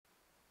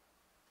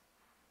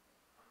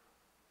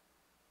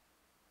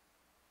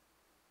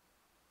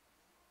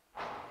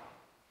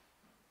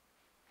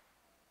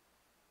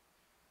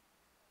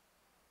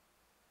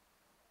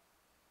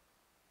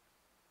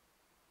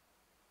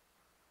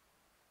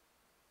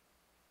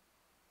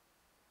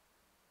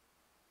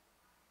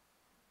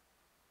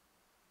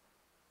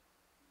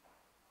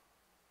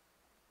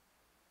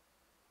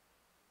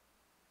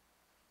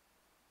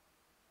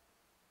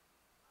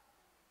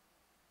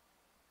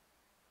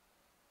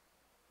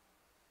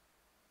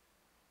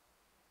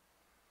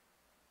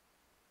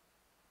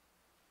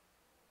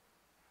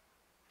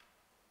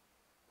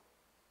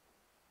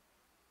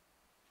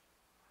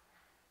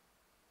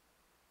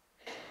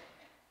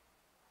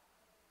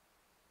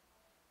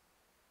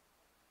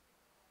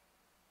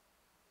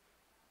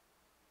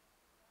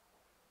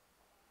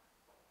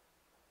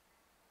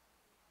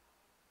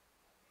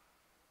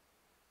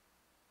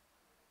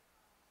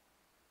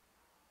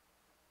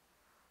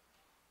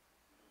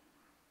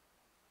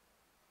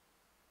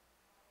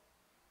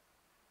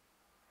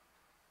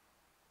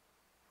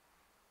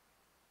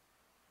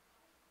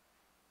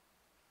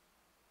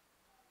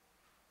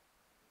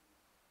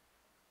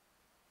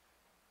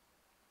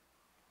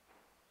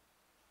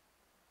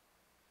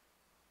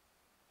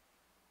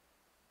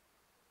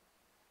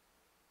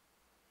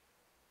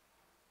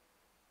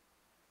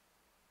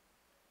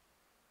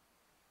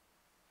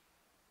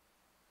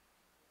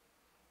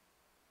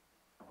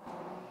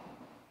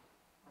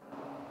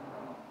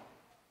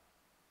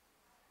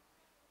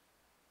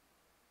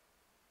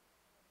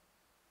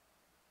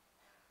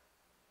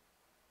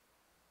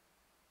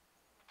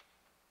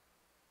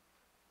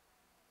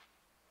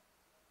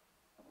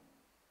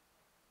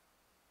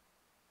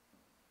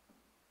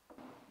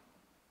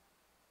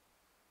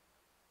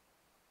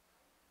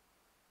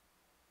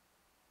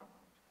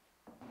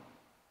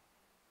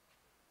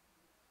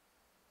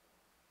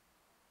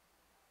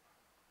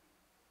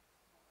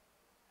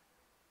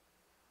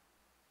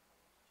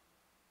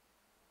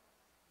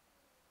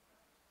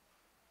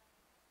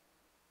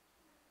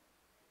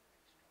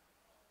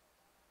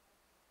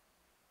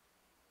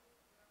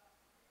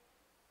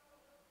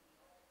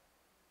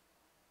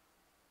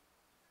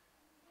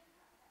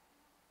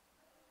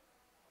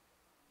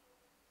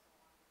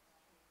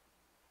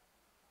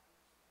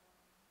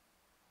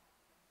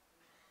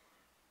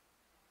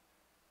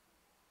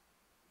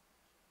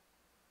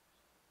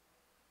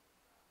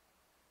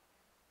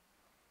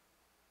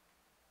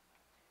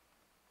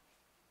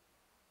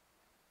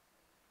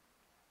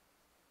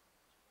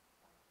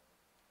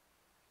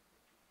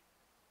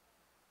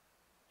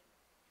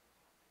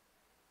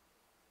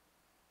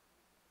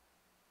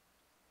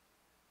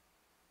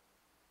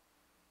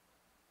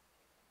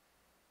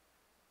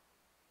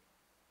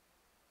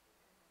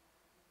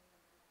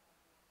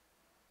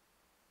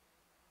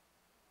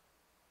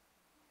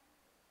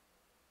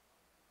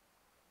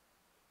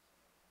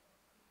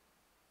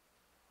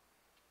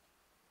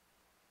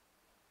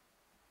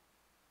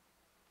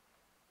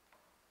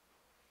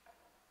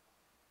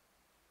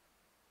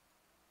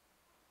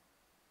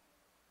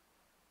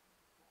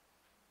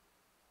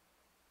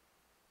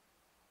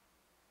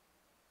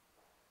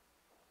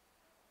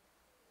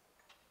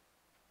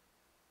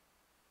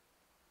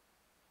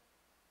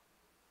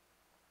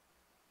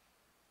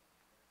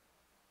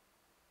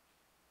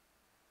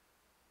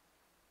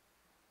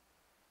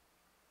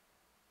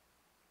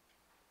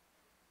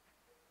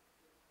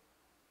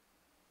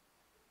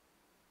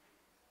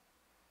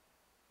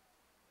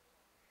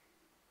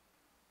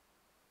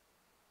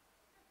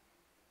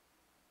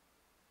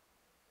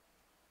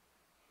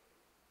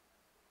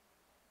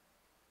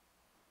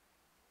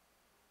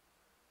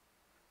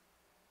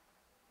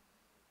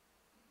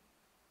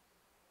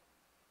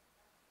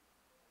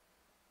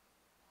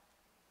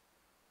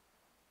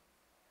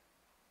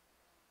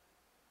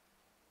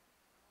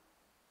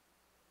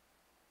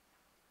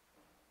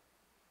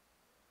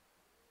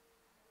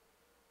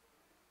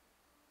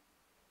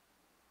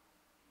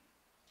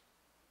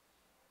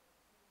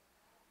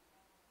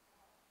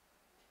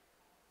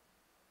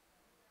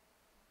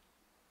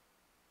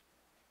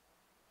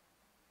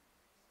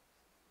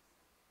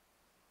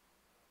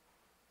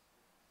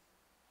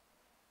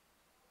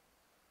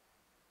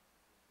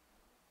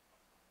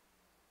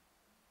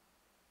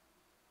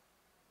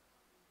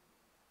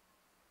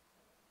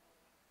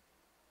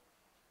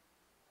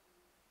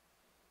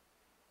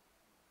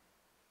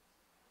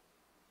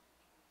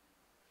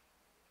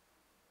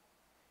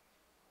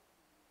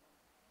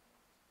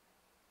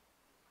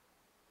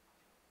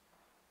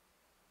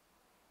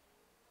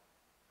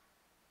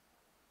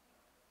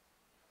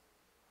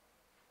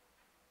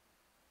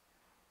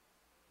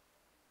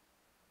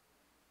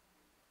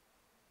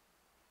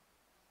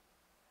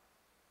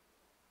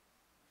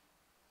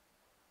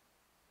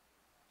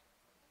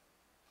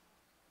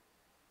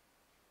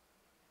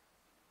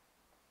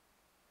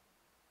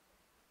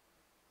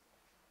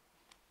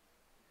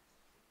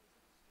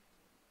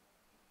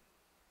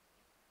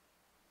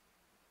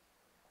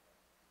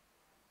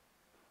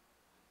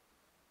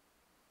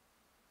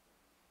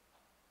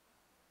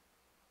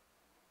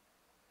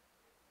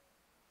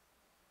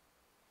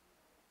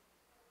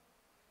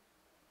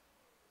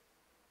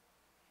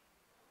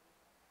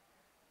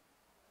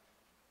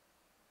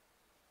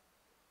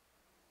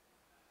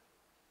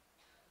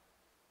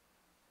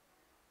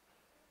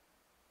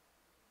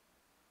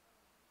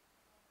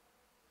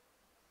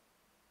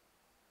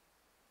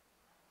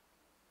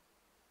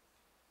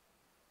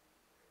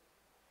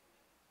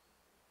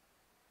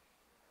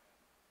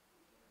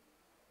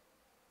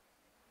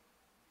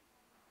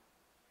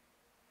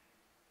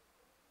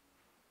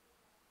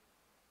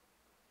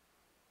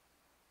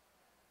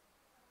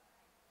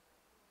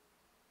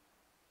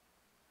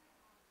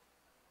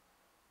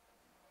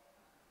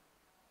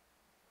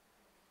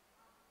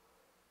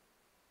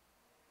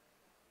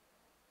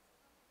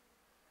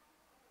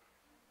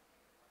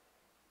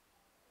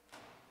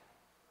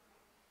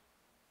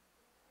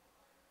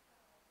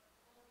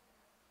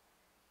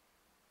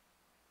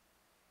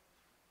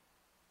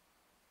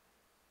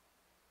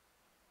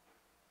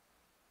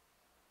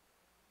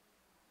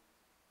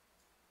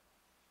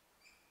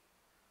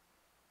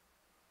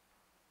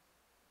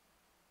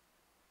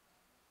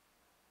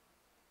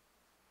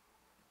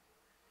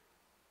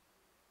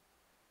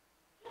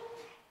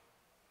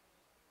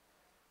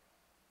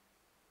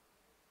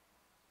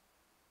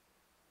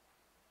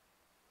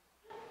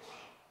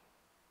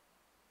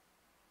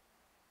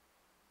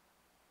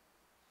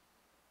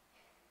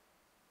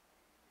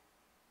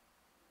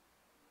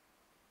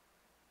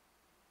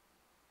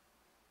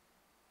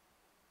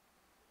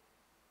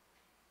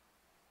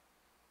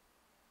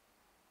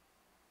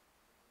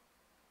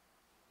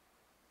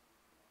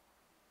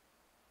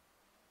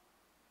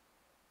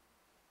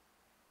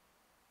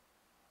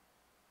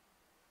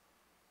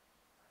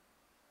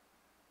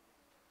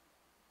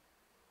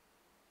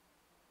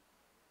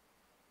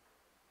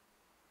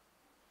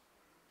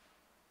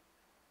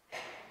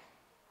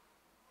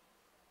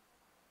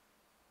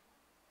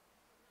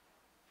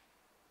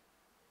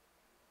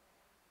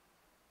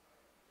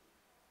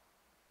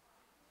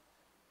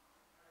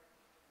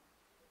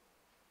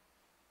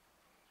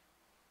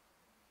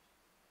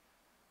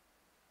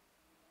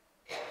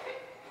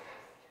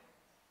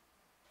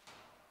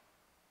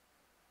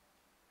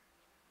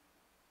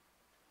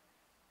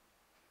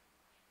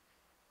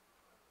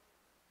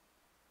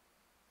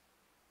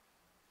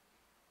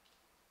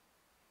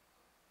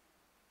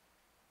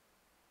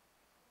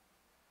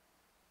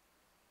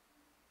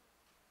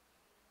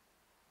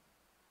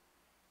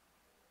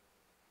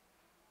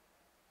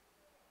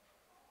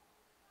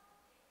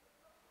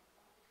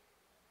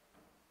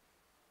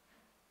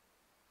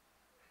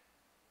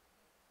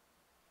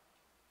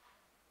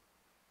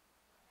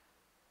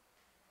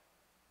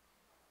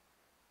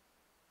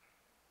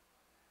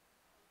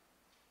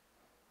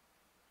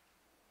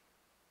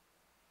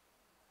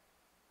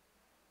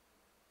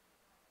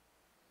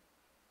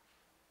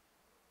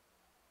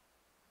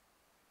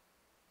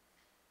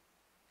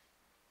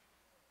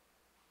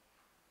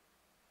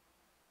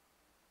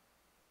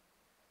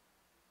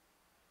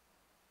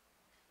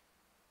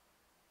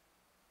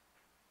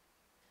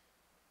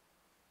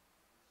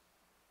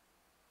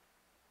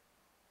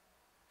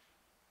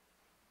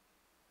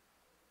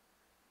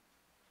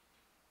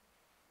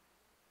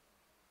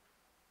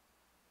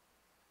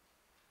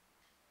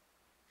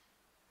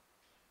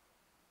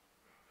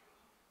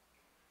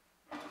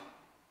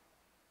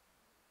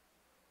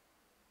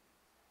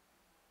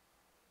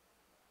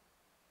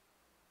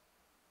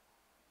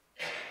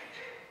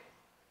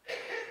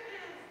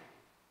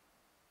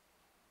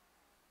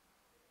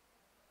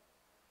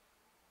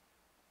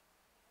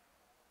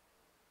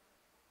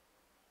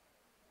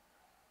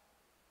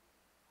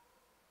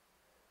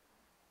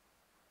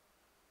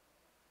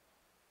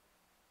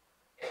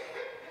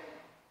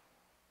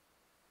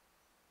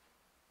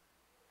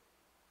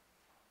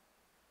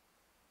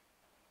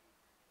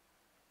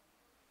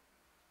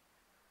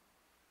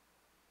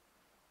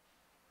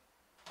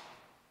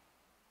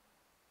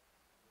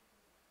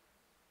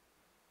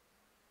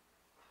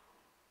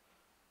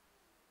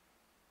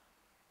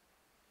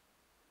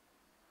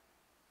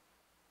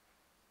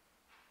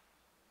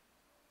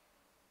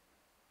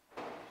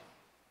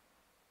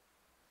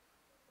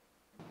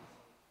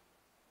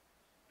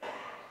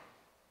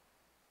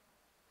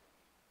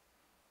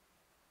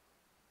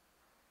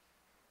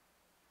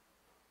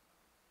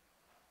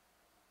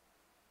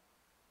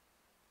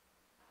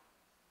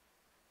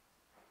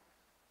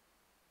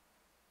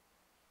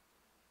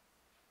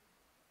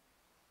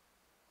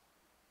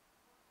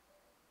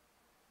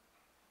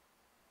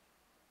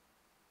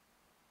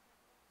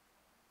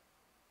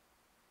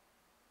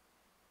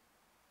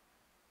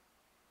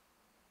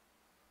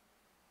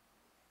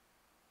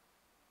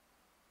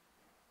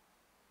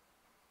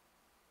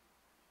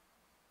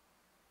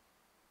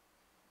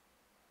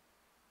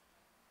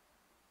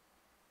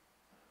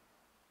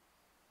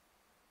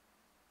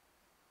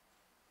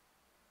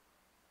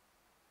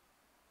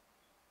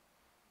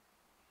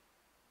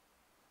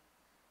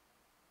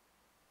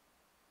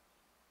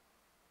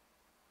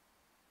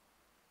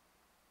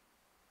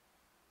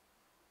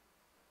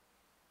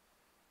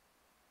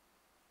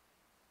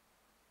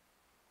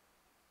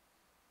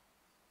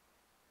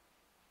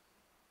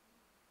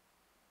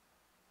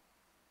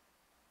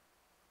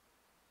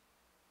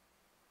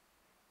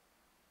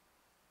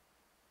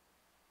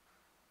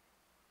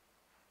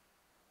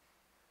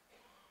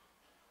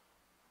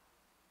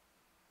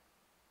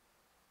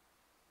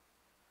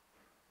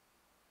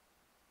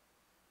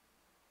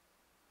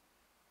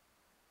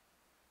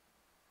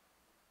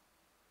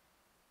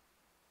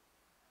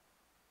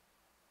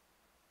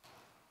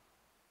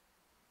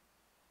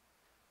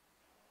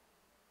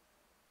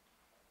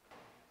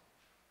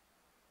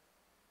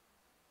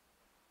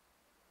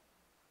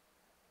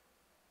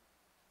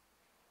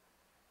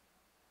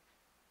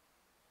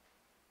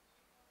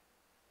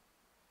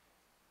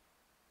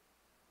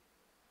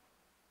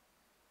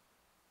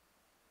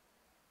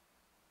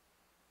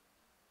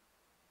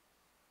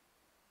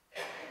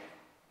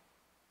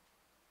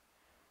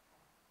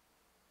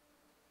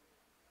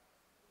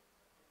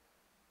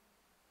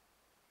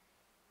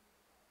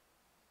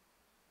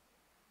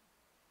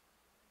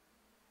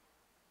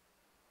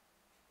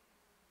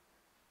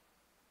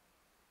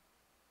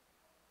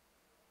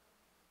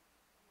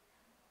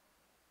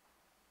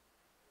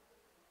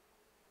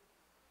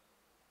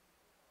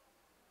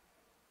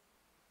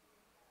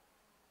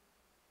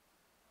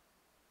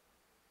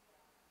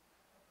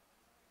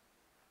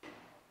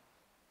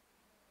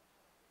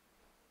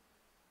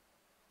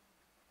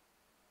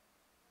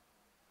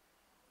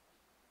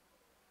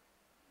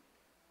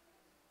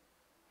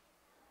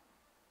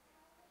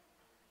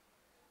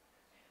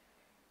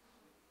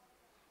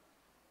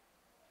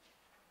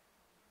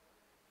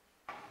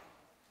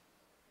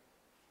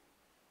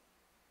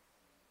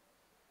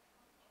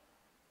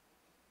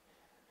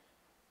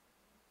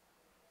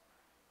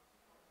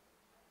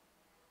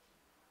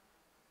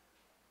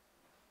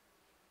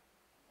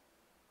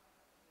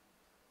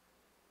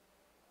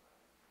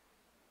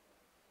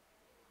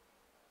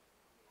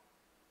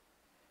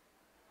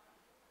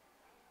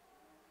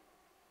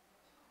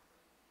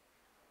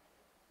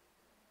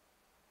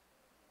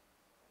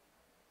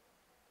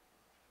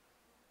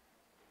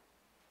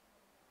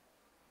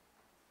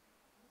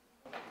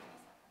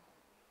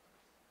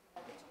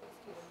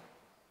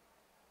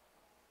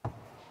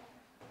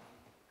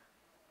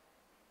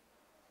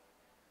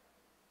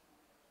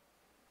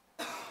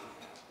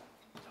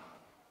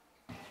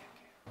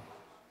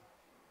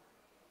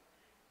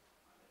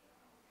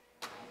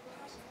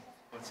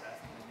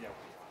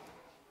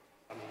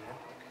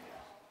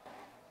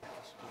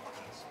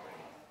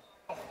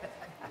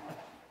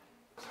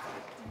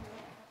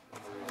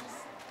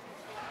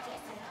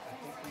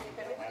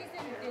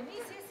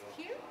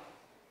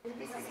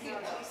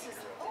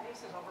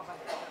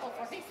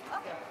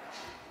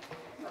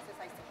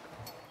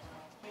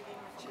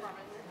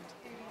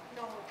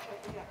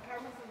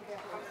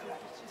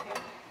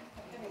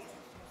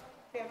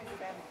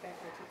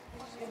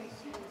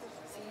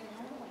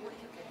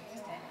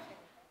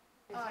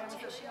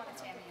She wanted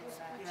Tammy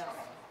inside. Yeah.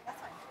 That's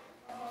fine.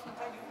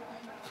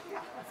 Yeah,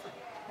 that's fine.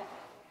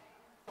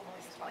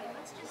 Wait,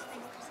 let's just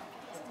think for a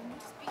second. Is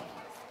Denise speaking?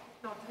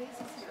 No,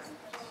 today's is here.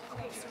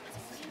 Okay, so it's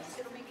Denise,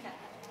 it'll make that.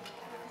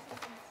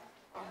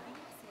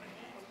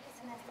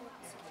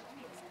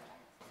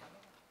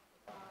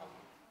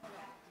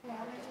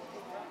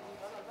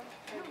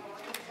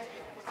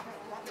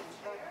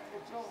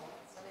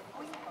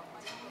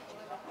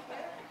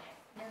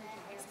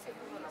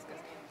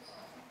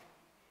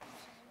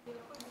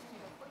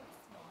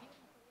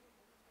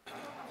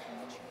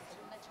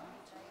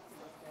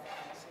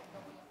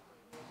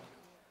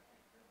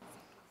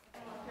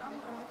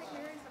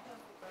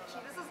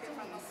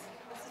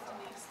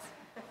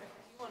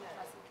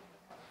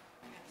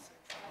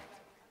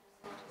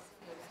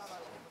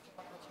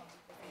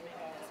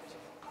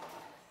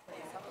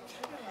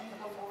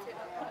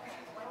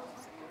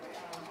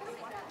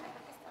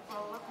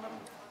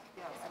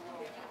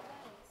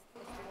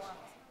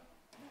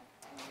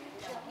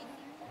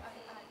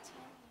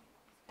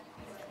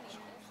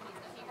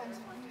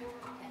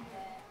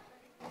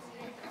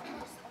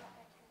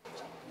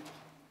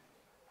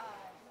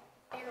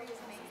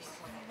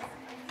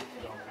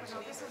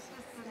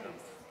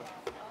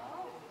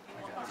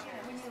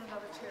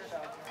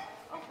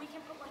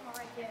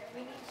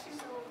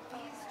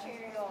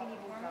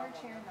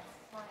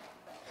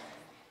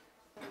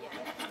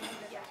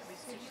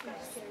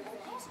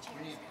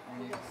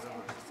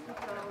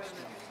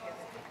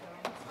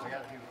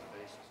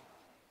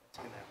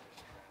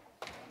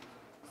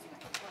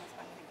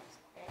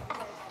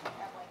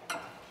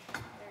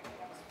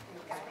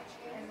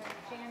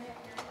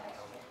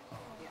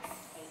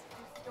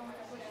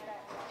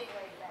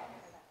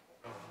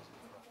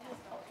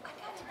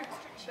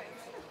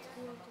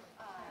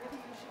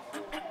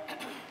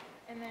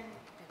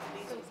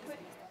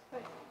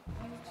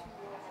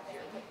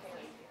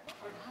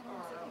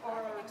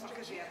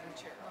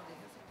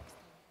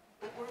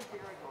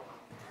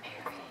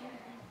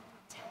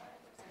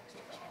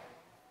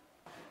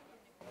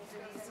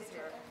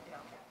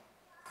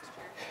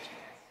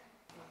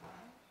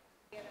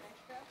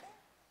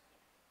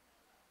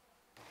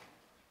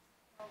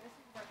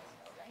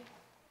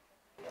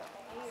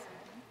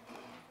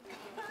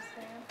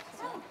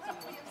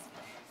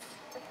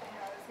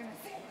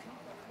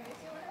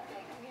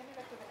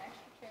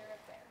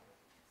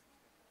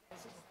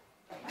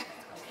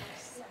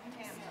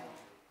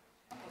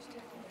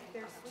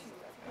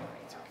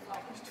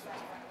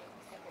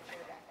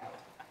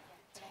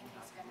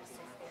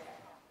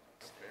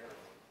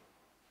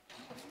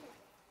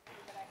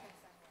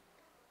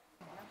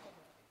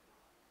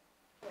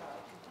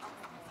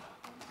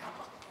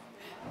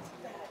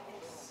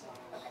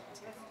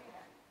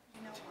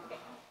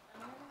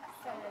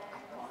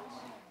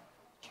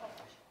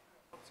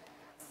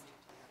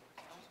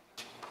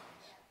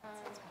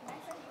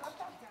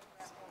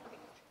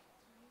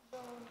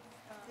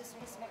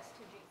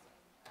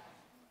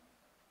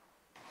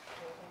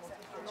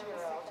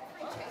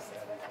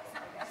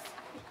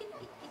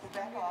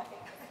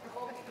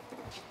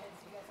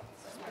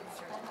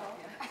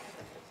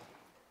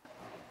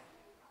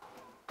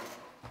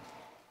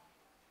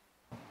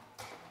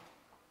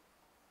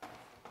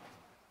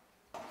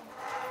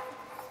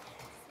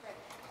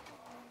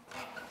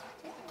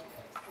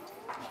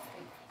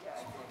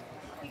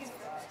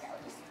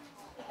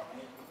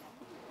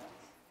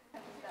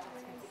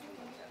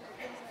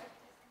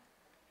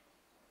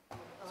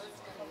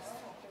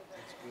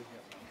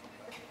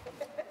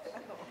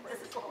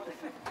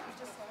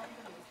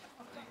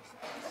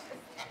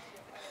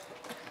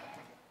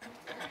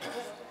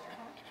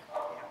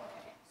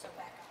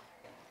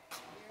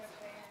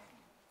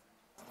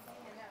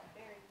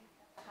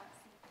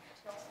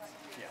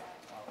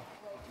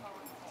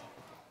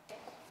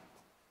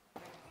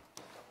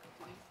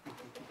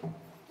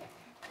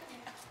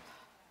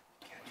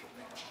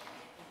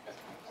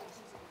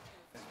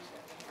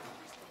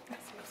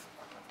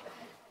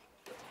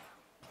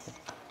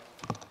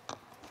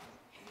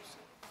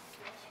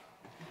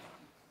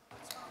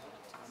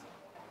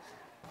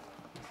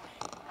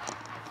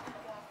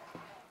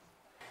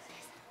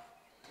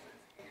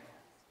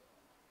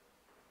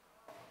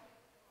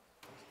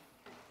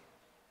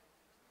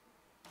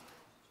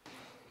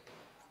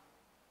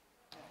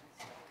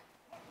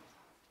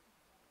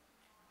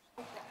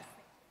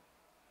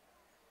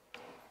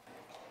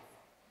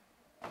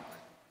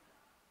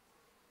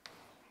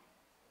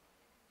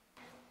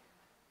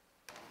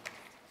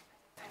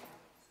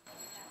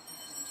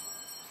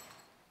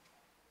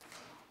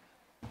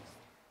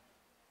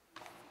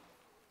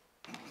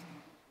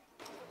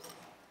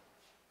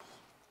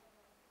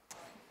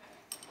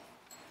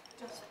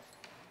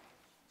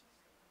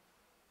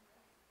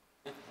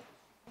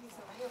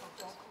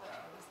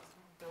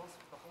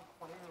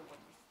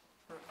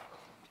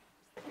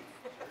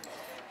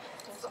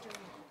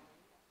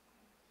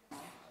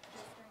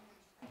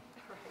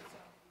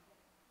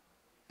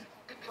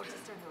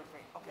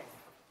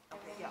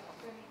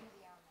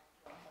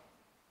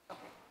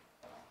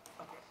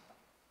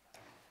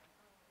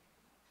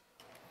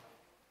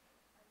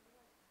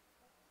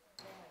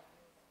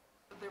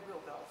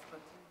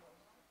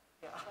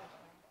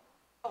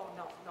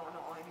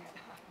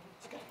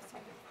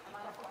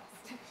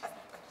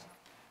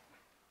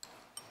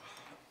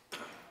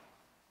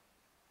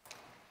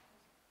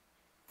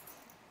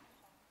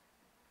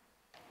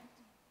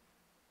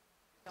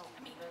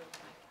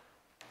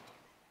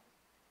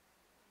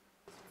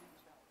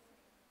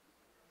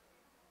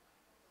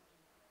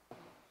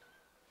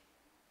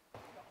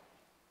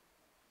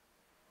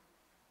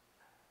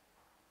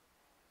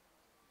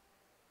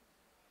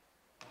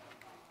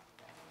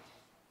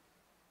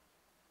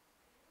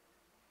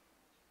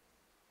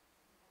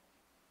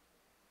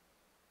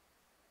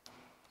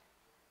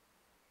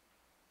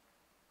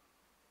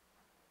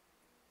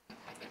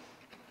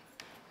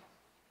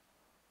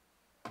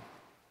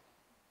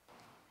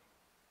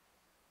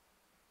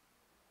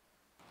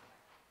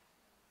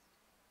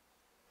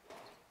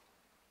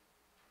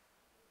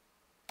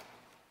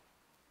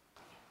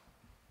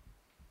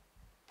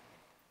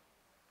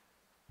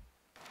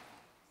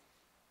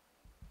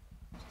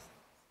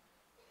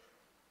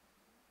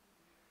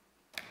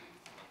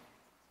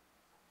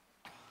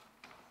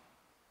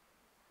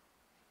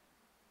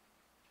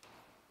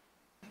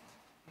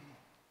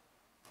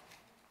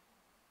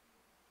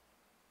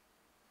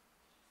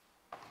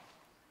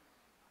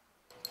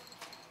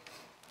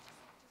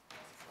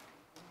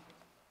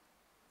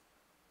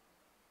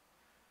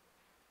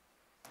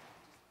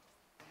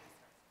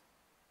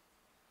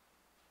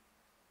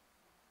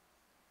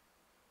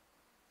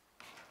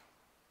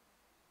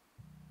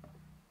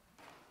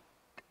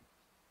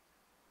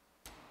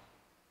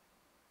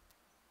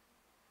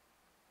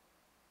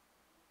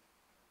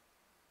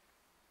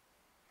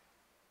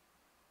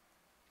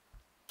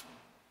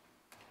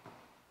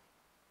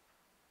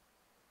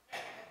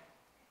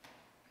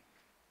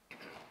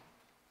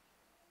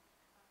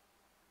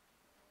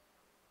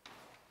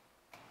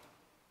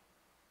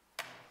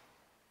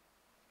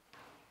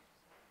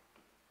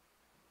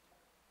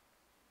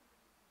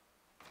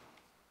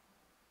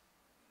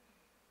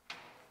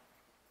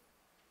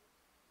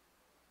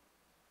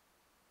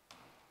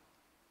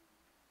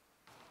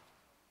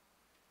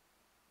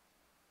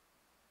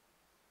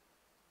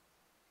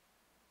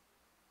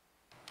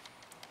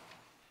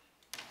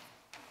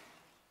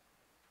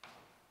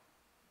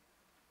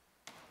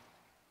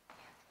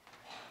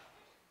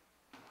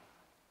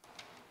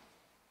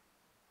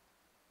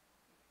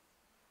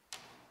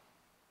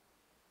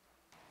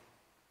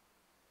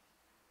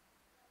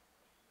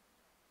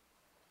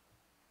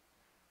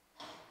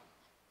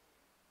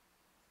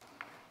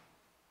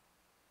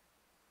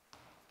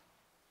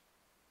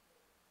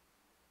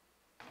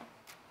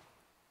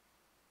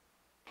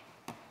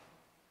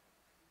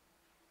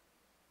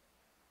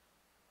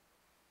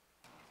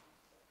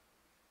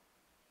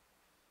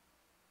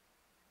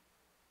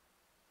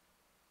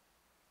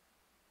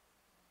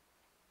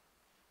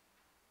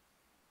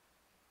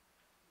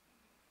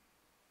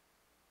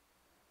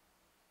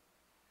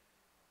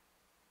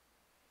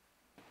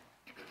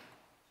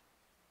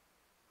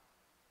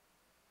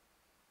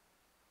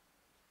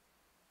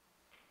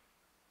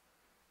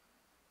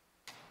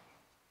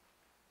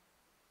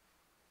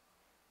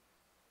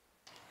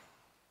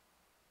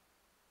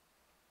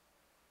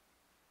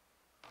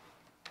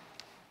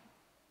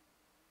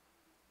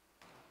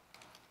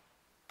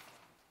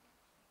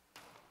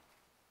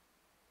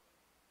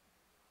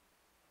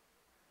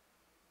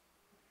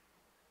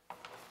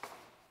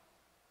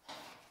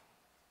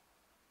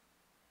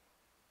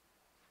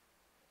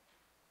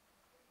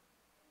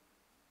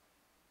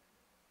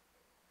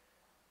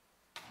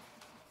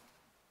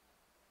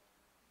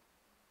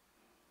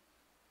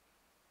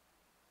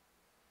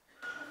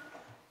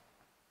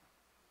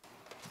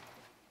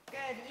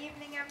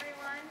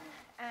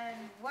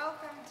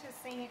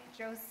 Saint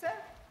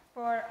Joseph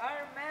for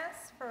our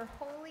Mass for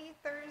Holy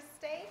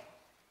Thursday.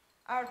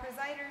 Our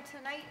presider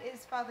tonight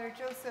is Father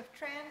Joseph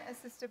Tran,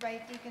 assisted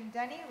by Deacon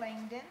Denny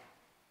Langdon.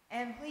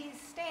 And please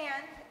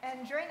stand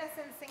and join us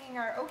in singing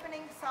our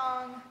opening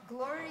song,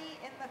 Glory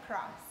in the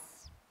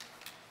Cross.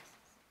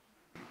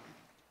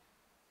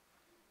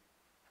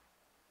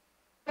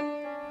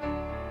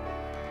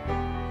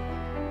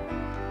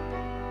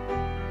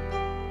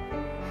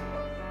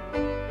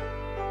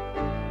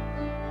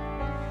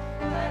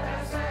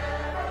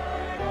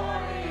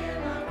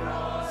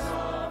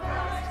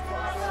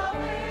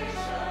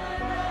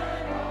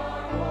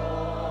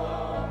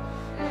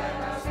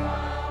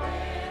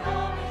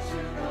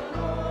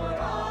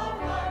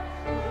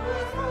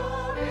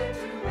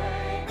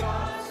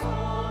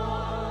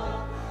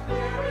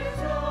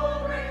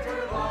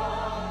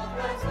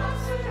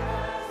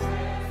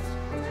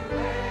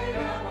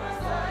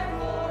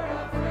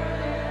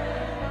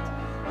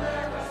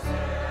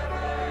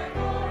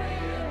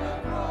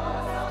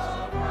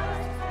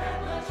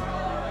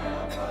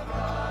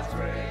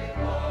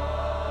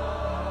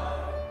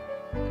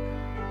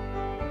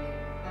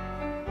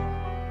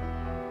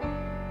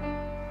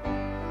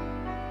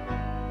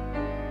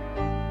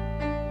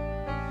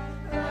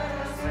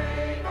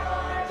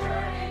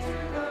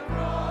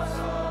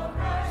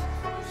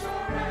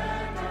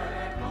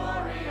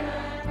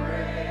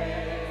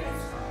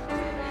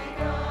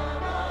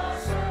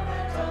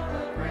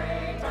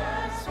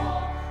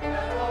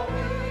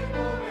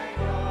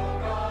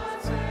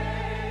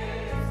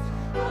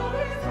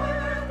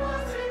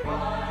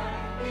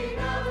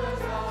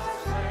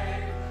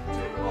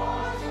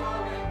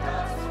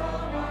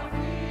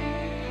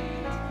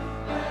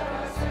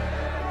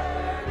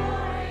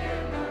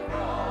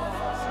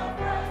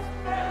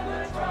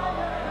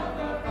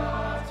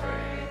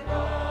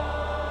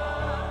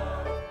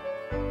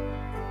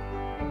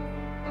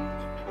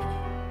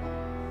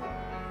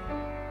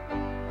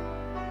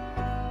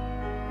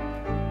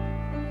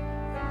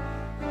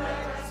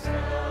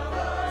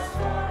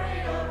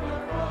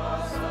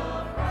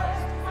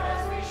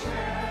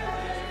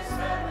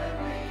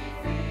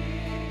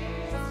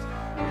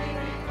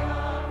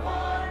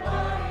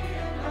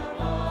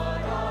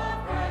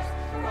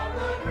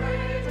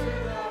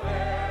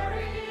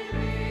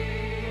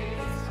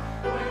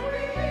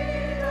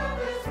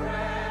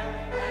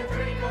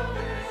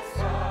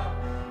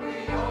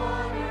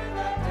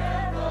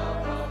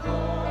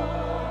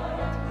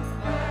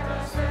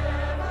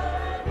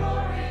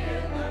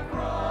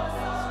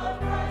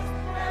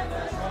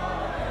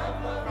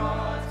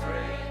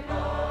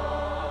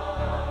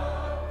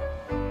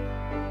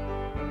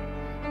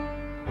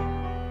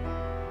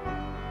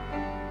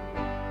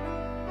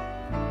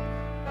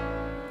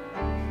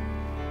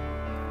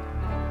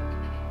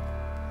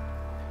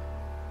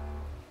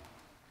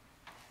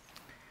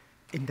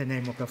 In the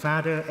name of the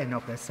Father, and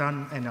of the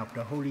Son, and of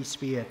the Holy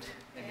Spirit.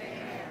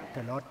 Amen.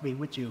 The Lord be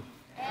with you.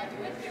 And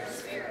with your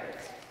spirit.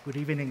 Good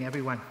evening,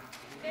 everyone.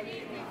 Good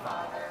evening,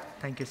 Father.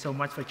 Thank you so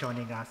much for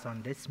joining us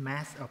on this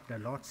Mass of the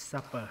Lord's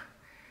Supper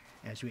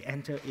as we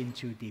enter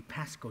into the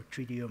Paschal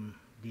Triduum,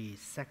 the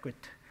sacred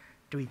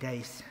 3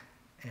 days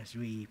as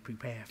we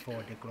prepare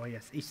for the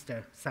glorious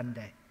Easter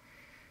Sunday.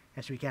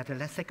 As we gather,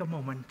 let's take a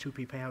moment to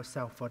prepare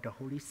ourselves for the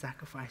holy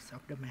sacrifice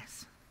of the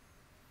Mass.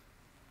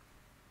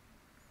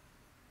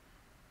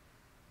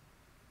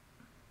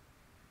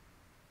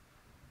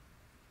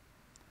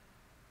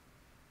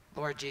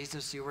 Lord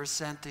Jesus, you were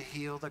sent to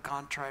heal the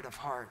contrite of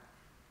heart.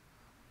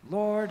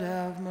 Lord,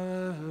 have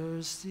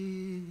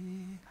mercy.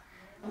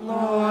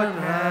 Lord,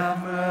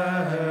 have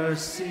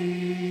mercy.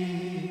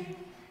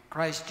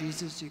 Christ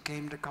Jesus, you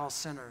came to call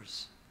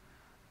sinners.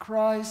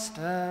 Christ,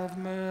 have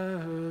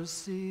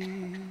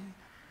mercy.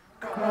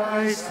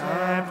 Christ,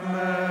 have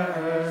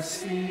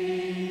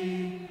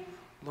mercy.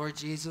 Lord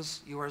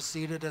Jesus, you are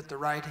seated at the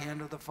right hand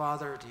of the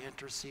Father to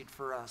intercede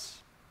for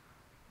us.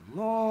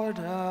 Lord,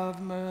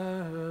 have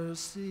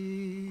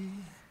mercy.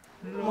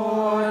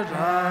 Lord,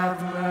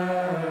 have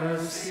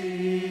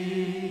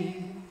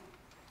mercy.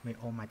 May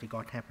Almighty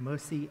God have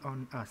mercy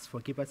on us,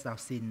 forgive us our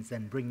sins,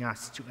 and bring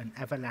us to an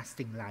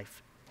everlasting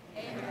life.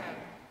 Amen.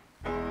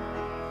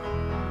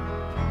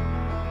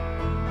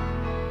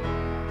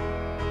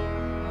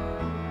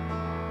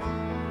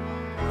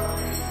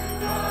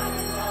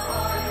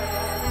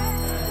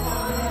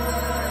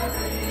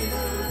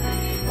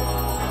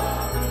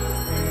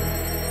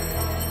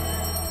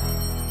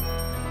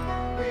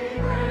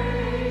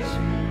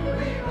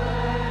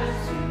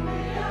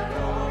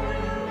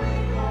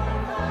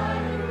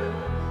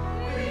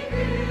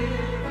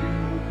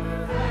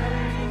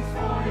 Thanks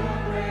for your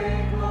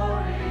great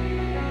glory.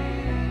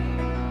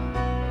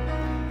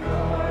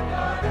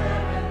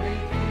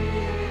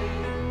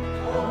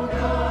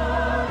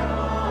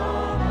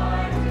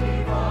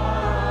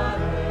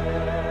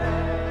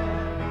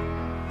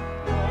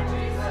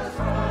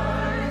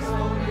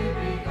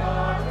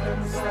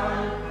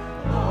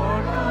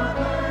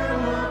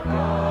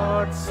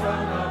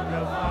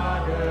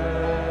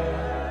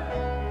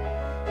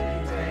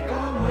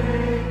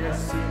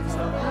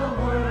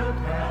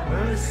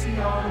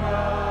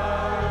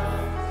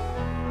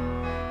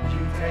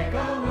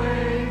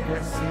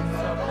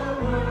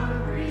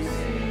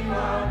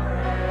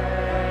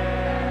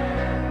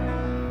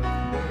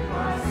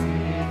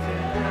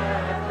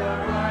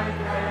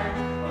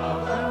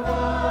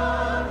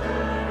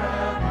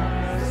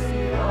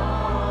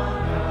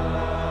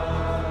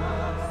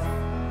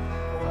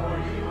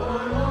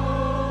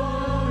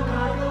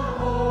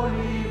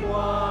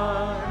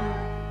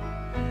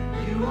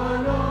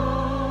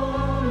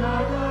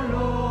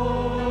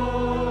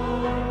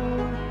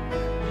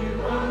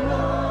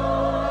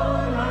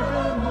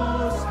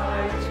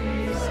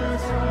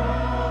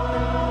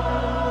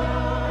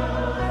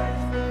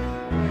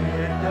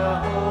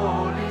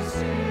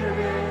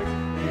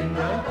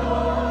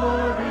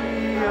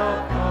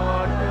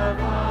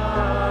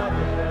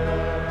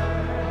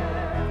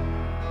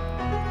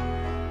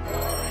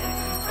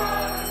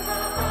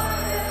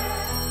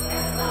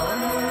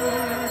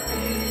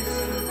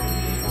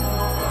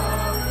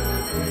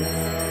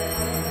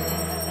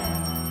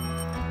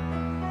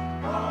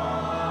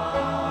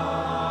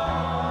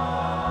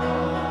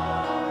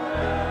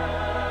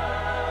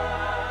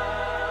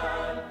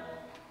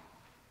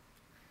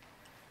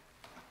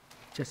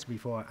 Just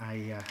before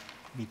I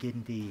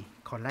begin the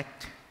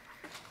collect,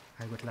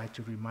 I would like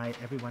to remind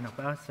every one of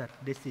us that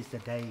this is the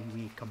day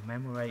we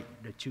commemorate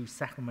the two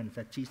sacraments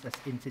that Jesus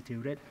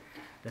instituted,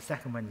 the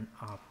sacrament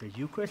of the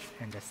Eucharist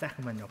and the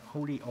sacrament of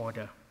Holy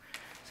Order.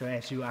 So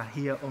as you are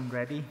here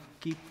already,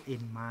 keep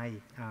in mind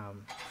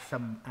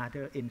some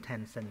other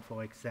intention,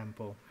 for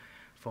example,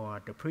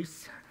 for the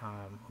priests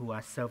who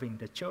are serving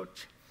the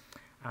church.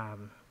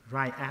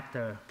 Right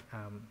after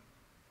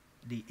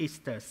the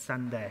Easter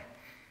Sunday,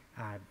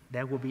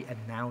 there will be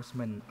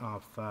announcement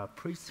of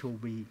priests who will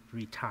be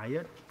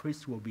retired,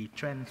 priests will be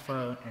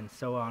transferred, and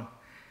so on.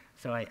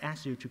 So I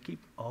ask you to keep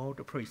all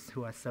the priests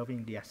who are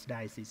serving the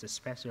archdiocese,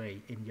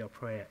 especially in your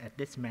prayer at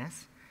this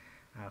Mass,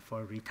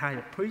 for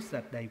retired priests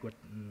that they would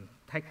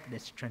take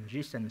this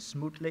transition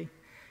smoothly,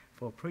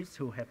 for priests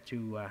who have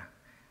to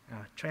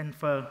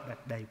transfer that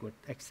they would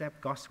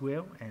accept God's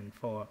will, and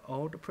for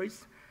all the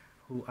priests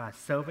who are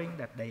serving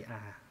that they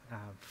are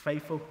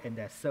faithful in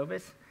their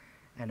service,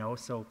 and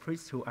also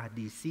priests who are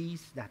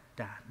deceased that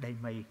they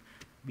may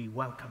be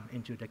welcomed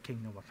into the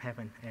kingdom of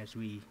heaven as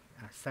we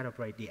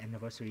celebrate the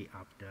anniversary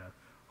of the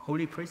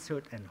Holy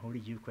Priesthood and Holy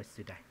Eucharist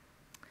today.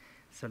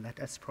 So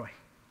let us pray.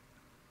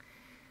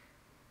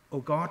 O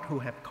God, who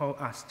have called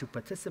us to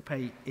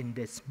participate in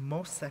this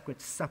most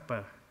sacred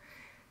supper,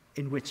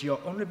 in which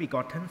your only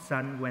begotten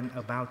Son, when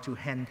about to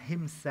hand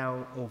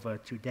himself over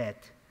to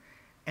death,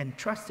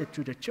 entrusted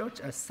to the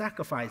Church a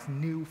sacrifice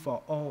new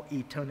for all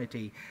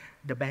eternity,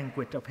 the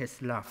banquet of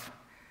his love.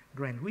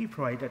 Grant, we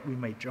pray, that we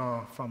may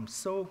draw from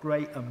so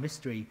great a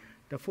mystery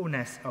the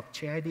fullness of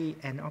charity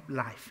and of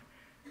life.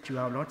 Through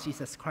our Lord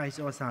Jesus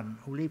Christ, our Son,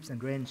 who lives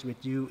and reigns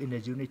with you in the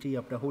unity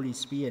of the Holy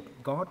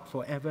Spirit, God,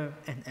 forever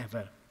and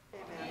ever.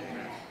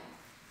 Amen.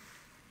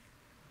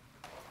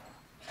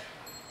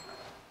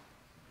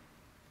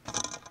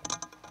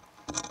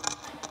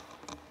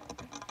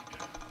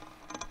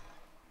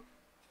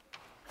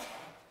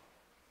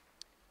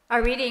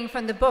 A reading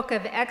from the book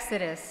of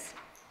Exodus.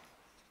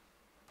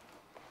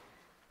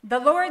 The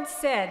Lord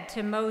said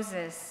to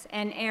Moses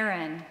and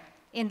Aaron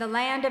in the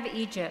land of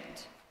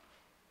Egypt,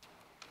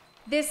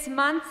 "This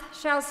month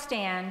shall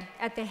stand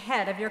at the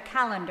head of your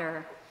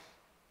calendar.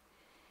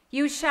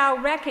 You shall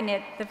reckon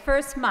it the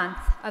first month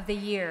of the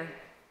year.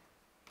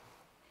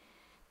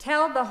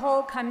 Tell the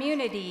whole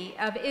community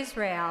of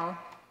Israel,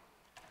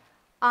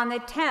 on the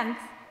 10th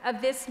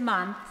of this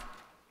month,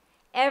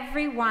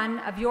 every one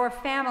of your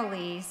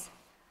families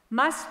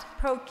must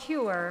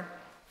procure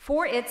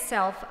for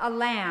itself a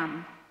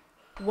lamb,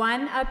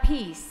 one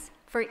apiece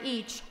for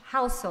each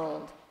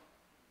household.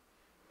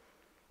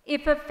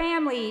 If a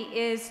family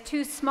is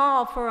too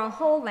small for a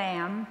whole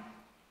lamb,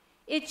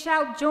 it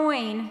shall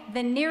join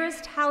the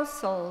nearest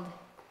household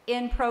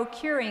in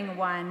procuring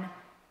one,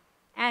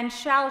 and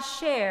shall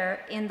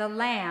share in the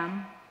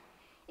lamb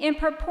in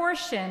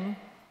proportion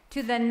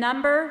to the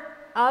number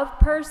of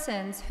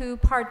persons who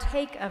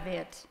partake of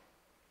it.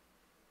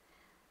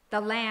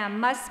 The lamb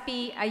must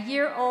be a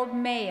year-old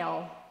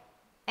male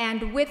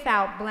and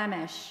without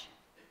blemish.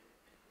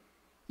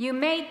 You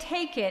may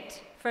take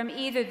it from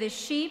either the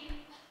sheep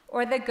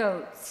or the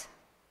goats.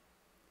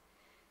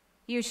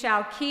 You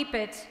shall keep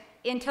it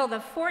until the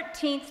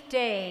 14th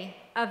day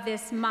of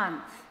this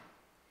month,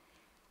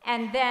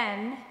 and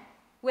then,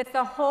 with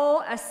the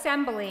whole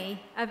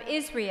assembly of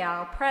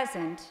Israel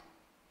present,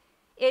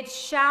 it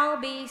shall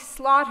be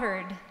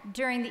slaughtered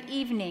during the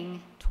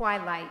evening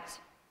twilight.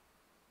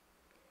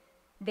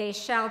 They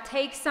shall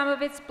take some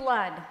of its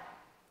blood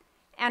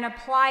and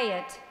apply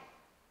it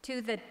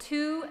to the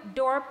 2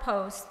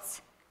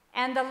 doorposts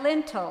and the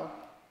lintel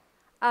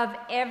of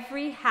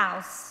every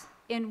house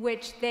in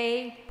which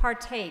they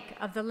partake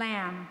of the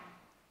lamb.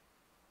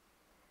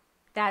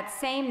 That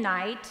same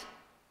night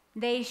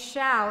they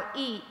shall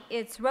eat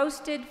its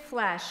roasted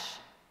flesh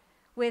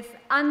with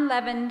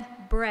unleavened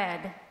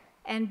bread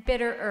and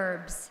bitter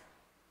herbs.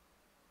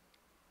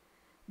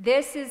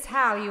 This is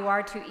how you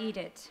are to eat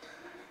it: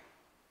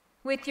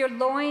 with your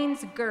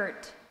loins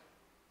girt,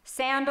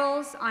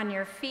 sandals on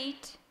your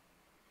feet,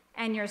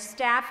 and your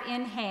staff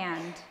in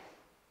hand.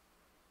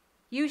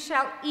 You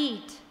shall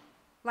eat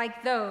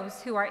like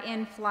those who are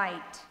in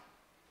flight.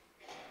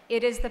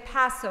 It is the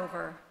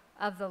Passover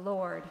of the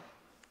Lord.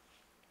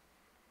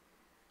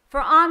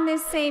 For on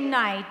this same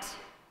night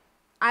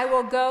I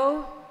will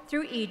go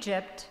through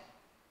Egypt,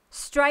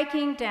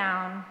 striking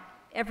down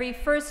every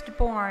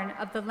firstborn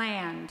of the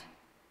land,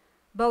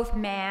 both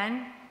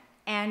man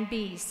and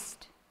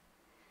beast,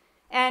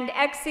 and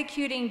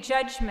executing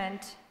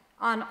judgment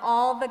on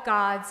all the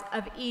gods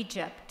of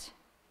Egypt.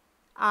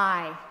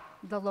 I,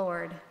 the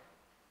Lord.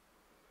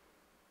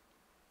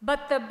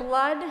 But the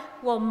blood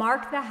will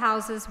mark the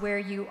houses where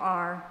you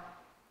are.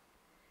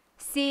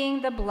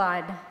 Seeing the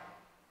blood,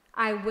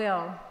 I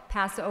will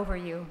pass over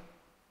you.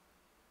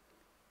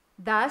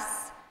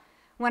 Thus,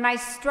 when I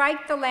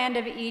strike the land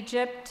of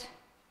Egypt,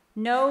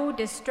 no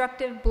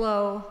destructive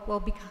blow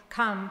will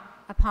come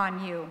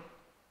upon you.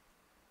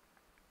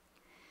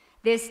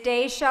 This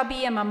day shall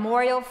be a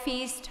memorial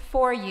feast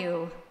for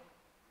you,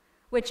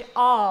 which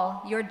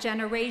all your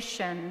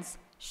generations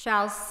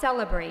shall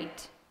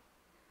celebrate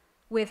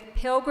with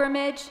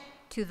pilgrimage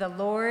to the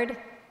Lord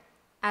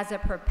as a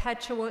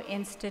perpetual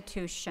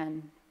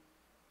institution.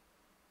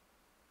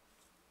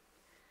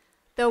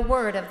 The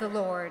word of the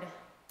Lord.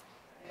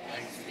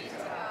 Thanks be to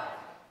God.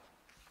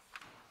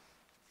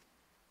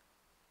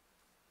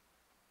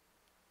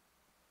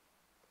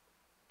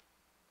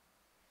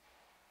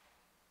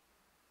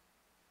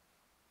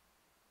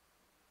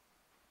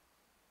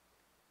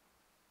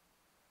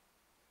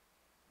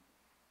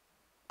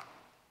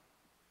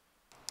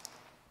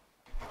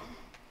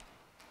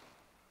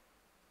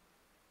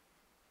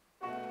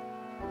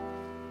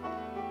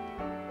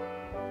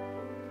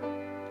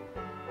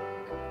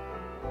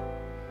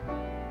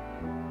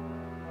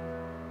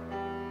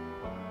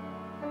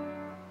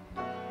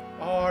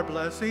 Our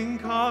blessing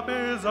cup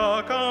is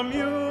a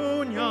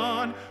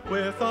communion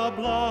with the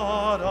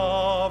blood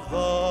of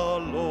the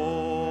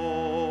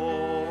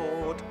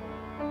Lord.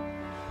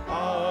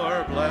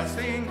 Our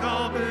blessing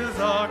cup is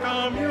a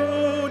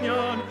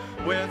communion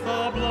with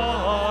the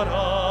blood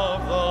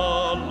of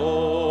the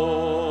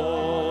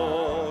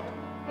Lord.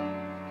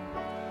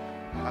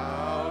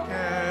 How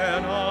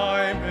can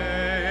I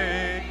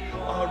make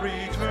a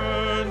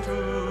return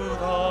to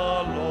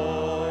the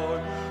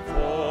Lord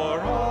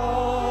for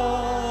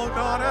all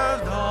God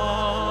has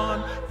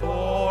done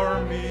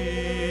for me?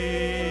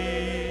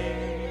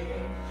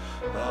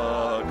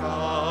 The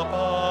cup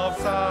of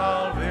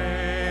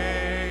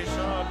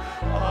salvation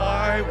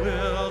I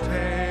will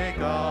take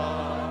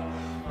up.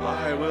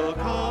 I will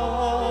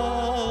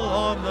call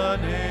on the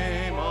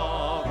name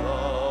of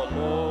the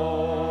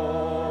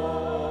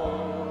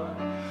Lord.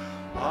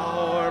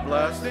 Our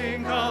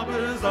blessing cup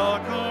is a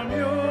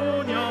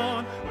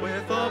communion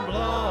with the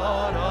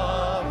blood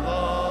of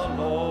the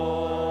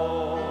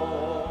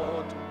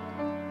Lord.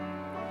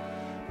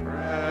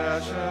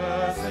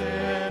 Precious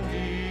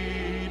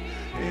indeed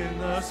in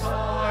the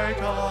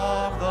sight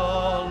of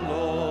the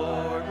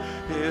Lord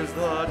is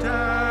the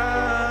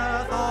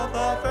death of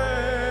the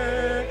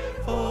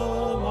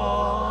faithful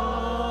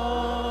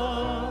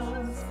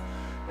ones.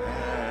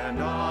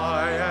 And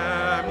I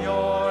am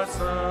your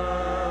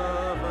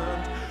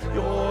servant,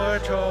 your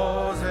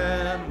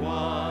chosen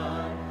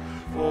one,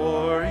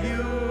 for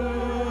you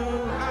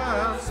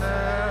have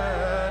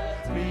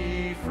set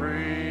me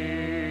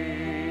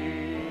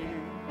free.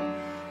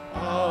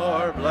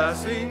 Our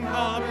blessing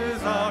cup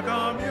is a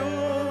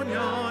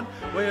communion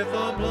with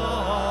the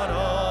blood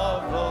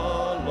of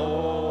the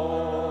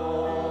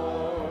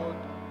Lord.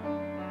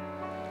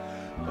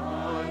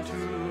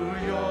 Unto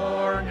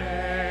your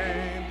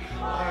name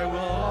I will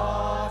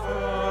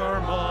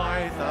offer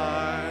my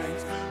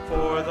thanks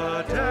for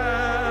the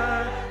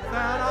debt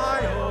that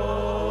I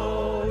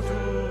owe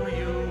to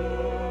you.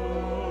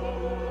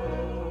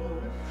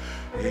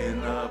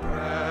 In the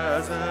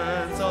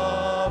presence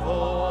of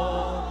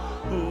all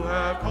who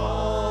have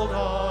called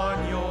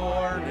on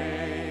your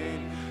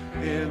name,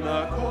 in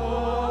the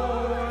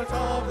courts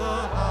of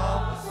the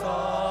house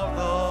of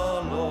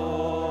the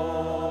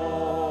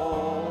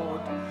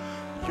Lord.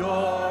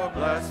 Your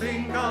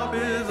blessing cup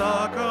is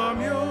a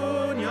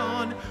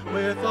communion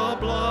with the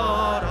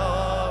blood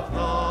of the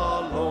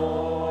Lord.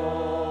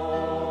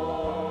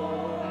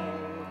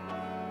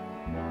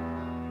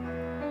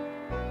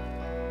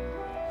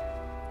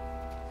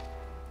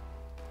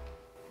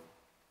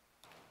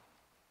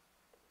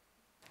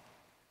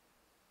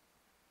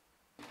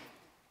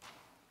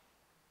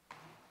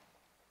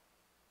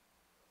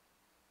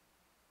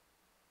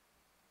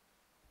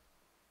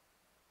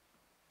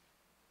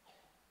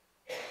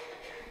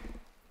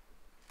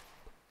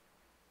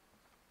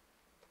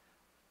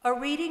 A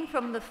reading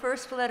from the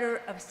first letter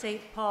of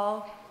St.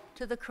 Paul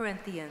to the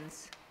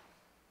Corinthians.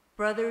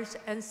 Brothers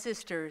and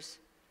sisters,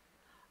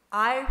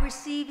 I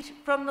received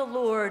from the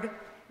Lord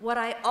what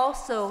I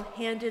also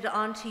handed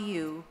on to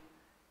you,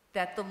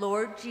 that the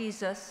Lord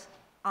Jesus,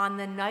 on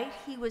the night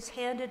he was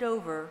handed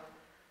over,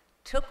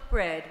 took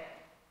bread,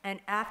 and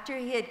after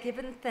he had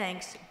given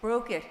thanks,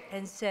 broke it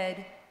and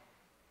said,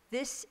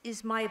 "This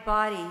is my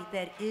body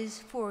that is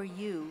for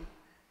you.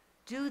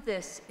 Do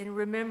this in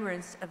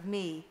remembrance of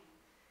me."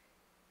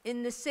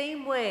 In the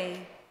same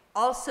way,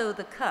 also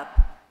the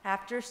cup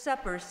after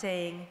supper,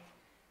 saying,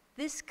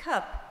 "This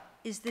cup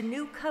is the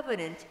new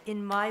covenant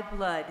in my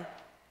blood.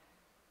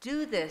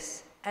 Do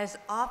this as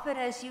often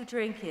as you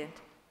drink it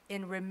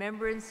in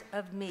remembrance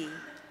of me.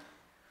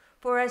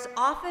 For as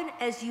often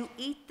as you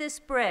eat this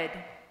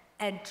bread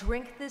and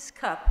drink this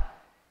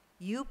cup,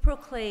 you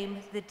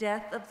proclaim the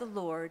death of the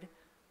Lord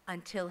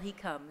until he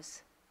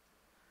comes."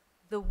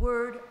 The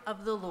word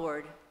of the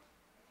Lord.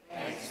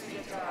 Thanks be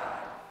to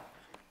God.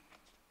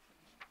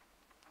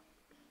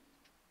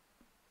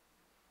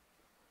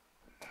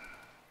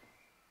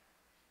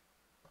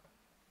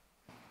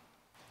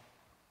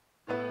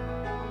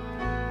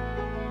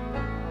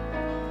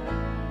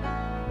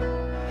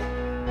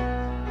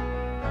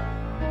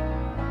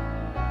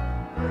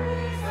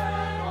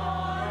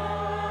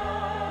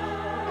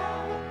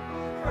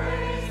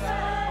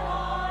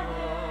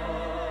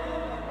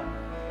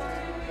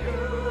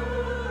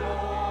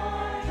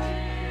 Lord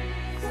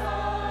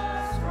Jesus.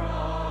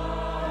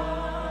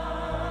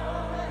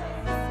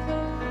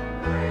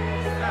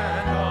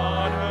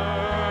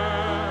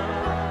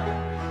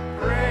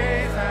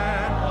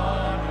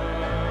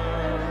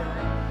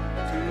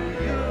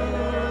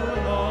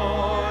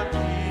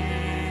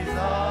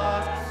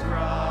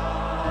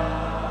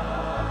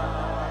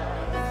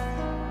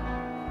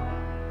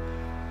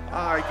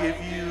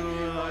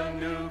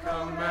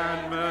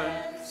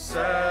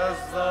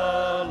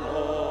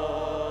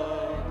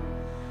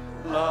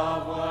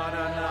 love one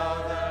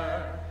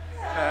another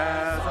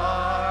as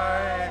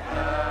I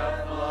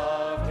have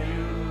loved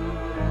you.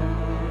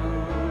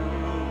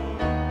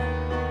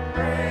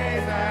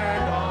 Praise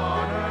and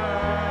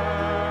honor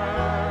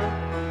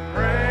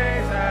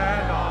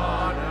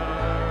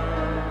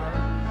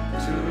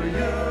to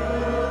you,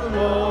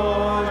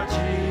 Lord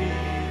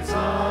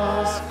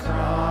Jesus Christ.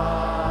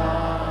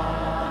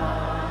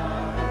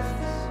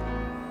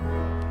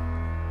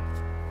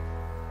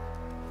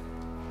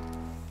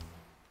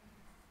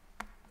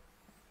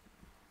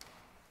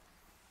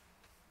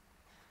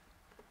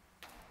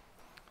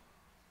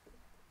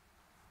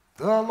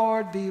 The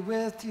Lord be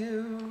with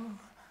you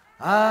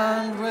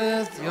and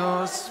with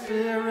your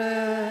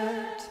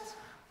spirit.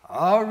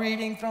 A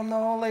reading from the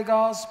Holy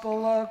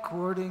Gospel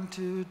according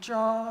to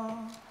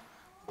John.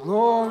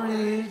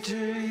 Glory to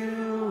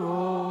you,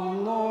 O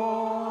Lord.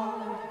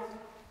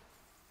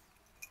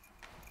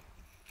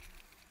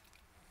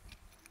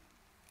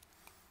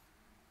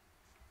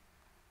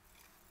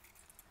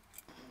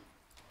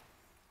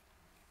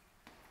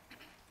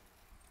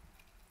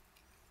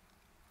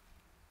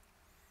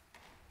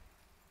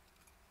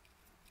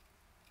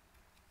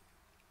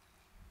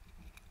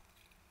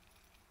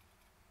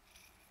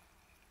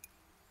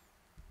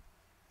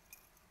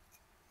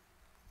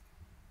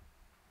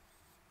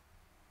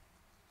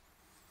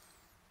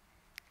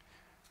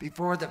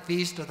 Before the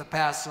feast of the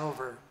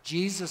Passover,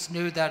 Jesus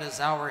knew that his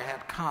hour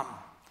had come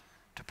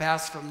to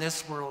pass from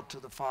this world to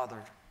the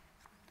Father.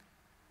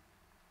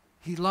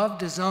 He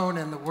loved his own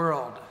in the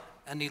world,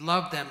 and he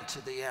loved them to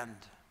the end.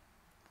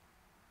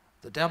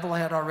 The devil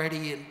had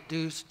already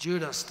induced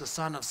Judas, the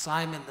son of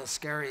Simon the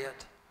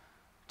Iscariot,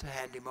 to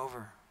hand him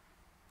over.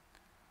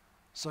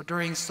 So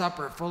during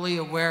supper, fully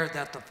aware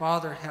that the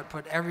Father had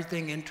put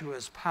everything into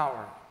his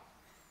power,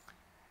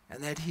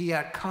 and that he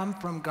had come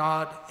from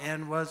God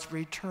and was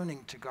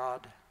returning to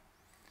God,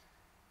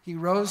 he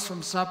rose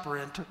from supper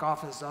and took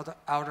off his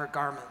outer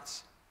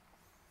garments.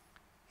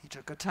 He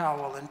took a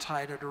towel and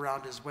tied it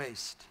around his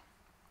waist.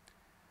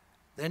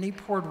 Then he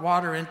poured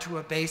water into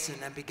a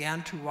basin and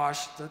began to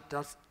wash the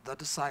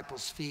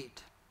disciples'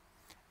 feet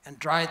and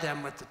dry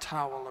them with the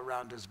towel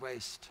around his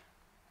waist.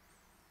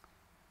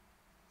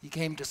 He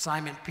came to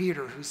Simon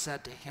Peter, who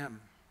said to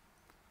him,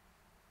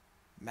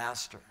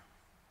 "Master,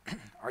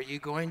 are you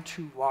going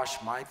to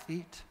wash my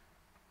feet?"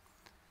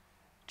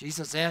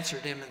 Jesus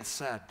answered him and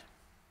said,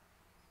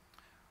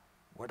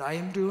 "What I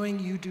am doing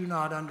you do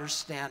not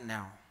understand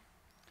now,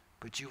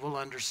 but you will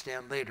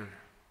understand later."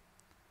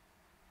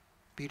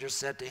 Peter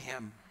said to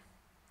him,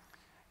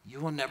 "You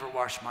will never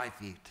wash my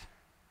feet."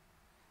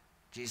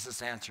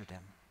 Jesus answered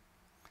him,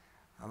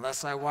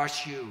 "Unless I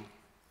wash you,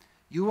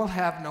 you will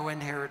have no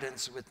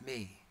inheritance with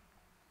me."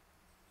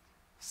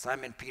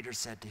 Simon Peter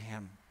said to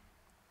him,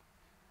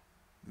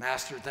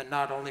 "Master, then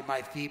not only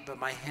my feet, but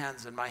my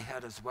hands and my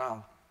head as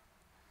well."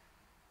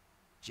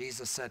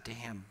 Jesus said to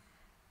him,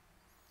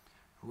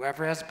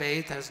 "Whoever has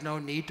bathed has no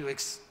need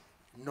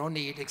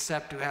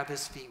except to have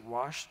his feet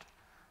washed,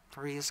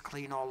 for he is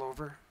clean all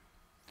over.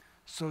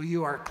 So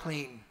you are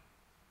clean,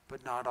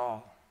 but not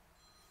all."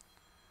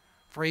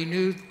 For he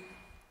knew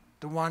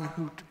the one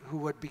who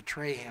would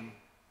betray him.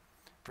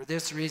 For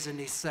this reason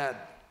he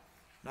said,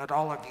 "Not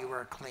all of you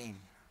are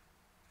clean."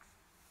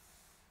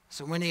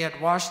 So when he had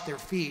washed their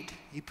feet,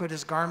 he put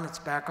his garments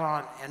back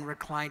on and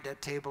reclined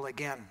at table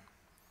again.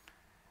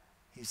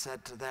 He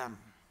said to them,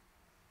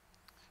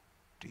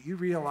 "Do you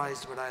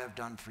realize what I have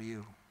done for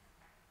you?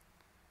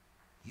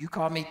 You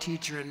call me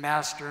teacher and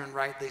master, and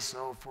rightly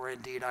so, for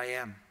indeed I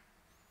am.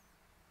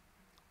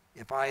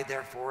 If I,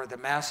 therefore, the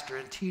master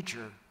and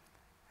teacher,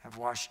 have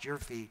washed your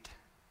feet,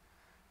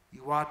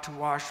 you ought to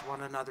wash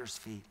one another's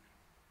feet.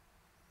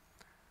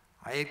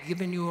 I have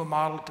given you a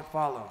model to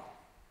follow,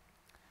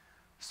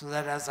 so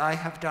that as I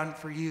have done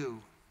for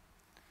you,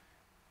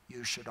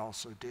 you should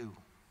also do."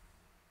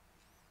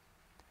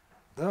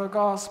 The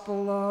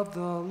Gospel of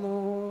the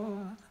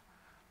Lord.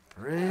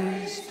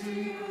 Praise to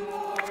you,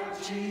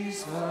 Lord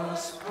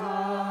Jesus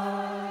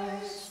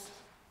Christ.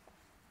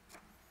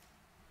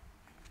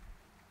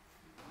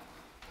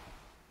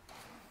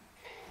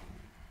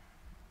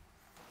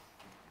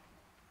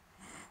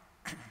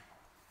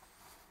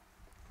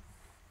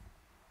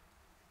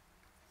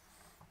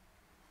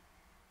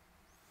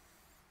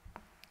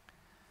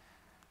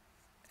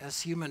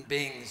 As human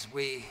beings,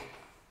 we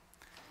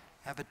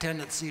have a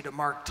tendency to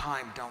mark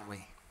time, don't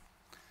we?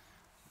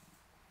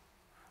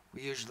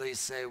 We usually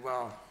say,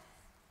 well,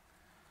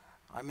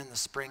 I'm in the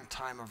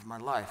springtime of my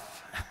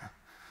life.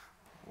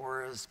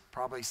 Or as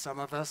probably some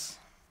of us,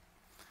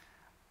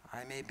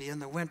 I may be in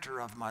the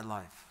winter of my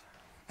life.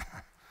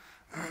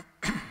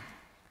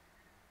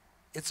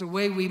 It's a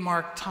way we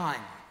mark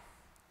time,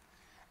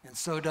 and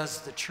so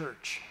does the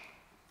church.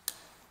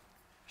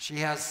 She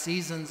has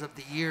seasons of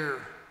the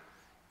year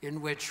in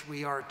which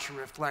we are to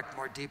reflect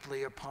more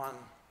deeply upon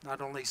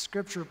not only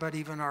Scripture, but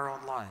even our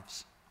own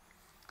lives.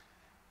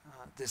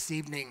 This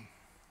evening,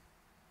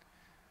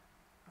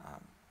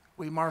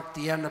 we mark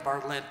the end of our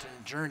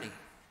Lenten journey,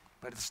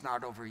 but it's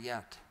not over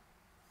yet.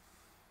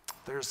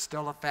 there's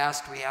still a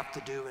fast we have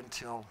to do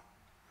until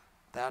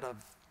that of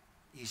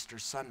Easter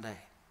Sunday.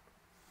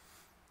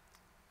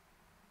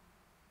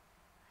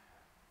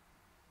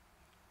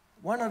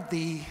 One of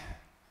the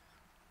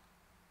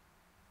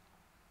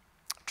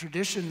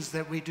traditions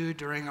that we do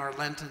during our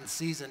Lenten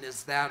season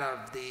is that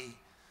of the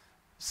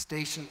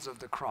Stations of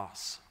the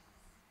Cross.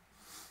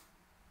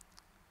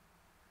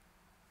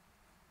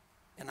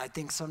 And I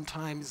think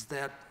sometimes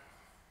that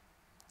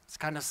it's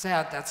kind of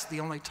sad that's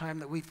the only time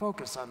that we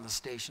focus on the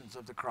Stations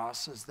of the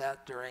Cross, is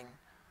that during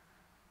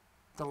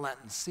the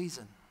Lenten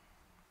season.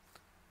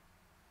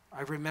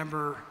 I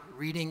remember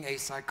reading a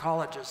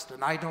psychologist,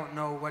 and I don't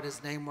know what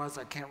his name was,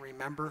 I can't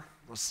remember,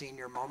 those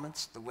senior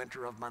moments, the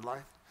winter of my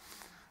life,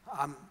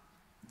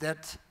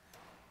 that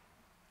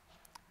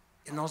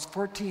in those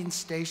 14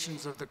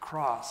 stations of the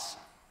cross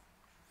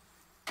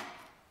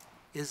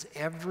is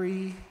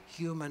every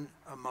human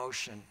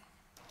emotion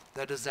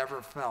that is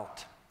ever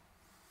felt.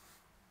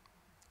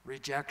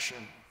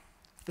 Rejection,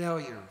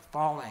 failure,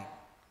 falling,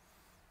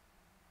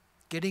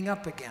 getting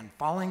up again,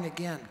 falling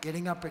again,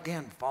 getting up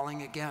again,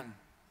 falling again,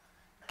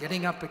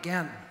 getting up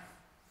again,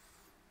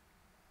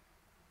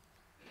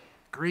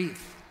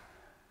 grief.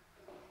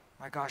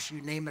 My gosh,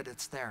 you name it,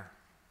 it's there.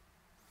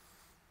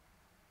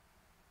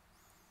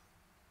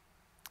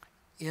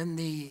 In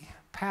the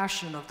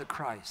Passion of the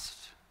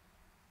Christ,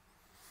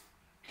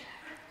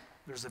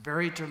 there's a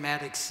very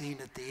dramatic scene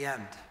at the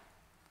end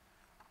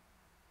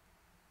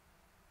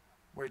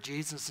where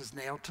Jesus is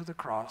nailed to the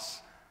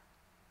cross,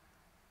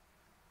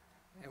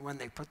 and when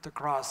they put the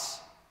cross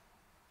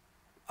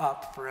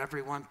up for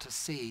everyone to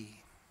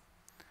see,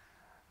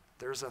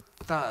 there's a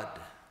thud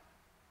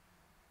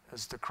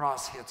as the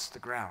cross hits the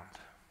ground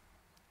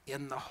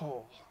in the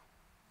hole.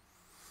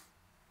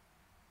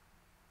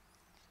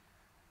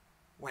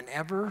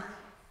 Whenever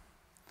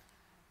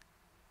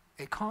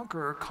a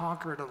conqueror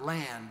conquered a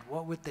land,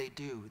 what would they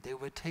do? They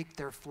would take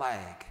their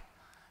flag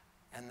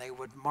and they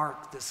would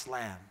mark this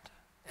land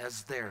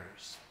as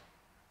theirs,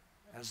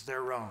 as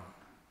their own.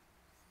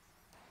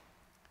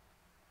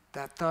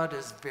 That thud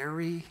is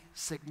very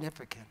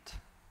significant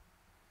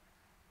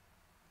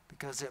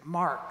because it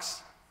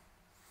marks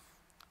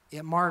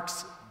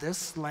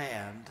this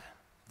land,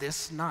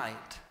 this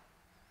night.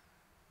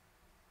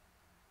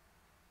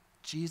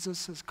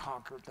 Jesus has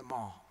conquered them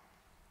all.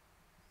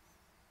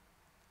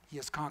 He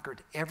has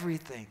conquered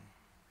everything,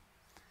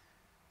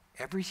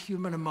 every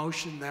human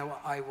emotion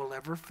that I will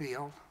ever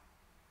feel,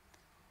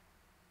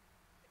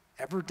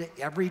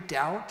 every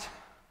doubt.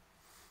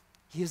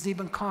 He has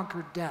even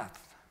conquered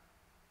death,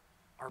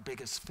 our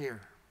biggest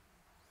fear.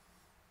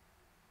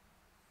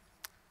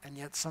 And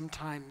yet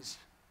sometimes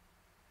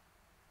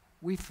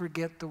we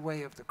forget the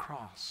way of the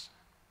cross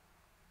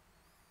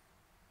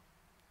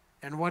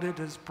and what it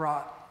has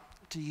brought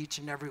to each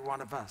and every one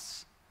of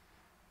us.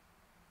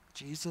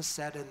 Jesus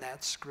said in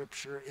that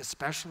scripture,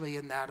 especially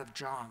in that of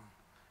John,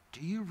 do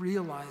you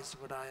realize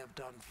what I have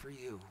done for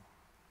you?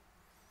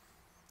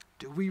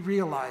 Do we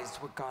realize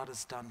what God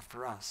has done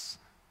for us?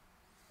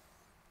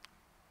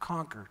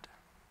 Conquered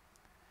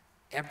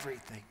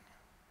everything.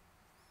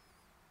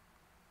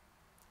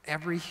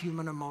 Every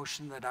human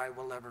emotion that I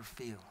will ever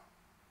feel.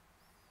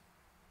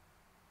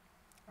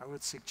 I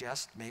would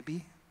suggest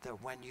maybe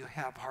that when you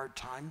have hard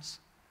times,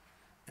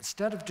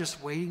 instead of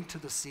just waiting to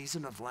the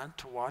season of Lent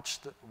to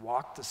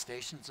walk the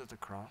stations of the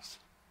cross,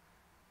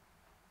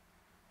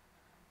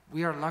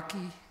 we are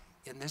lucky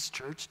in this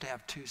church to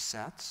have two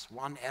sets,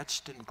 one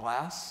etched in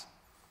glass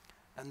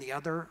and the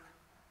other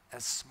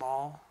as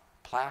small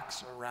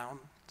plaques around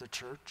the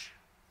church,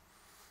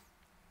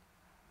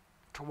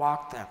 to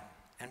walk them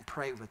and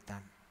pray with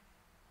them.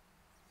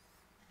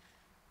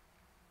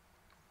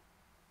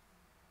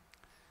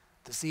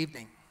 This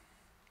evening,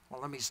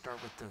 well, let me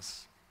start with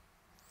this.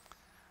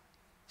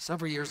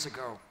 Several years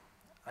ago,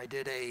 I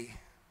did a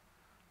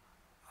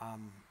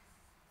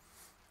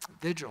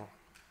vigil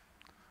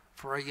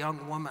for a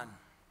young woman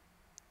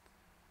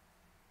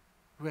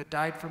who had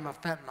died from a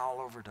fentanyl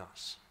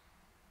overdose.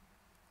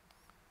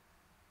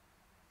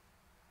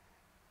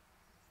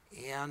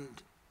 And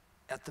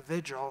at the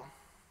vigil,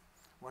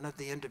 one of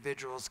the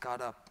individuals got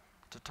up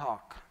to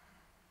talk.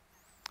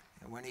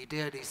 And when he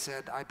did, he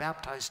said, I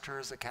baptized her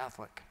as a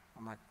Catholic.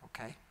 I'm like,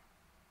 okay,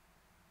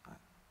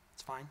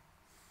 it's fine.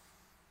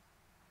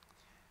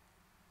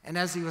 And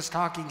as he was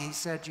talking, he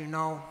said, you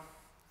know,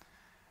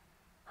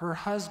 her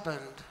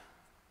husband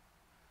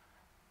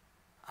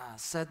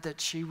said that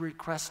she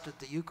requested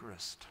the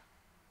Eucharist.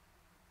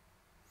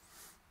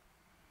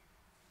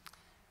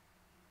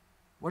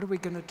 What are we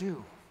going to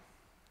do?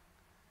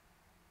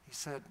 He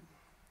said,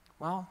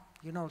 well,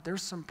 you know,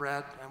 there's some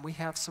bread and we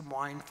have some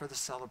wine for the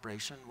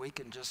celebration. We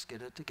can just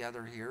get it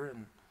together here,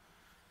 and,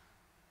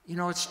 you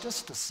know, it's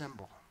just a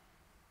symbol.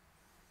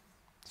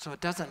 So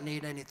it doesn't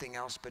need anything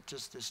else, but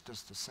it's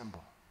just a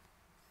symbol.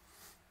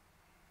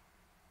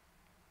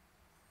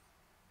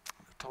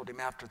 I told him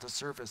after the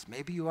service,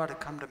 maybe you ought to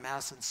come to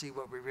Mass and see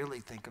what we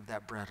really think of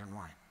that bread and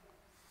wine,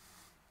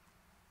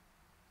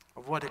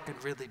 of what it can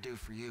really do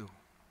for you.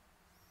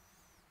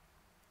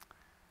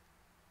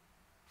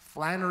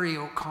 Flannery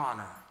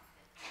O'Connor,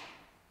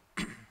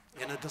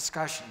 in a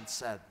discussion,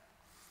 said,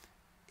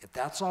 if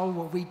that's all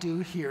what we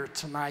do here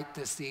tonight,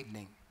 this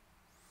evening,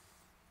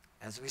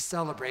 as we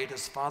celebrate,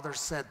 as Father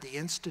said, the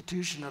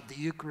institution of the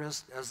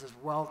Eucharist as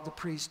well the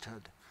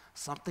priesthood,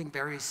 something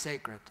very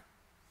sacred.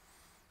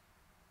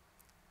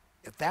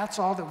 If that's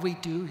all that we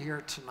do here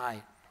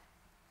tonight,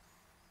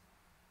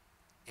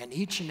 and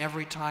each and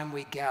every time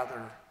we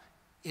gather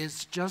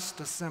is just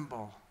a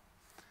symbol,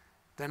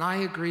 then I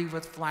agree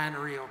with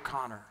Flannery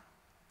O'Connor.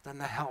 Then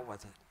the hell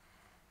with it.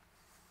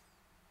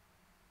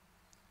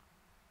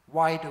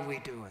 Why do we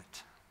do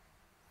it?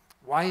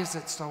 Why is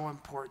it so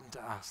important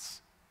to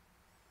us?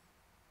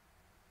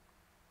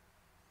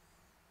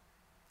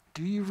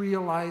 Do you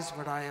realize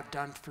what I have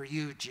done for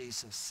you,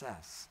 Jesus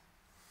says?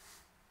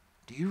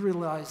 Do you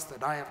realize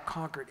that I have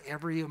conquered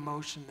every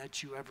emotion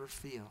that you ever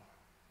feel?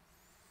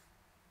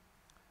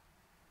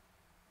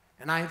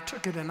 And I have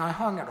took it and I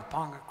hung it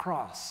upon a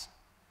cross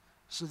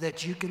so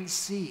that you can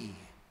see,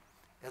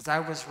 as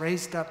I was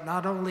raised up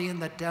not only in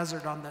the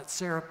desert on that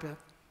seraphim,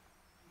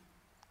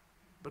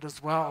 but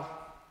as well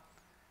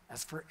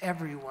as for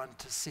everyone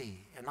to see.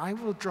 And I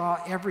will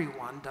draw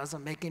everyone,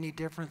 doesn't make any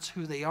difference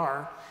who they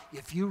are.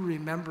 If you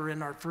remember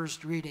in our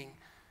first reading,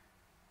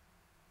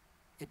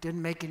 it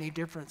didn't make any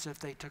difference if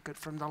they took it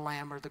from the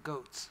lamb or the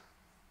goats.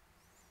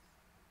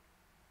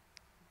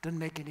 Didn't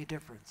make any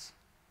difference.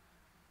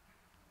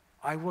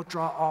 I will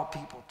draw all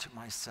people to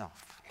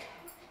myself.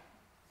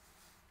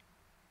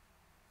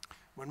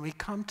 When we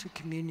come to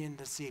communion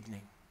this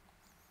evening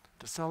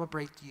to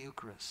celebrate the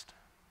Eucharist,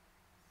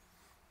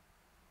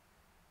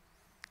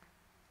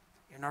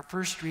 in our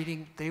first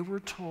reading, they were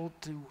told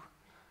to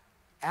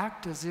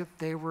act as if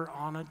they were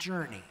on a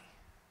journey,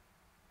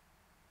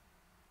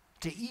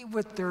 to eat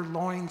with their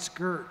loins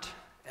girt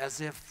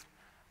as if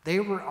they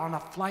were on a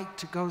flight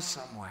to go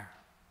somewhere.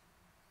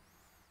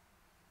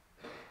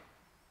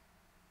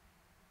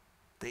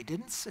 They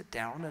didn't sit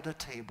down at a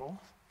table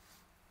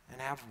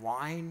and have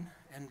wine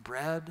and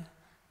bread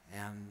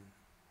and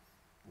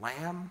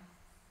lamb.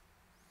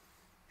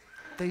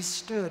 They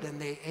stood and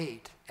they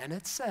ate, and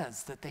it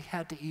says that they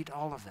had to eat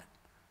all of it,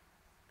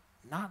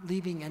 not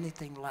leaving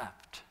anything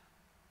left,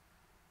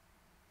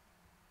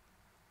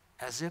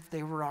 as if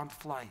they were on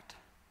flight.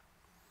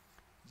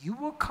 You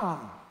will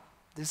come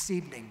this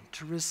evening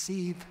to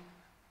receive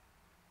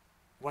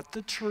what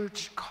the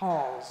church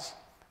calls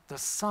the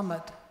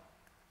summit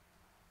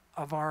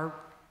of our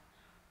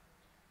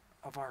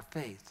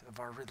faith, of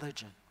our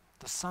religion,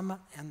 the summit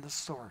and the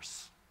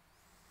source.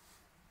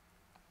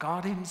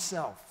 God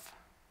himself,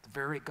 the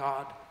very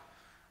God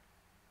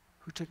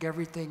who took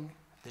everything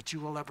that you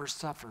will ever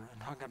suffer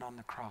and hung it on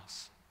the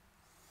cross.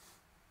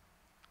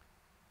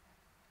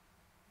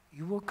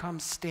 You will come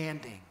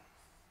standing.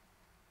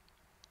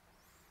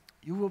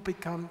 You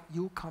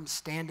will come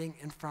standing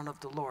in front of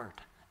the Lord,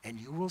 and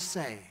you will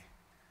say,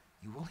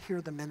 you will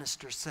hear the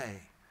minister say,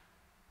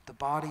 the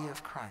body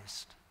of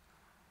Christ,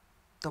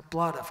 the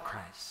blood of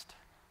Christ.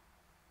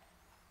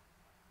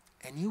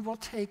 And you will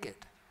take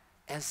it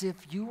as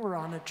if you were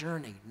on a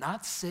journey,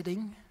 not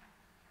sitting,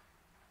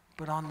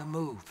 but on the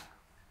move.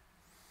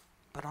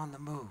 But on the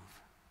move.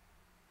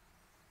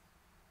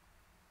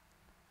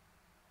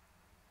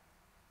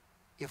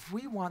 If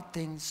we want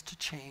things to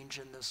change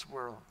in this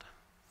world,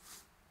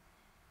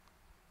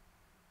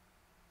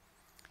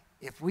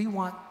 if we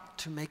want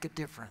to make a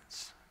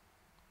difference,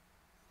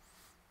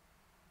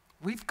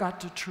 we've got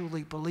to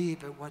truly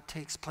believe in what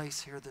takes place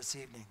here this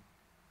evening.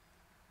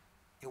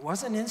 It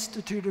wasn't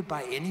instituted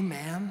by any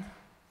man,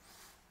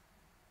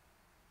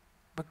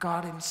 but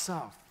God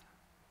himself.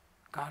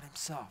 God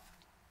himself.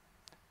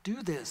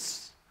 Do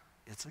this.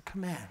 It's a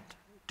command.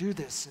 Do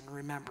this in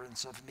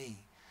remembrance of me.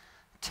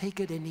 Take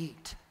it and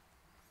eat.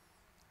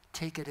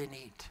 Take it and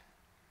eat.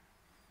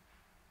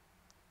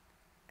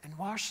 And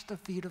wash the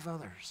feet of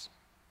others.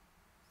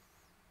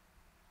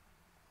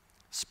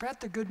 Spread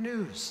the good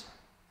news.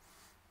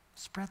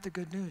 Spread the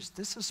good news.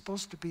 This is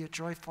supposed to be a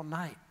joyful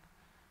night,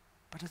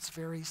 but it's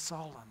very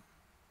solemn.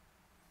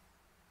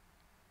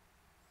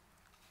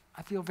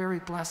 I feel very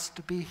blessed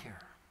to be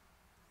here.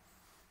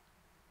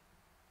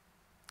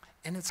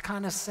 And it's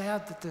kind of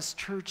sad that this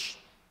church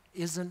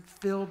isn't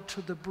filled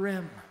to the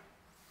brim,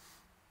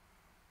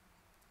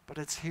 but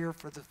it's here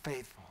for the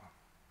faithful.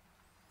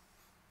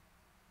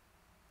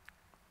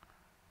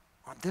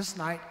 On this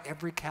night,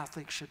 every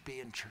Catholic should be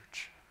in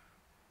church.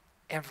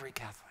 Every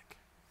Catholic.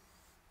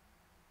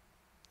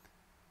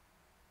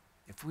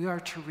 If we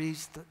are to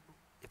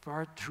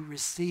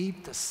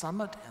receive the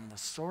summit and the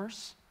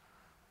source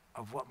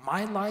of what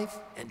my life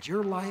and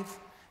your life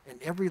and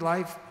every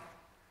life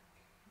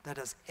that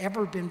has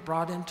ever been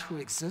brought into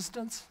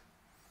existence,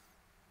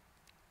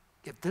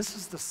 if this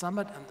is the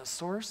summit and the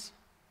source,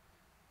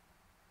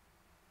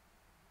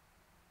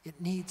 it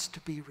needs to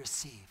be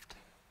received.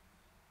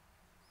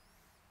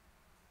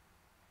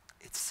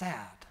 It's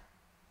sad.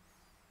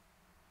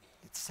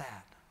 It's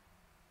sad.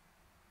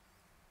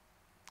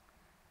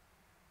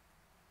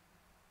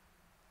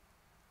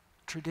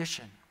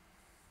 Tradition.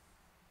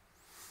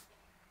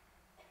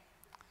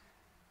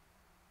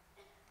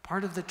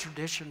 Part of the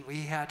tradition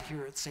we had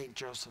here at St.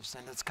 Joseph's,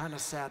 and it's kind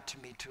of sad to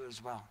me too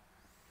as well,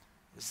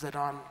 is that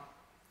on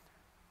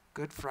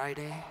Good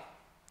Friday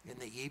in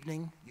the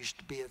evening, used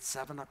to be at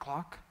 7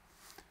 o'clock,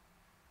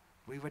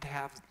 we would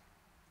have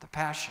the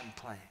Passion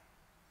play,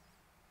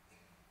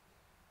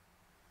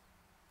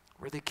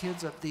 where the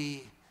kids of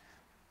the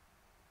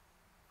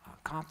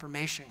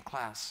confirmation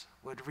class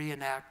would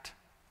reenact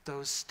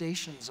those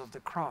stations of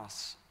the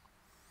cross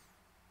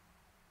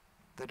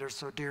that are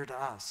so dear to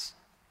us.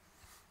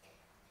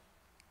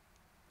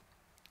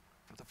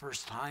 For the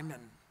first time in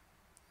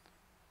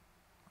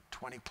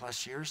 20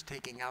 plus years,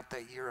 taking out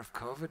that year of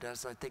COVID,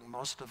 as I think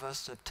most of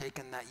us have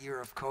taken that year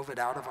of COVID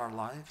out of our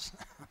lives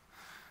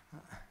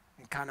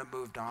and kind of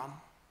moved on.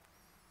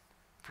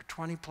 For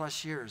 20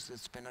 plus years,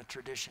 it's been a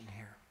tradition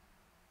here.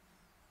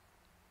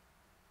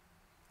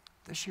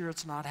 This year,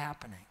 it's not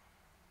happening.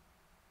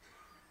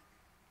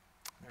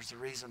 There's a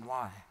reason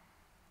why.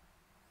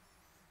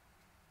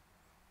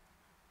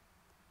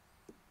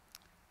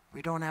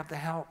 We don't have the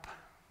help.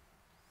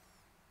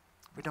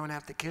 We don't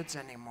have the kids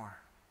anymore.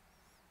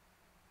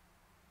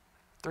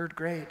 3rd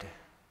grade.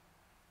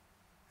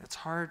 It's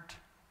hard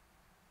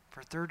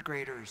for 3rd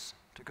graders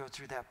to go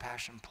through that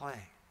Passion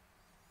play.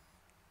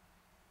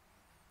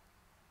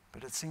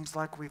 But it seems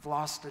like we've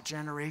lost a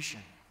generation.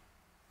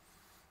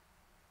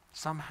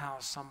 Somehow,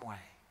 some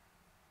way.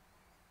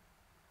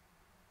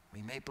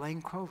 We may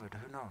blame COVID,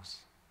 who knows?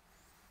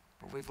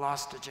 But we've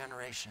lost a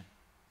generation.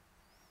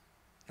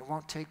 It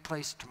won't take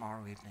place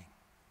tomorrow evening.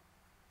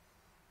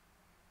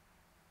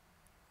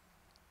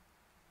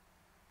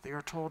 They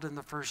are told in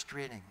the first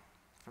reading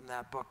from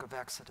that book of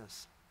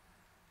Exodus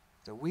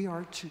that we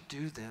are to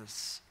do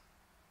this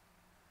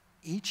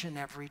each and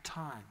every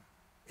time.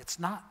 It's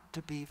not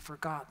to be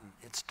forgotten,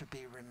 it's to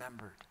be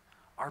remembered.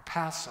 Our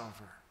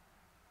Passover,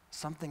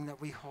 something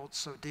that we hold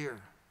so dear,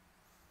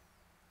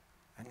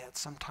 and yet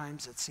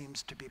sometimes it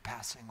seems to be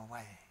passing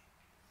away.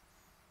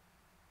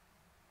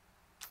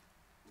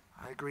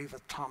 I agree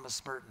with Thomas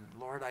Merton.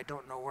 Lord, I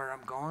don't know where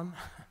I'm going.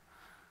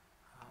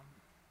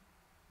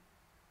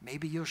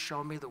 Maybe you'll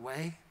show me the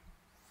way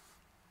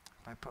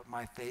if I put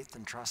my faith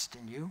and trust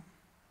in you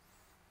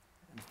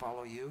and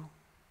follow you.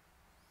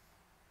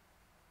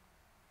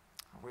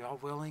 Are we all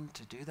willing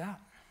to do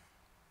that?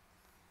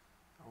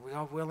 Are we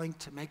all willing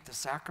to make the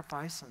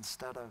sacrifice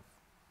instead of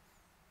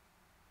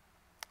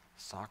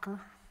soccer,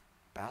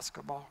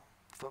 basketball,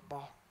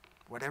 football,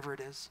 whatever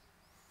it is,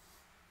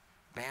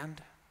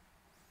 band,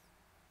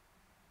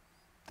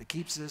 that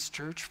keeps this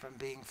church from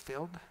being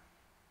filled?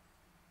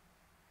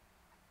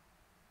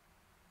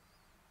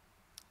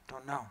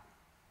 Don't know.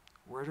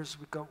 Where do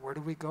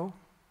we go?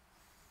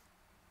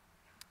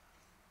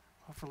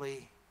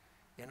 Hopefully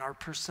in our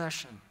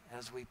procession,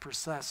 as we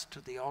process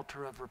to the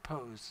altar of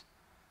repose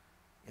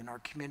in our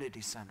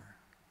community center.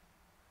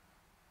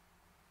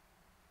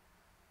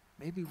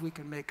 Maybe we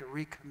can make a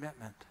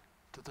recommitment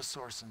to the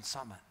source and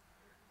summit,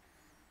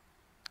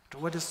 to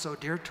what is so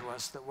dear to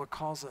us, that what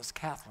calls us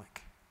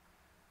Catholic.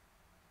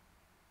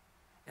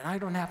 And I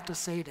don't have to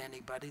say to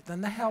anybody,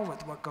 then the hell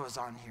with what goes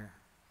on here.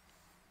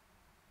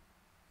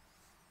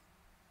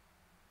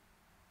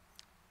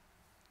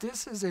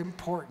 This is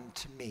important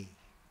to me,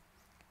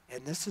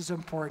 and this is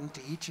important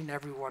to each and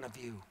every one of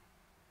you.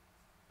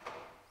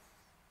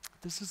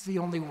 This is the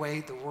only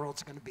way the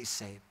world's going to be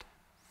saved.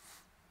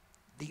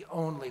 The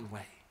only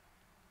way.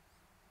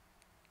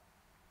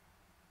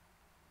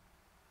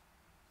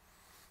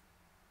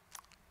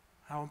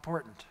 How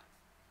important?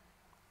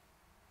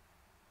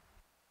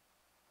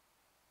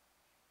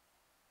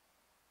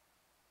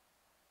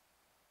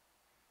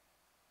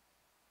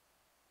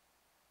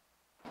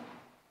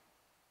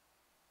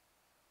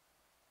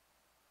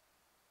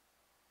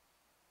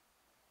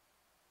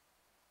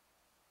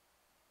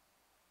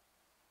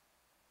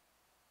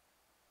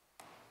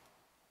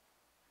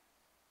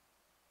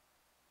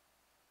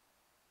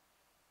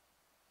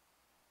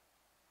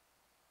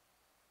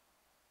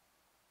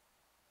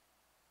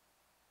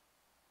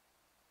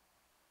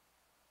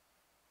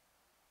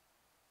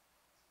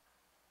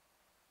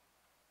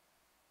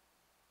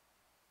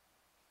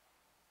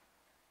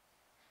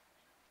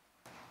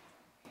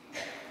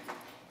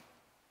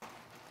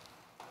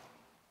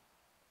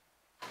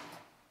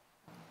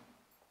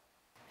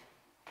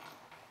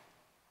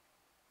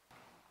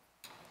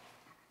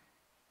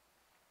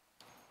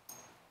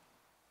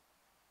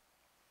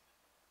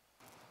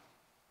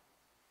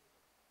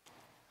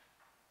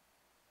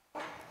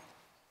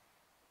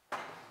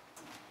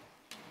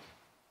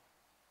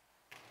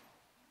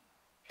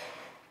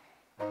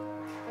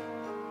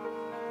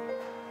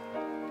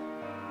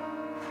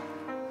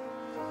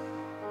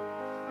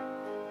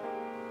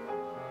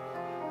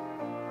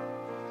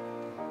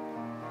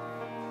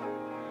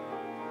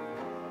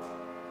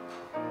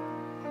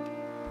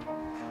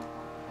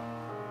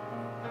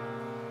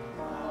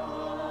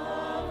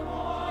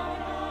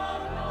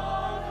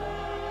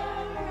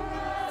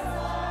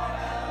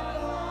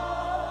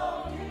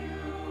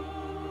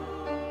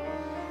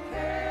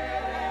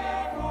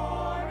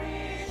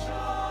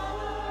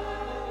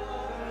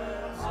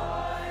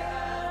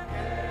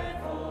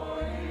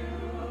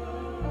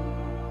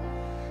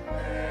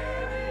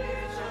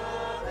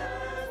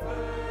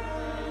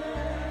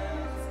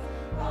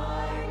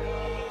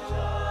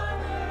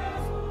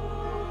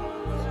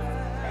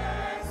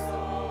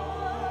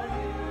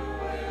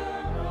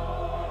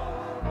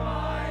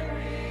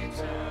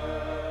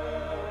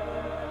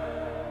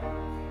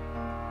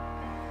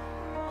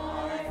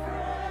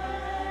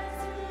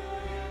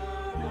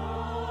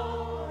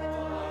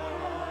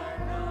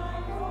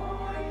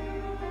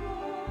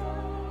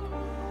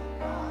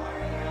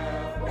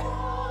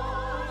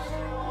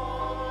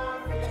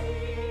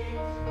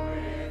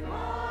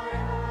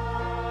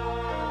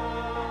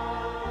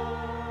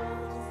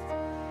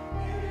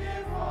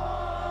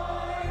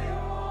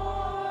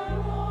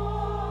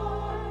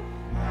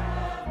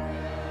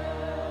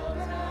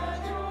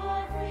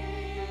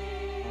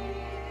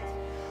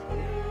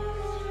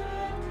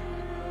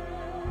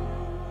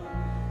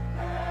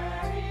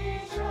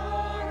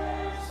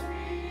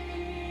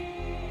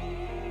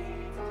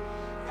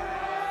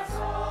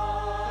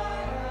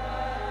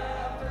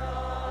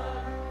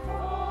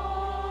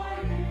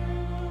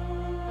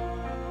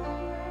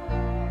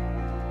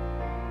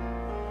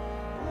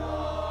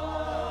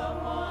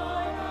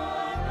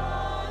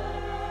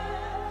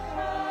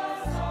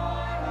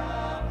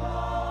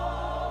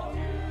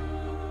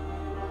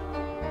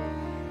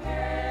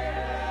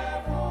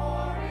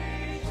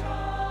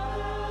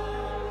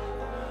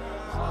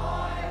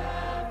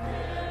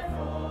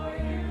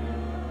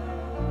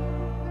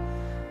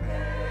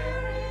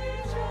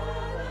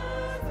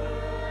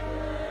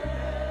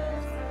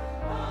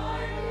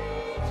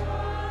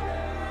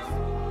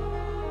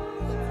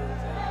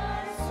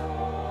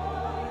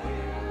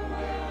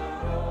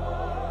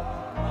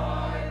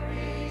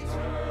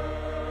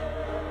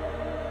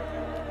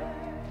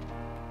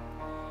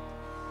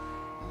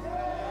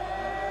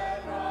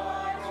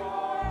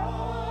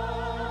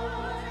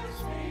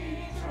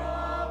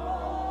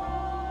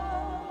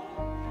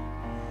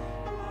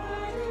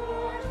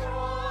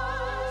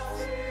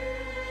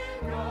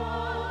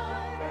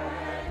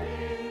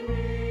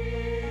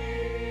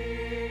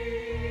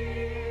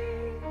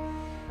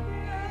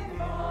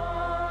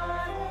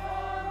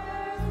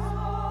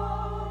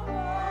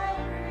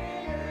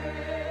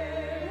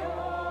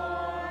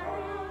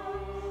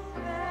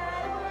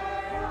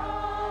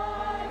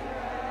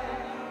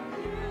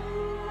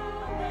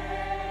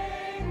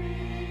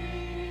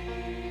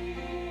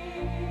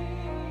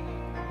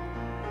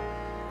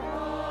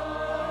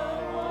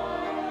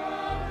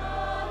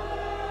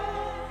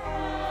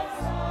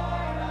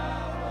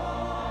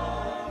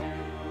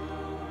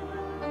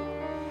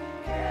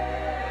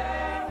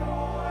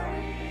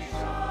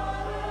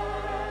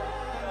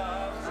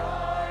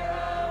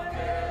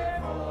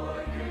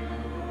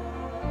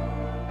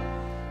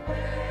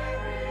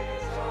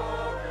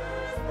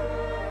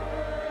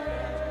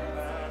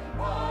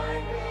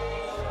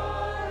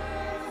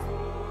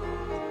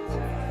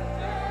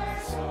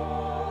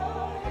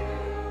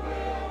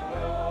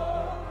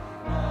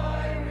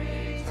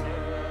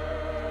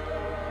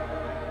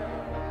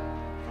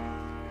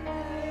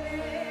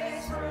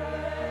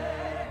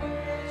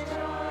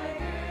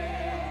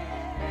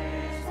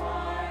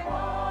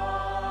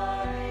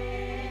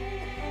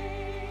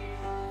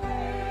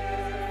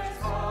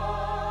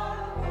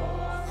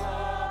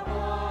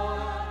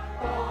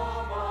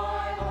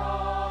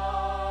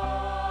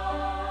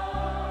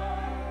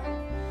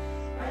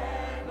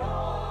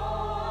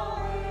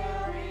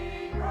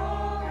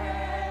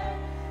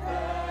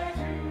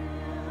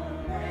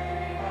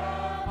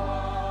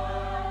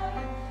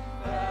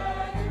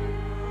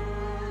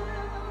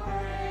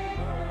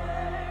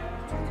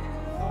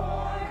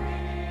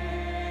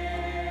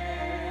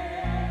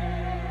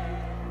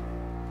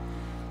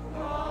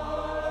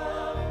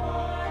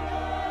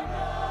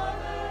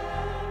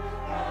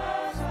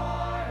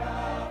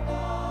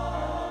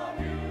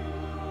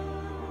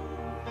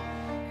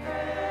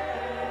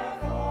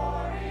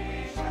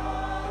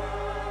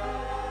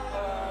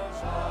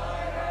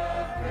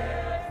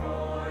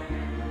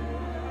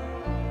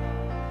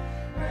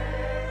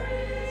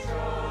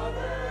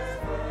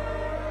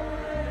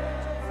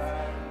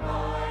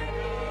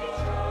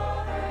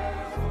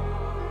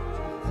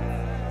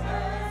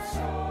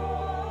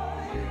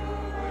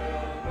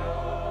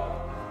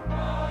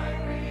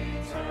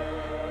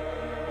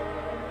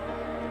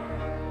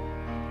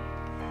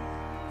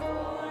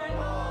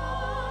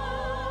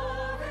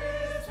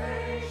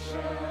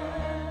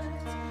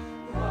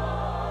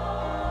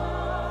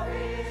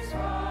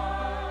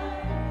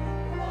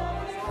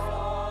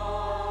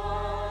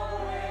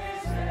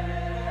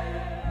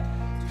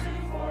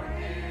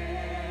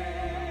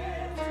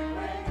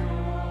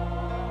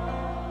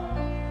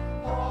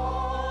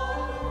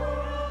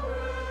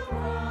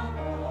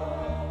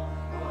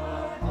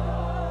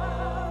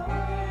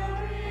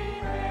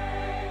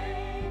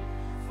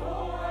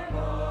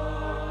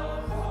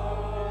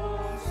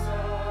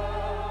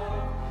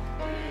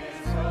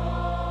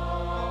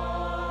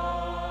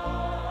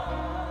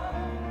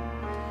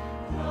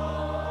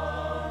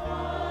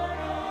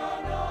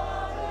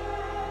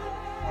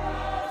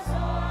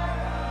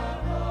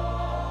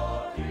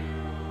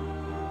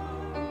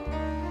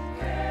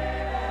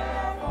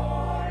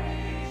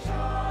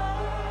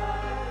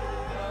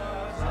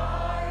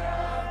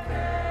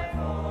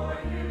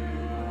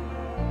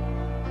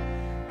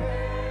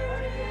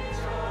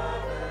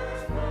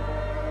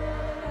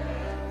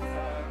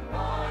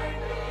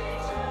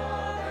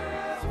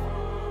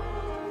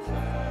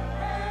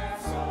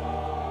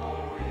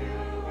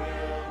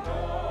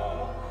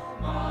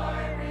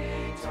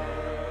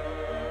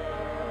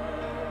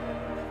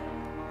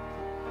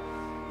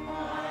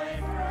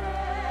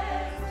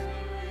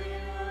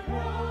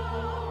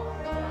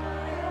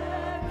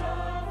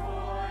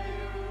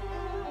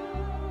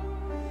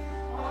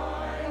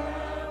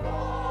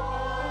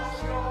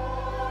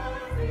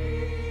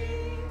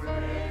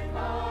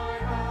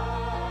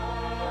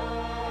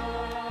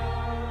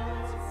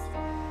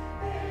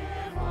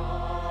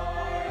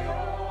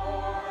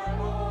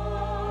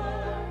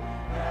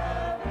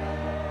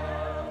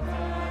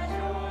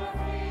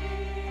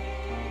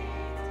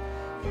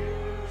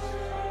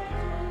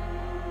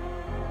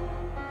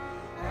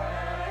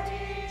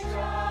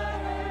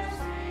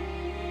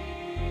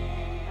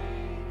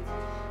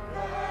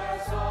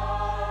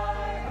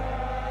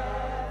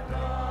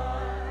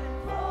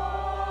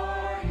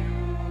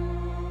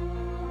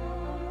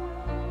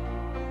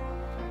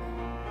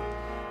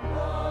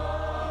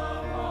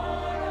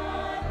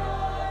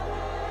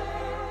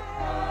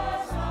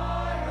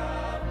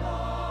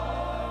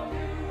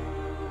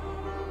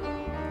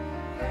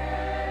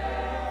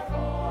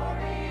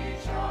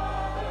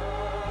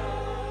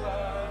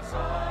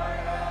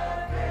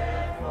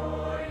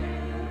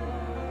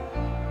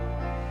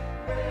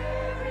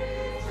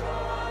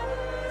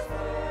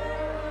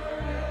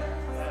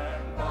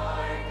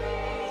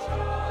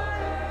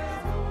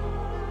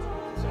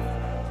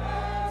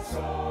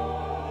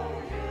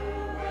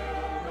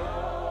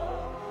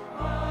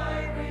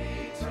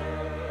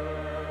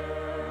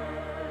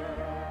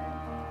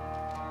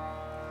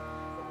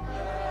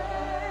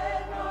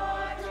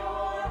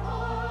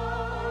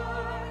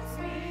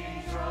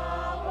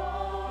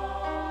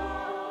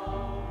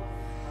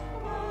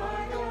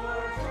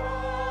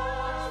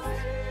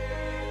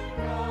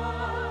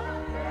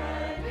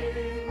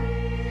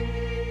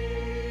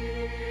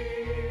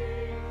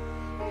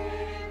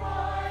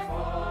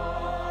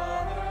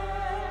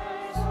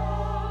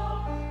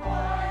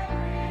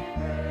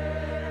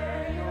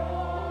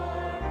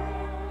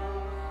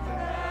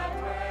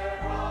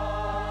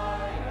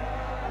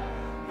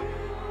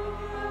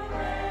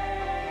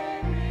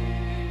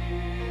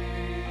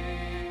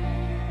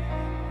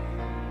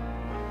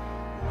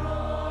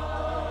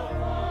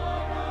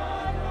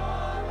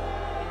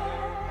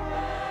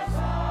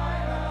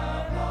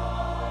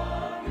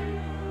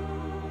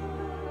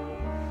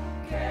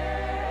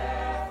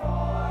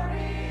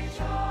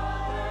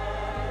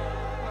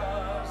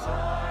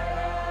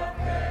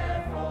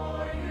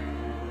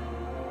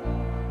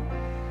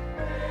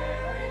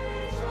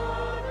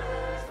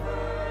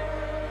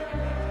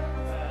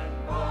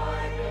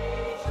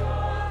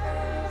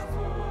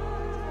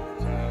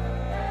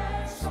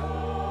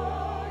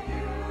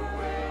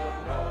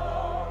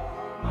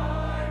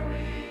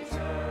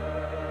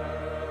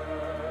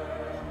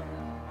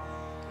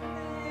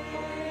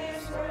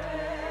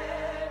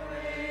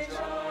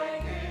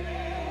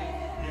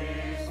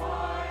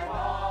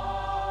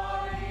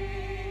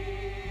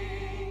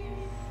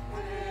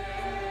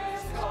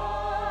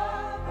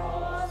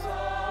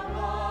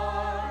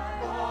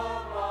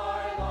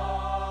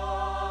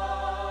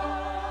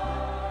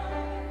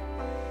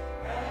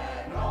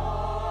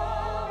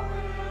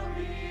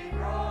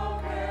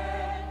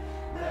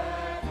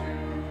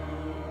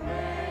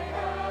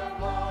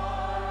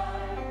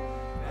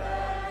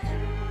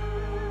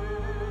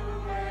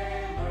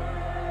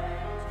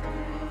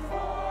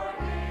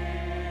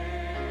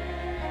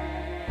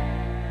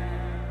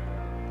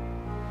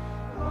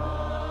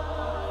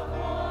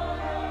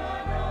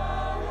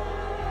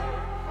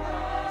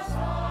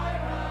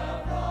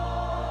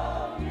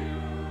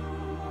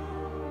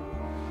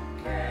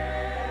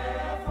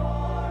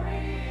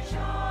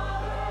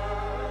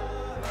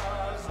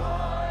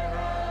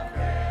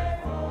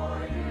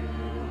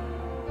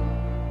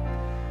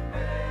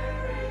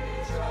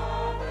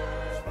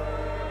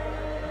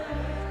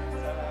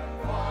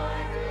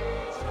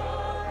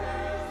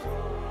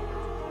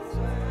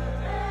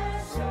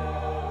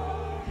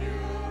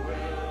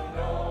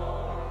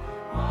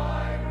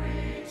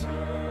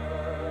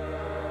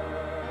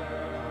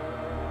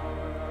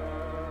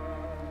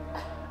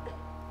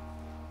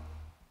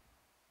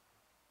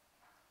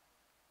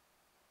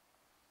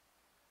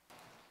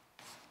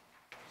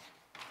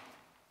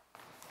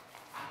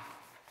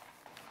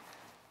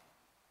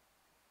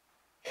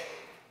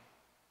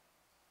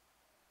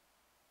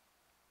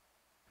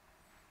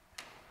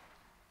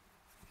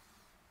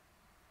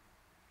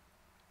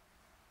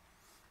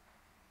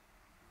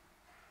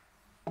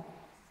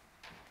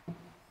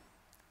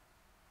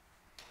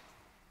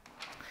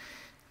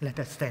 Let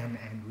us stand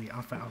and we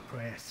offer our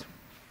prayers.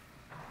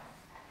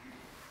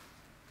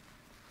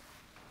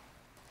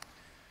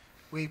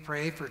 We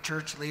pray for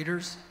church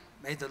leaders.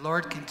 May the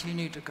Lord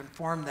continue to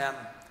conform them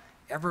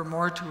ever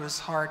more to his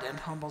heart and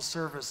humble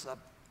service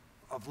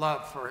of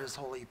love for his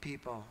holy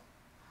people.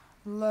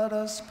 Let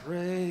us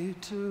pray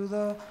to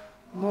the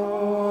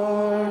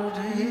Lord,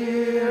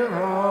 hear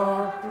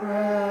our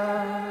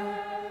prayer.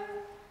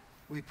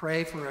 We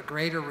pray for a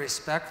greater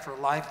respect for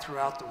life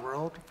throughout the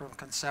world, from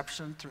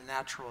conception through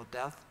natural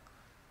death.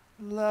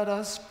 Let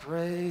us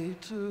pray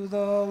to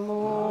the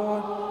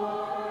Lord,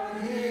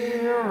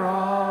 hear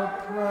our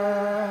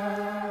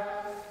prayer.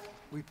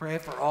 We pray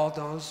for all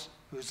those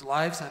whose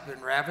lives have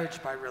been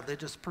ravaged by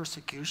religious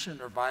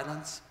persecution or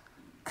violence.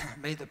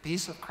 May the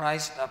peace of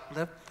Christ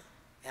uplift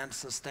and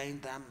sustain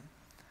them.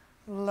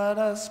 Let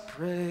us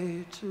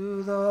pray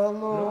to the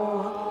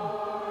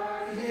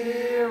Lord,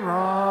 hear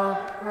our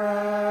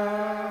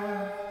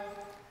prayer.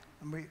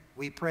 And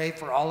we pray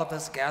for all of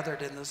us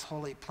gathered in this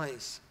holy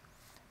place.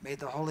 May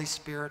the Holy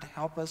Spirit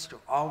help us to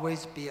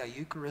always be a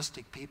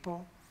Eucharistic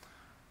people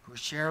who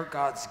share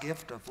God's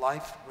gift of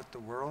life with the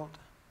world.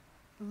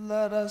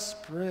 Let us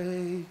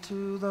pray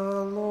to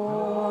the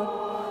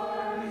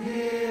Lord,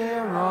 hear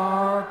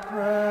our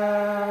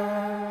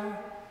prayer.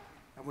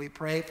 And we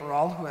pray for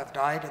all who have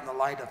died in the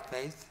light of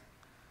faith.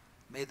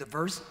 May the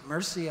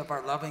mercy of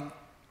our loving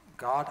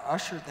God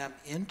usher them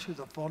into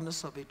the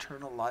fullness of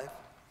eternal life,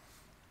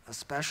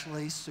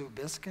 especially Sue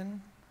Biskin,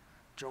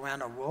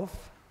 Joanna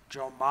Wolf,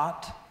 Joe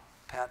Mott,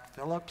 Pat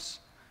Phillips,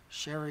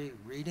 Sherry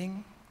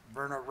Reading,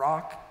 Verna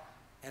Rock,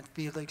 and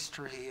Felix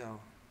Trujillo.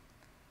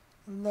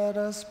 Let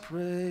us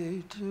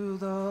pray to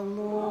the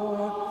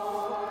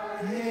Lord,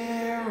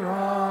 hear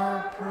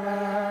our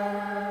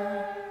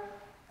prayer.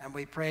 And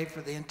we pray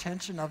for the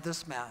intention of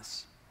this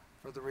Mass,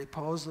 for the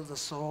repose of the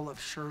soul of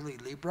Shirley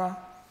Libra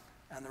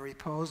and the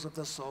repose of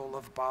the soul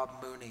of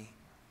Bob Mooney.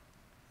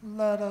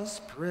 Let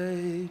us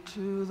pray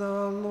to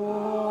the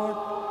Lord,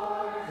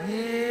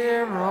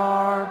 hear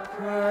our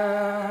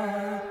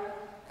prayer.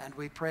 And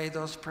we pray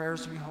those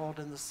prayers we hold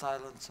in the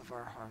silence of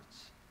our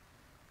hearts.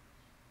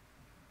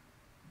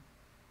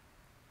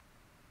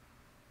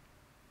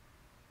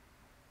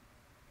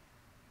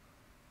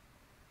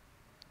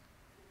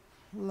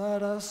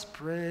 Let us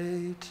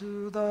pray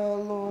to the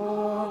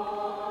Lord,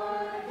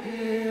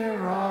 hear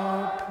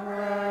our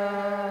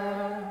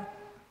prayer.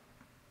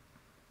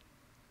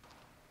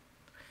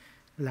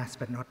 Last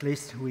but not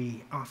least,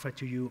 we offer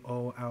to you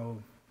all our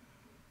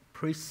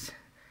priests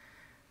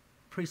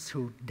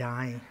who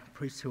die,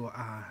 priests who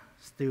are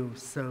still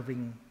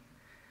serving,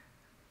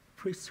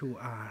 priests who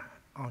are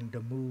on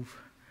the move,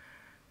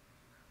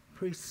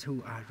 priests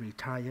who are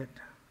retired,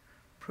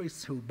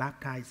 priests who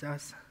baptize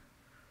us,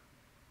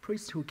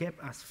 priests who gave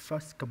us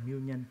first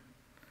communion,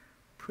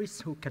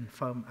 priests who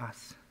confirm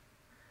us,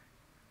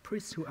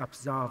 priests who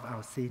absolve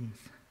our sins,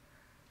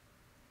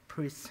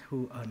 priests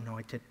who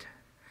anointed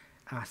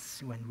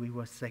us when we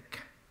were sick,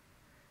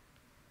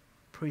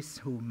 priests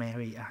who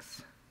marry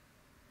us,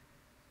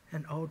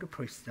 and all the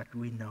priests that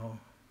we know,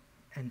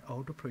 and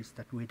all the priests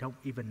that we don't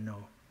even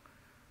know.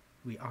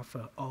 We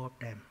offer all of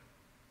them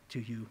to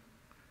you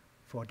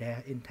for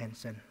their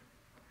intention.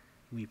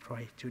 We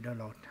pray to the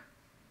Lord.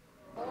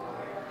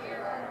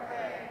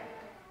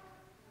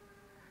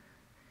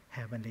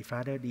 Heavenly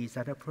Father, these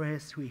are the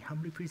prayers we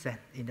humbly present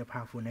in the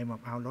powerful name of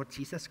our Lord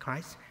Jesus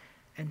Christ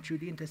and through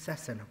the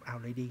intercession of Our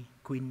Lady,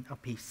 Queen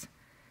of Peace.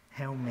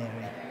 Hail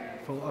Mary,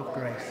 full of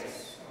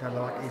grace, the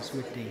Lord is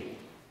with thee.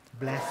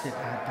 Blessed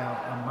art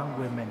thou among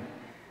women,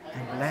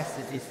 and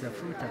blessed is the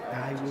fruit of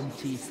thy womb,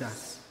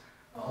 Jesus.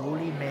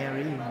 Holy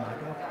Mary, Mother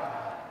of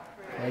God,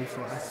 pray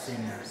for us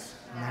sinners,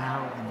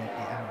 now and at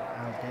the hour of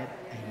our death.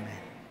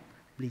 Amen.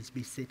 Please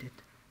be seated.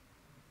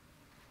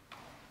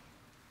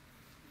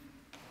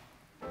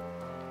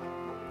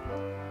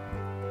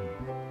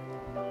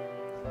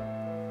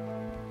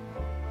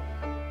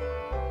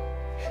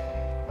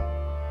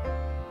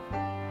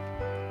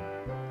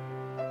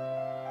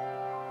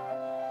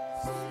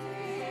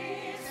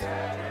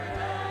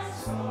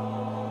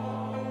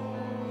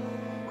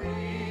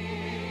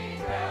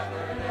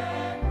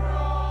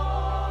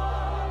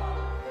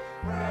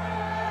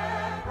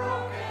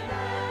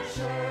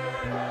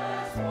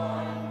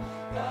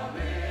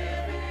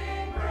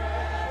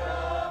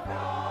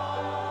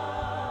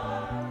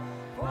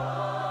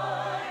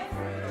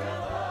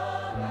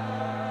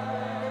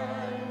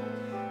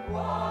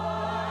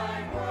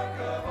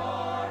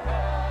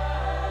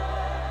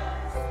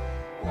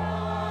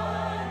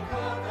 One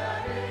cup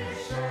that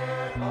is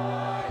shared.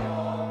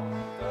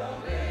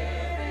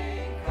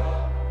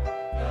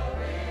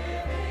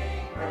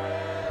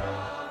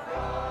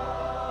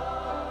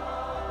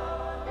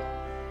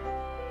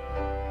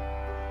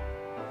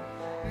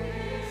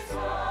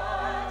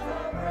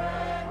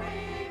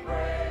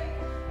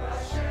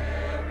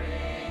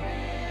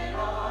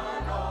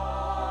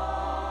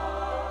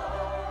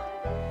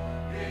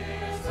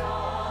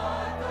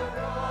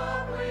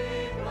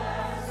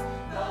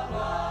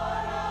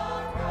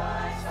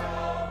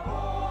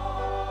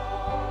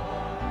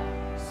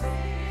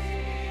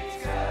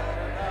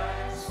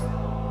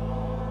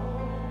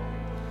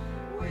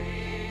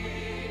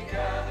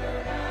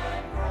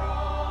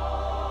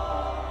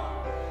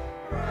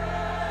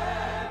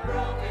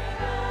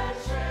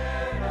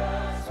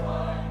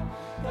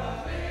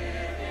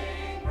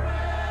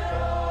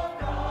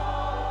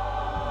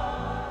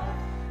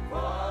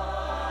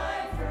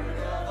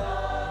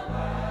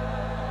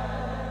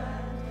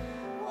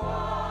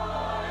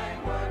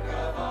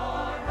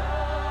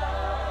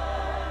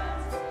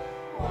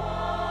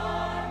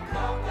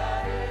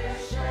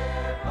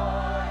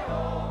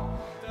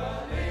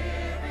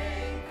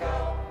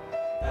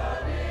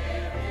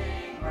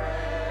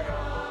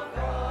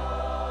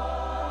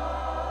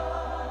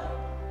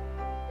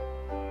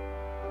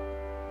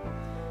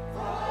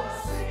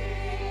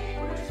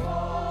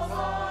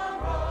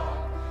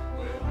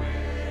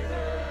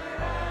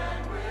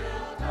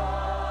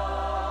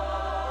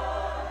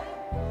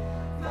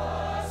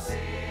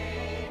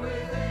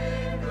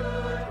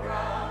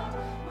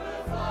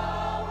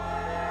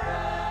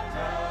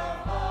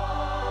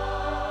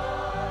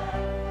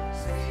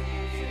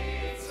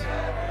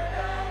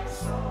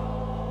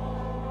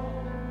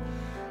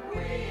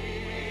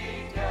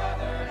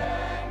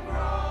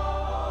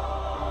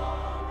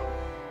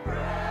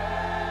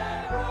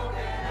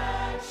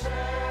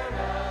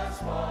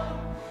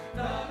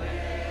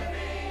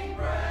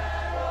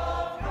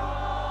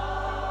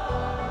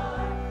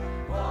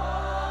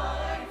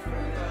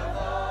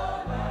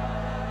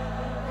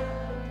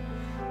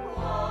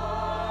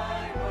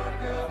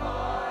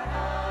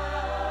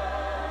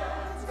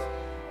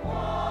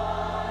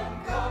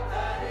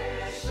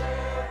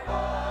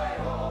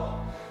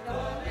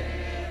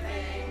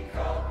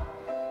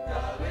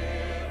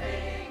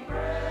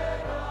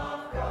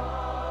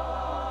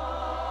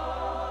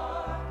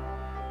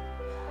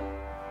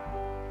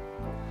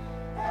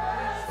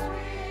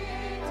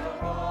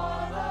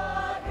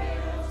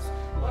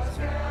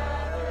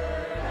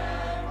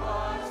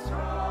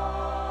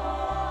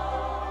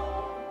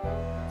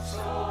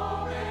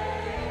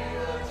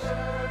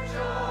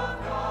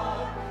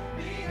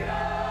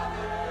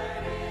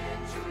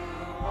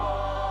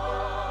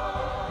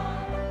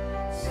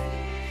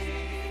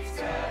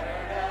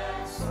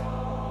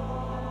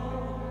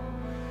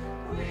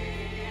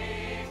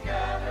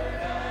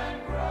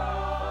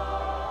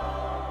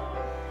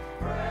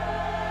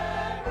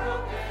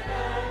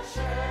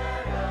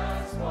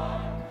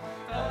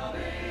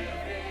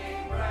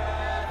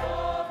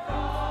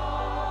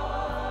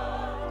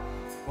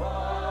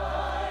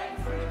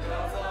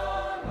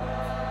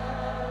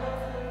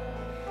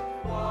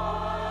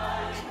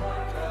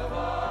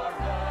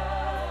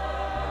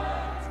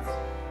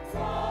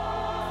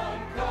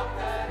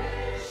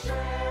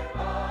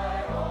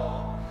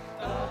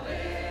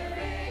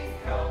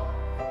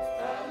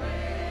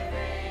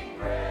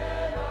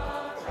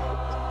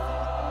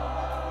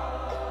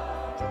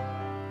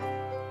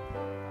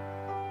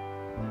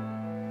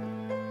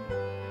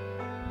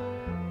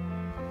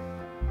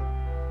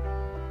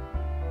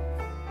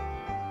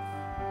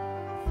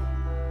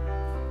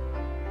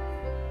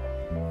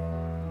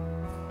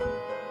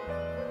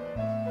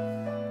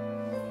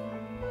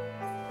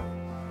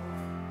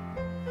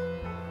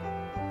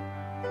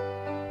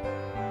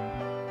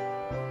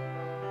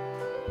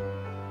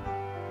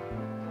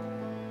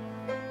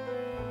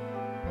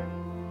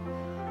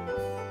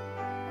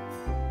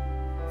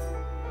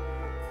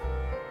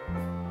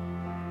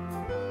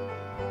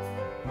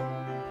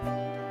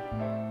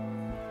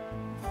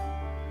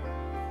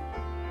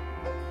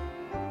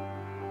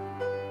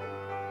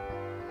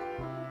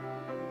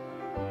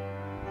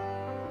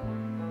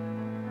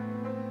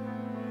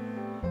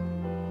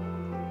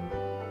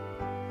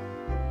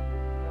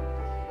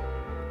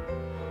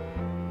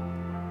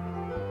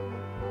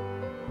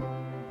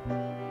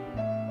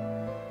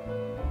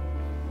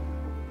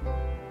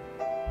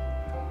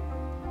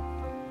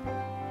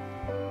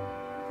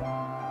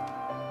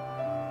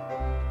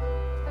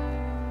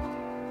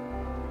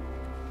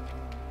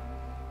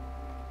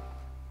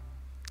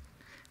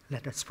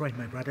 Let us pray,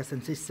 my brothers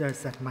and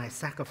sisters, that my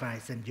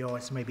sacrifice and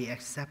yours may be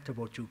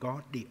acceptable to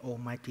God, the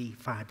Almighty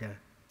Father.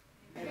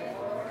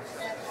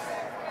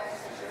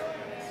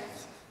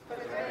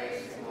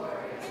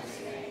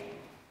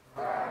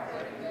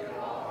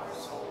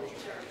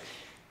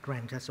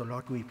 Grant us, O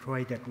Lord, we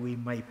pray, that we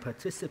may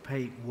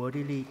participate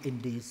worthily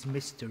in these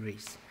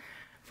mysteries.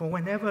 For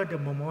whenever the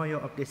memorial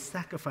of this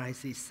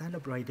sacrifice is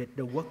celebrated,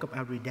 the work of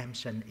our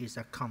redemption is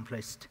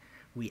accomplished.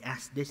 We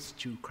ask this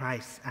through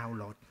Christ our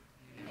Lord.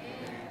 Amen.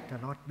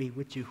 The Lord be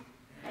with you.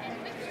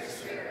 And with your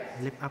spirit.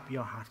 Lift up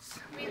your hearts.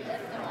 We lift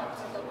them up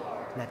to the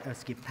Lord. Let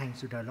us give thanks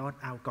to the Lord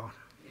our God.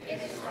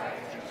 It is right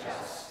and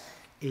just.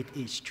 It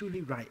is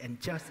truly right and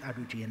just, our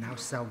duty and our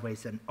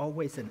salvation,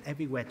 always and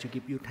everywhere to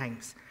give you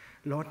thanks,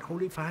 Lord,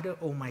 Holy Father,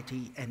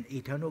 Almighty and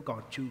eternal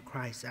God, through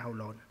Christ our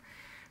Lord.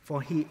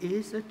 For he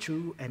is a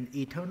true and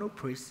eternal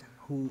priest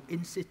who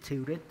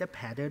instituted the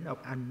pattern of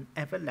an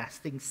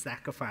everlasting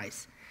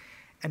sacrifice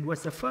and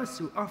was the first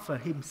to offer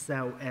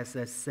himself as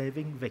a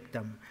saving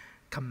victim,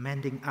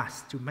 commanding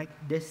us to make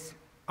this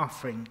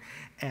offering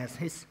as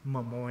his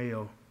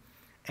memorial.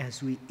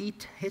 As we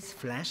eat his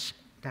flesh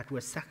that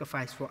was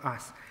sacrificed for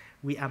us,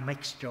 we are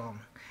made strong.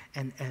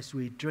 And as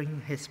we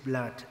drink his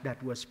blood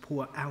that was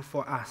poured out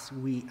for us,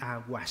 we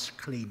are washed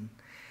clean.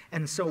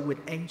 And so with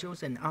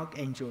angels and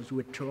archangels,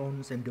 with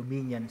thrones and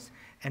dominions,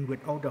 and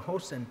with all the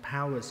hosts and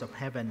powers of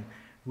heaven,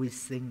 we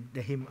sing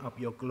the hymn of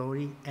your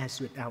glory,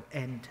 as without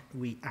end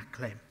we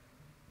acclaim.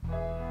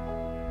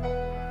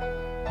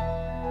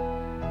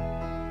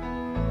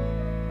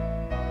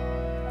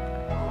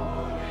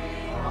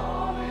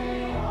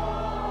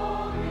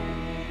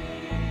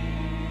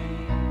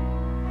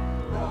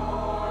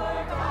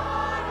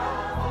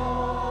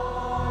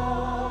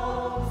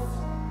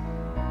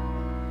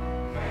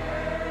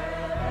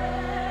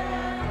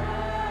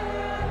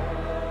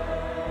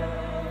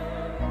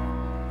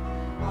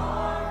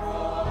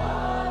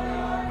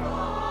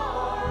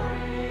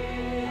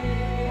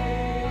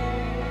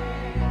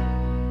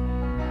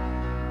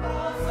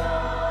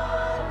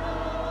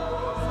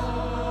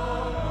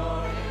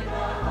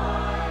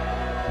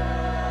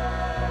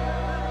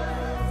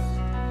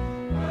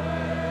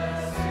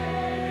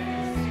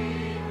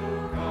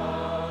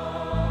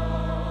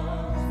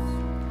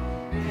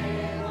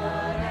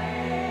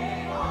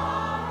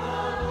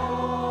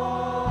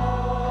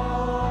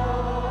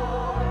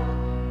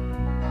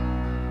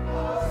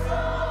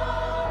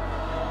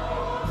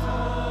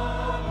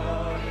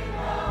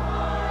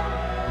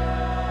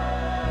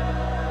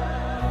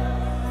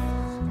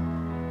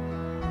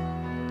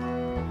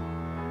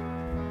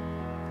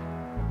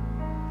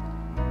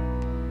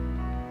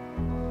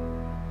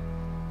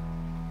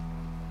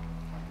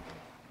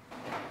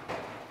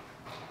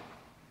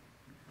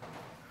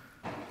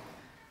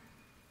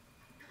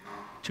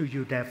 To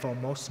you, therefore,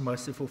 most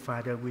merciful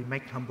Father, we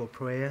make humble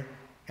prayer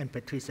and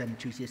petition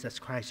to Jesus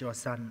Christ, your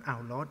Son,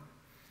 our Lord,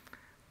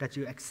 that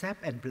you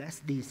accept and bless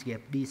these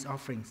gifts, these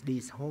offerings,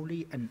 these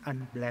holy and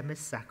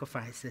unblemished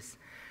sacrifices,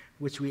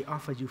 which we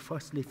offer you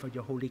firstly for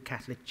your Holy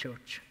Catholic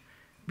Church.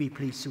 Be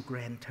pleased to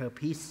grant her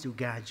peace, to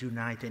guide,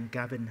 unite, and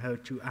govern her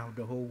throughout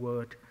the whole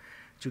world,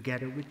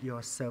 together with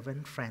your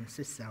servant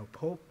Francis, our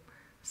Pope,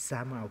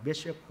 Sam, our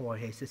Bishop,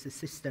 Jorge, his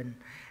assistant,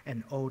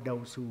 and all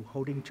those who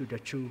holding to the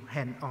true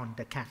hand-on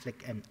the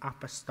Catholic and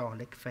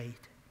Apostolic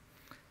faith.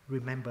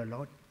 Remember,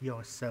 Lord,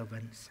 your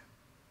servants.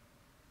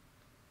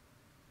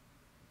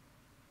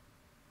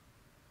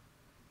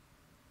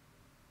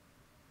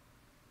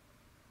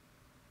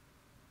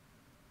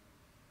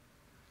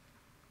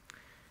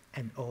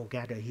 And all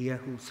gather here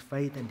whose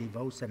faith and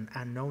devotion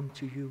are known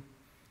to you.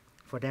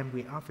 For them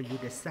we offer you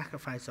the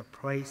sacrifice of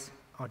praise,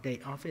 or they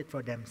offer it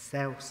for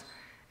themselves,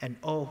 and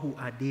all who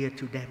are dear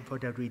to them for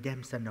the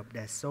redemption of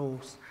their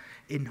souls,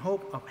 in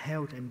hope of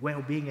health and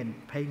well-being,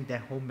 and paying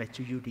their homage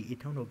to you, the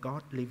eternal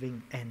God,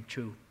 living and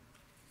true.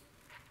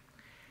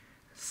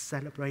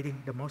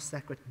 Celebrating the most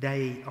sacred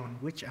day on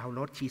which our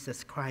Lord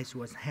Jesus Christ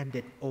was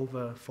handed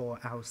over for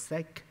our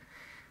sake,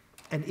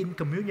 and in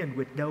communion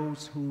with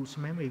those whose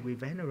memory we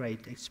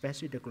venerate,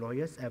 especially the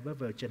glorious ever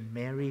Virgin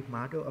Mary,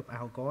 Mother of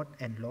our God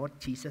and Lord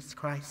Jesus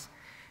Christ,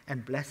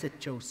 and blessed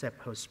Joseph,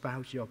 her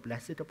spouse, your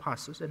blessed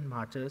apostles and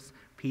martyrs,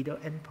 Peter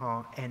and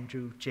Paul,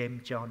 Andrew,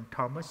 James, John,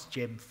 Thomas,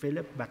 James,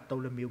 Philip,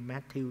 Bartholomew,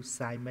 Matthew,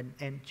 Simon,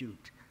 and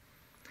Jude,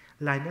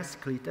 Linus,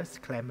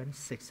 Cletus, Clement,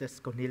 Sixtus,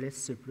 Cornelius,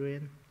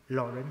 Cyprian,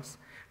 Lawrence,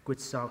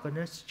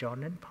 Chrysogonus,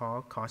 John and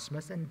Paul,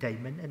 Cosmas and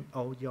Damon, and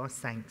all your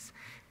saints.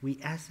 We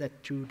ask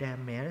that through their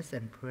merits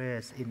and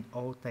prayers in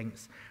all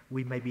things,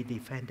 we may be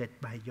defended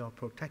by your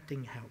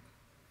protecting help.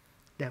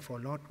 Therefore,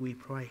 Lord, we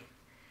pray,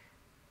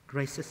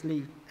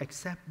 graciously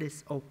accept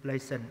this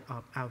oblation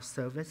of our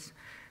service,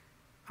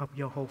 of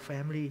your whole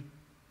family,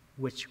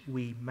 which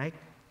we make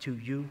to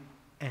you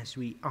as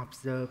we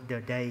observe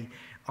the day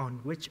on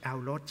which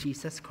our Lord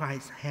Jesus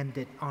Christ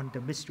handed on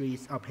the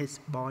mysteries of his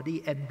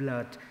body and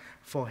blood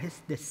for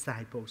his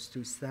disciples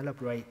to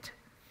celebrate.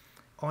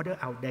 Order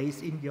our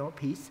days in your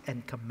peace,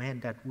 and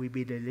command that we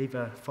be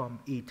delivered from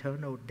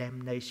eternal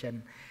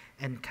damnation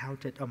and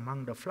counted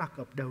among the flock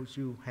of those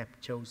you have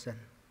chosen.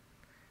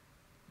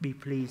 Be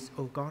pleased,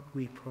 O God,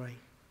 we pray,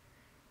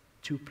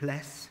 to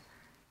bless,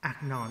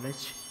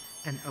 acknowledge,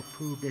 and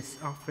approve this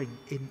offering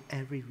in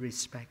every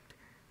respect.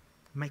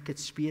 Make it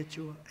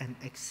spiritual and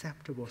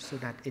acceptable so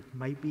that it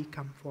may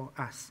become for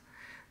us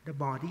the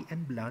body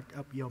and blood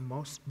of your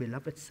most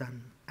beloved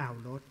Son, our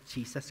Lord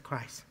Jesus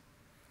Christ.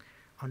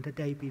 On the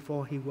day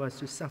before he was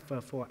to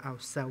suffer for our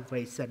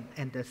salvation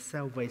and the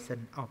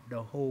salvation of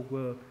the whole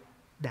world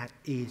that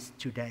is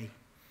today,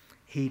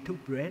 he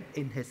took bread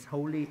in his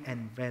holy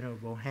and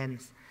venerable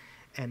hands,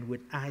 and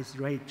with eyes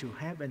raised to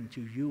heaven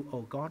to you,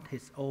 O God,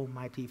 his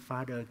almighty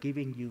Father,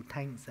 giving you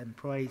thanks and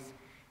praise,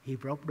 he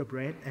broke the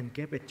bread and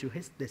gave it to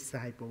his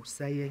disciples,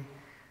 saying,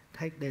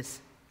 "Take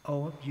this,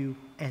 all of you,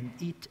 and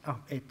eat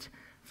of it,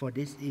 for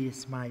this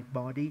is my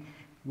body,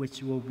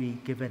 which will be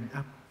given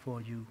up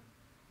for you."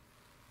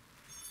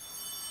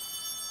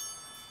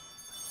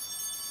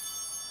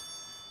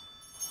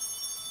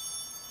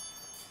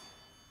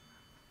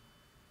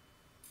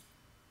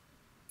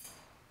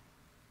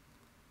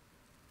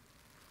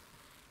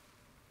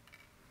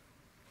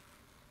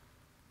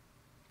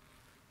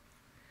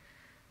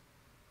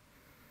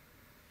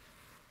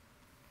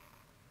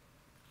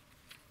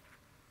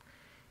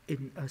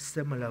 In a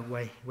similar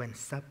way, when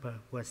supper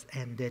was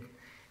ended,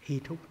 he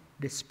took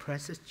this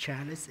precious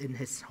chalice in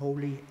his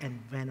holy and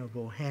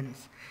venerable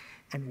hands,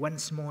 and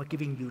once more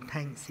giving you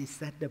thanks, he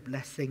said the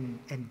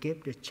blessing and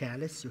gave the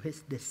chalice to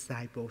his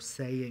disciples,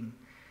 saying,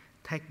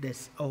 "Take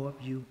this, all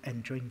of you,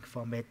 and drink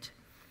from it.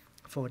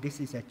 For this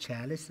is a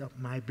chalice of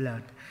my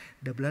blood,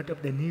 the blood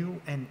of the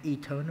new and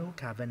eternal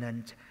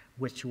covenant,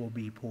 which will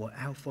be poured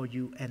out for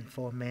you and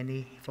for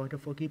many for the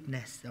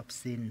forgiveness of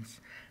sins.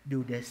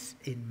 Do this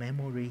in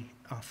memory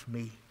of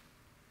me."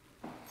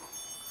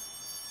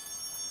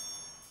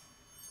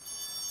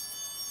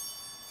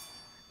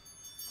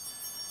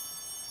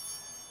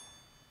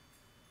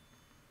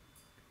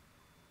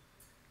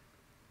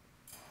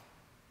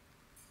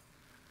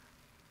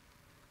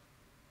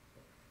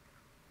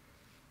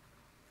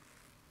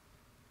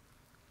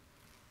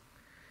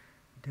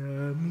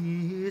 The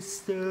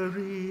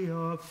mystery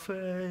of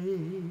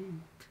faith.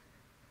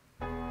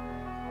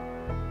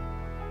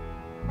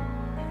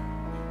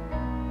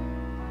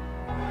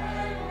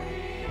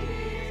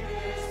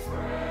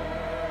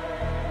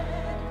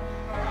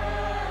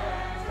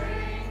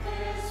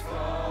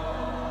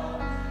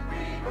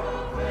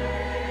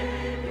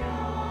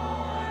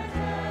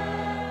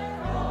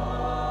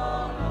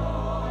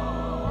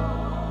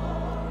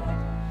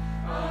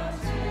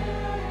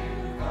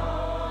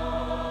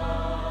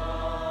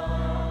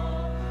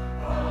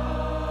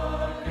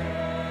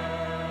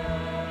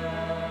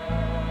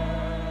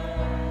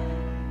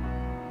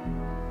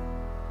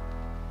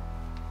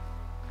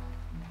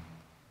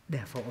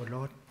 Therefore, O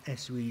Lord,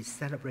 as we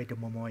celebrate the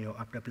memorial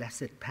of the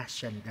blessed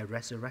passion, the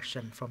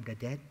resurrection from the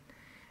dead,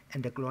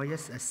 and the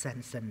glorious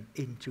ascension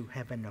into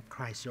heaven of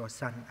Christ, your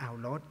Son, our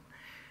Lord,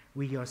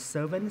 we, your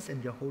servants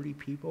and your holy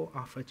people,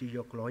 offer to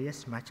your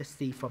glorious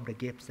majesty from the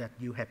gifts that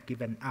you have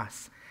given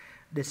us,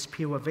 this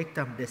pure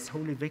victim, this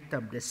holy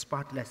victim, this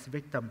spotless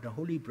victim, the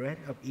holy bread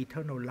of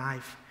eternal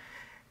life,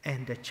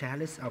 and the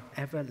chalice of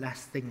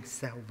everlasting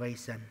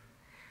salvation.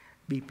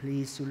 Be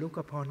pleased to look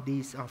upon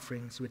these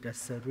offerings with a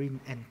serene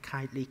and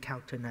kindly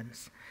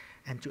countenance,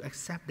 and to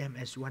accept them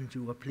as one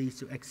you are pleased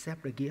to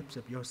accept the gifts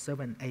of your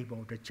servant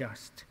Abel the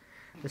just,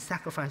 the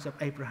sacrifice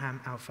of Abraham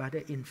our father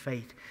in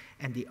faith,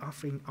 and the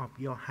offering of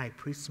your high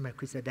priest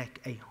Melchizedek,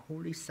 a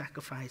holy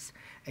sacrifice,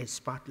 a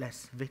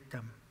spotless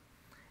victim.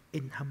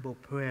 In humble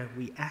prayer,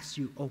 we ask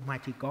you,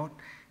 Almighty God,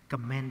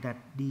 command that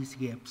these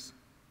gifts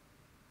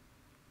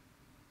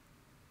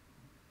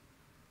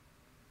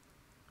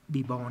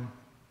be borne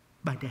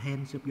by the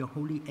hands of your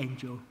holy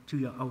angel to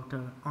your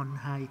altar on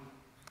high,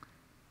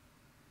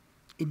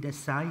 in the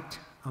sight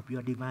of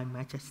your divine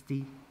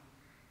majesty,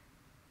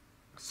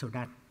 so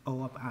that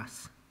all of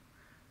us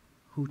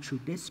who through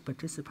this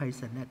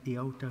participation at the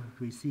altar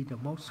receive the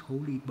most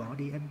holy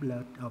body and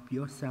blood of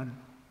your Son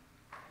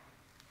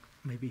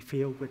may be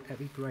filled with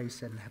every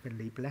grace and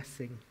heavenly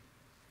blessing.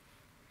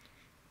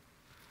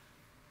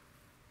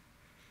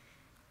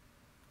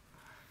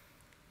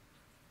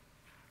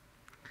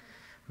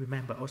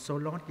 Remember also,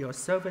 Lord, your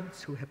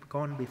servants who have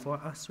gone before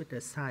us with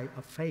a sigh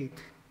of faith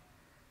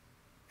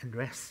and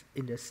rest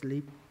in the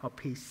sleep of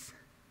peace.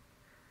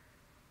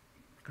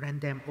 Grant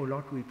them, O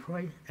Lord, we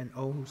pray, and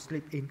all who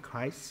sleep in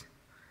Christ,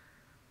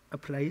 a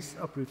place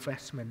of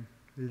refreshment,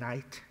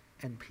 light,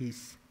 and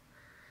peace.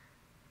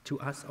 To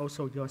us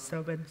also, your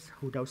servants,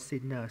 who thou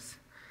sinners,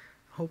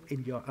 hope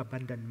in your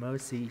abundant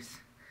mercies,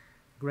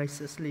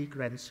 graciously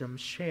grant some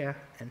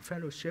share and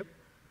fellowship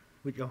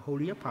with your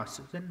holy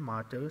apostles and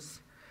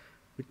martyrs,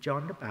 with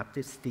John the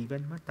Baptist,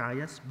 Stephen,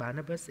 Matthias,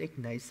 Barnabas,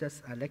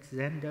 Ignatius,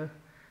 Alexander,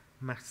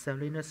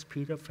 Marcellinus,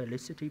 Peter,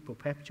 Felicity,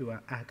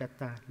 Perpetua,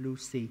 Agatha,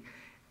 Lucy,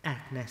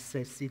 Agnes,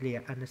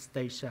 Cecilia,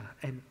 Anastasia,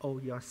 and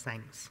all your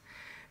saints.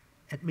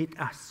 Admit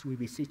us, we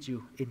beseech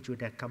you, into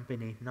their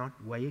company, not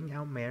weighing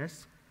our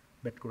merits,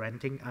 but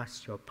granting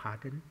us your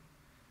pardon,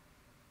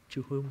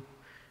 to whom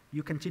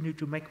You continue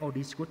to make all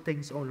these good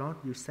things, O Lord.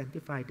 You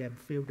sanctify them,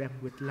 fill them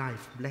with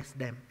life, bless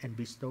them, and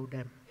bestow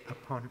them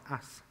upon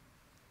us.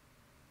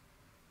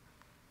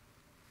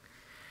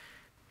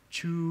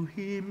 To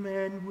him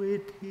and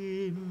with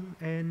him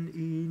and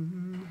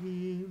in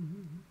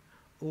him,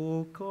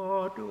 O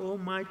God,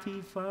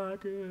 Almighty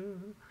Father,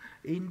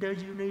 in the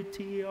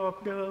unity of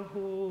the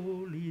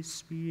Holy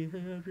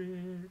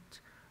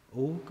Spirit,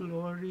 all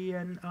glory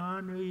and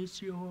honor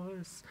is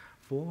yours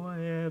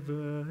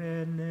forever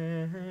and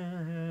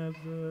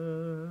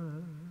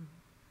ever.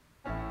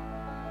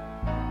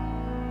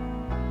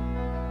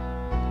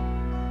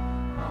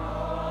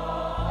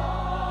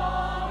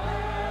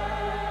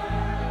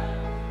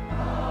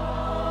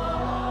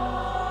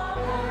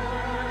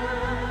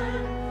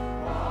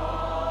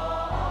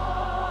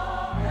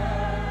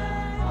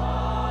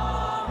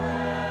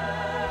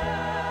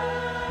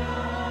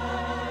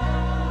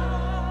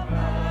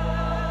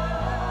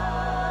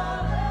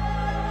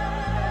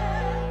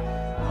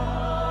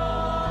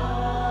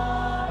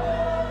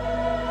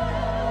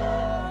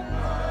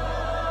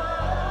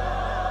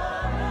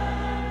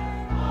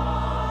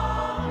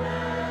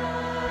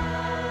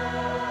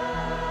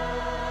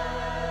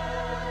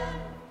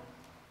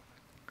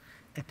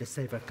 At the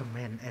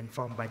sacrament and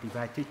formed by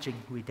divine teaching,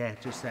 we dare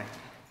to say,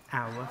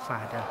 Our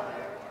Father,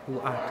 who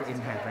art in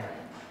heaven,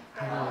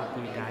 hallowed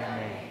be thy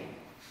name.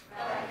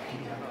 Thy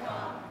kingdom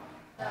come,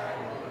 thy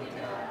will be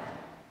done,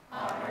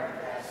 on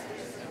earth as it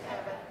is in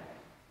heaven.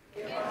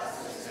 Give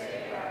us this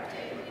day our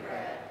daily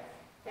bread,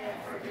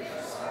 and forgive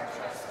us our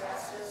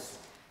trespasses,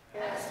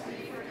 as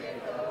we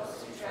forgive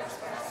those who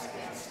trespass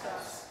against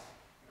us.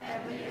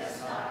 And lead us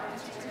not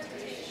into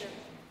temptation,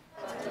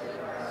 but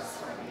deliver us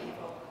from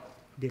evil.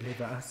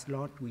 Deliver us,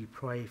 Lord, we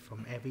pray,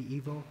 from every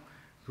evil.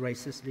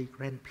 Graciously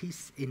grant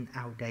peace in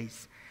our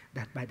days,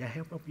 that by the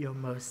help of your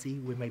mercy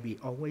we may be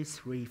always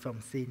free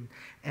from sin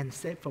and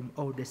safe from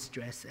all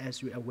distress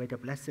as we await the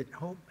blessed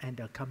hope and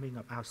the coming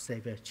of our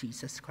Savior,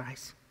 Jesus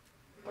Christ.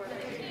 For the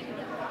kingdom,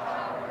 the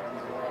power, and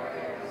the glory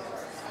are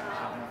yours,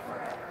 now and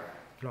forever.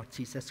 Lord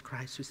Jesus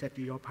Christ, who said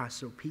to your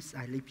apostle, Peace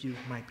I leave you,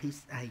 my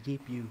peace I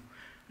give you.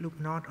 Look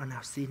not on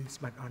our sins,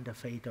 but on the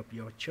faith of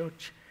your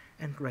church,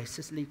 and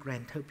graciously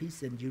grant her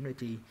peace and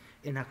unity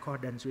in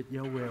accordance with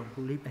your will,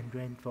 who live and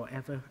reign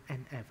forever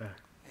and ever.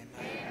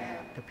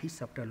 Amen. The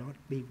peace of the Lord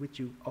be with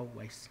you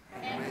always.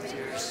 And with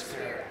your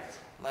spirit.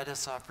 Let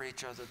us offer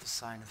each other the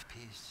sign of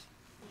peace.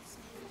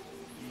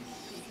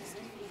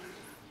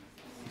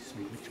 Peace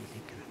be with you,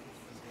 Deacon.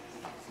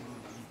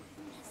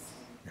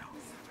 No.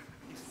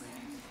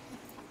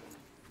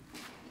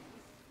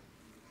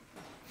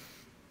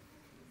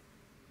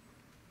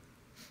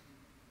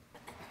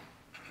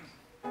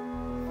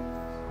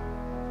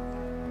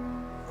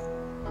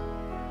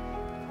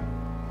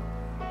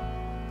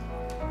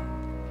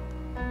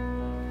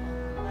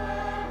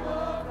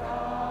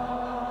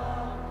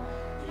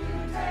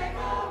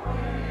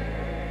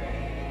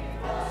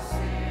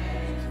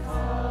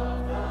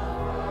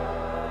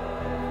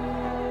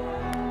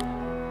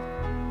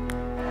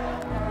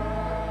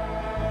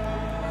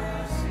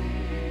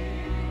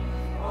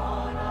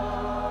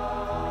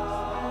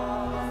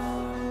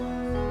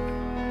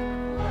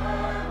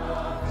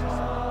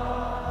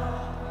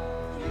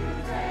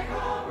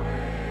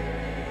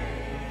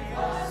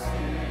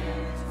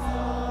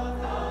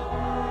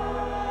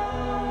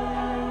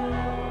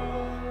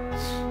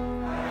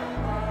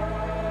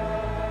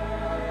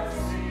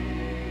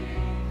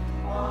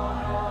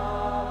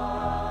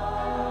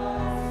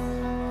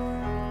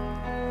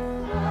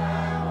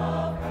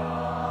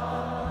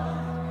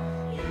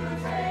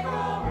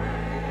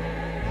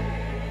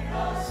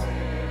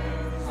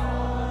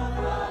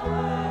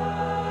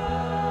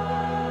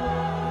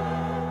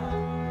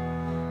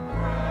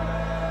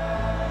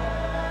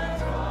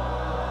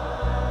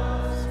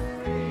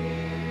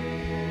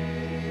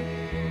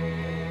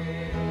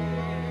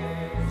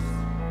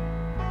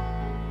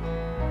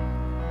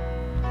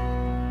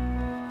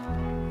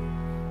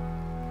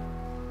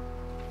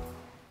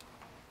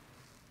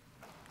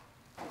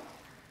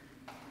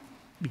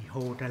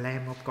 Behold the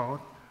Lamb of God.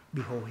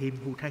 Behold him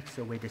who takes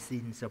away the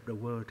sins of the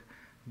world.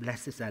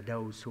 Blessed are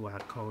those who are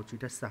called to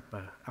the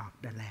supper of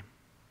the Lamb.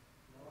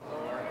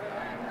 Lord,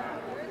 I am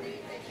not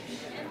worthy that you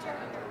should enter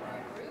under my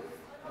roof,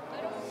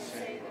 but only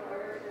say the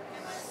word,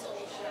 and my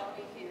soul shall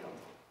be healed.